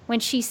her when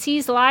she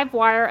sees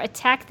Livewire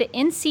attack the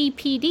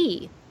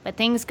NCPD. But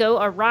things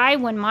go awry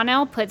when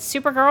Mon-El puts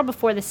Supergirl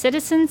before the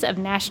citizens of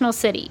National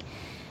City.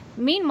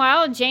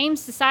 Meanwhile,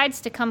 James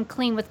decides to come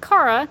clean with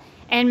Kara,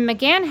 and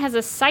McGann has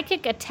a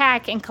psychic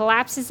attack and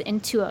collapses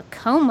into a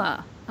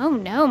coma. Oh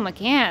no,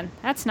 McGann.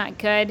 That's not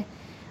good.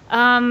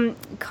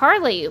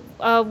 Carly,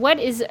 what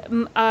is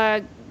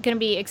going to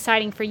be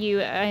exciting for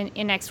you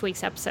in next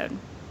week's episode?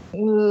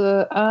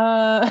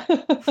 I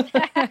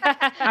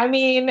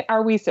mean,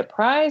 are we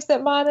surprised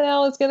that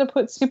Mon-El is going to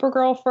put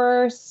Supergirl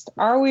first?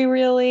 Are we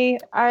really?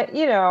 I think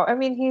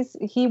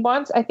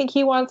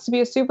he wants to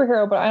be a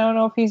superhero, but I don't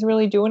know if he's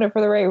really doing it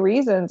for the right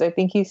reasons. I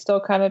think he's still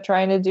kind of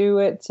trying to do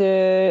it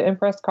to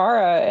impress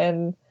Kara,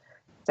 and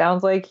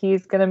sounds like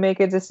he's going to make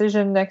a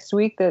decision next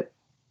week that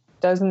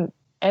doesn't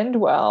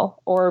end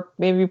well, or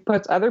maybe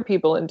puts other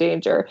people in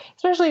danger.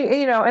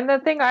 Especially, and the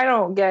thing I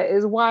don't get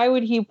is, why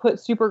would he put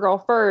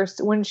Supergirl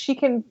first when she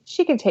can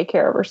take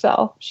care of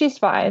herself? She's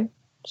fine.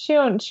 She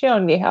don't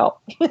need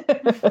help.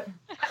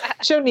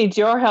 She don't need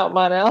your help,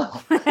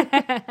 Mon-El.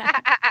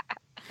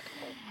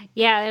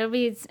 Yeah, it'll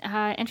be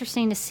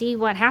interesting to see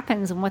what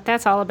happens and what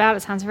that's all about. It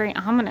sounds very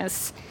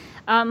ominous.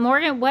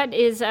 Morgan, what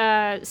is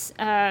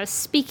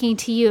speaking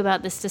to you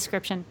about this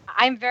description?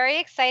 I'm very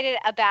excited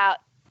about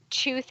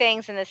two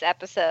things in this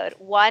episode.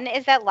 One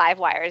is that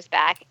Livewire is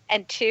back,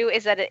 and two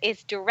is that it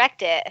is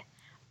directed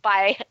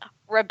by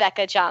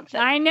Rebecca Johnson.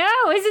 I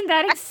know. Isn't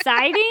that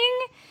exciting?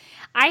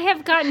 I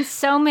have gotten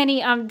so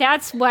many.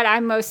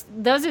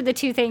 Those are the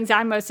two things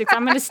I'm most excited.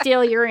 I'm going to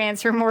steal your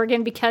answer,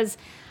 Morgan, because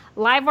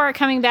Livewire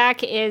coming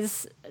back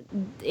is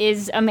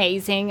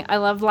amazing. I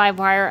love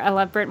Livewire. I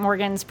love Britt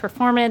Morgan's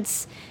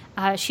performance.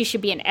 She should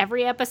be in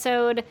every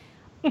episode.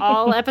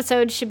 All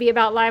episodes should be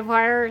about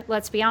Livewire,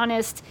 let's be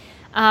honest.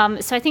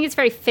 So I think it's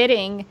very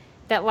fitting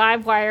that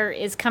Livewire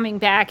is coming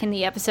back in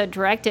the episode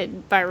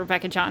directed by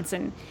Rebecca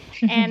Johnson.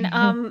 And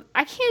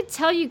I can't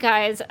tell you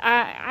guys,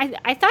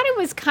 I thought it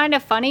was kind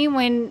of funny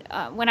when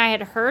I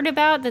had heard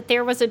about that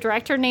there was a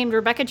director named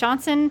Rebecca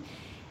Johnson,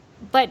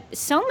 but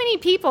so many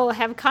people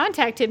have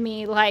contacted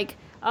me like,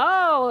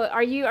 oh,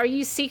 are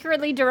you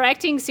secretly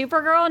directing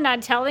Supergirl,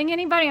 not telling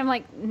anybody? I'm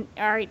like,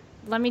 all right,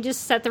 let me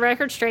just set the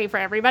record straight for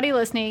everybody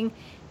listening.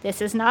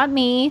 This is not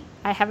me.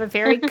 I have a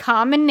very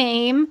common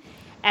name.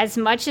 As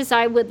much as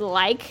I would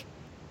like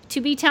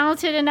to be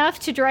talented enough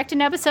to direct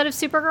an episode of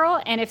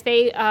Supergirl, and if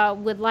they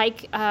would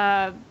like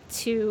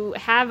to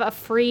have a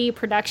free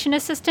production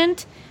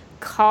assistant,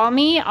 call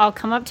me. I'll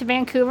come up to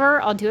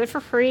Vancouver. I'll do it for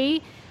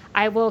free.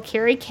 I will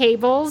carry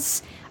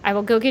cables. I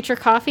will go get your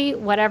coffee,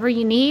 whatever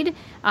you need.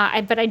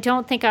 But I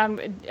don't think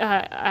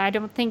I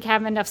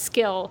have enough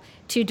skill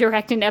to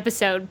direct an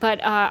episode. But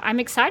I'm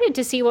excited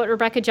to see what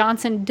Rebecca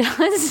Johnson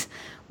does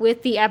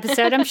with the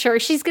episode. I'm sure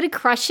she's going to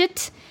crush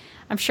it.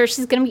 I'm sure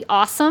she's going to be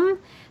awesome.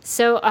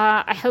 So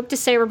I hope to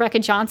say Rebecca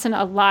Johnson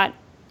a lot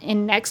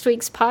in next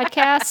week's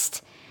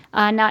podcast.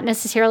 Not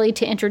necessarily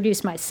to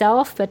introduce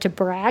myself, but to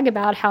brag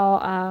about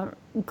how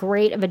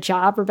great of a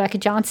job Rebecca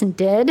Johnson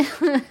did.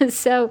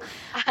 So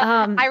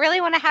I really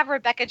want to have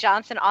Rebecca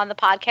Johnson on the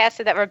podcast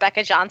so that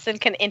Rebecca Johnson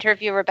can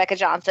interview Rebecca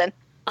Johnson.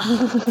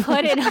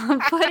 Put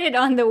it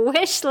on the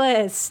wish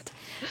list.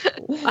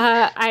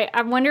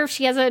 I wonder if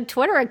she has a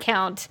Twitter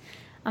account.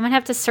 I'm going to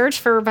have to search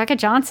for Rebecca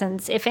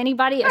Johnson's. If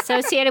anybody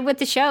associated with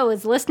the show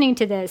is listening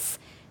to this,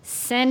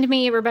 send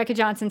me Rebecca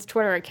Johnson's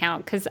Twitter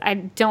account, because I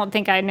don't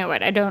think I know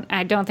it.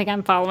 I don't think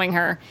I'm following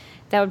her.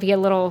 That would be a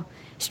little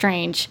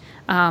strange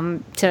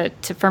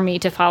for me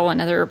to follow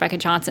another Rebecca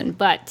Johnson.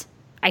 But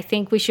I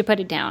think we should put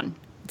it down.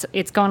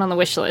 It's going on the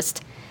wish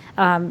list.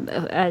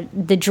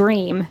 The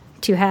dream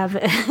to have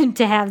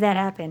that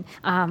happen.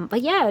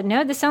 But yeah,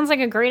 no, this sounds like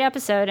a great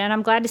episode, and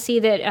I'm glad to see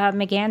that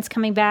McGann's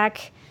coming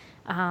back.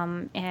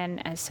 And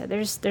so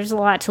there's a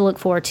lot to look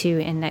forward to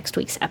in next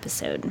week's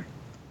episode.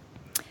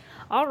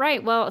 All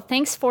right, well,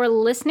 thanks for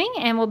listening,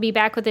 and we'll be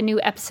back with a new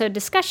episode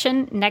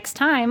discussion next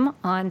time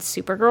on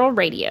Supergirl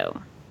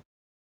Radio.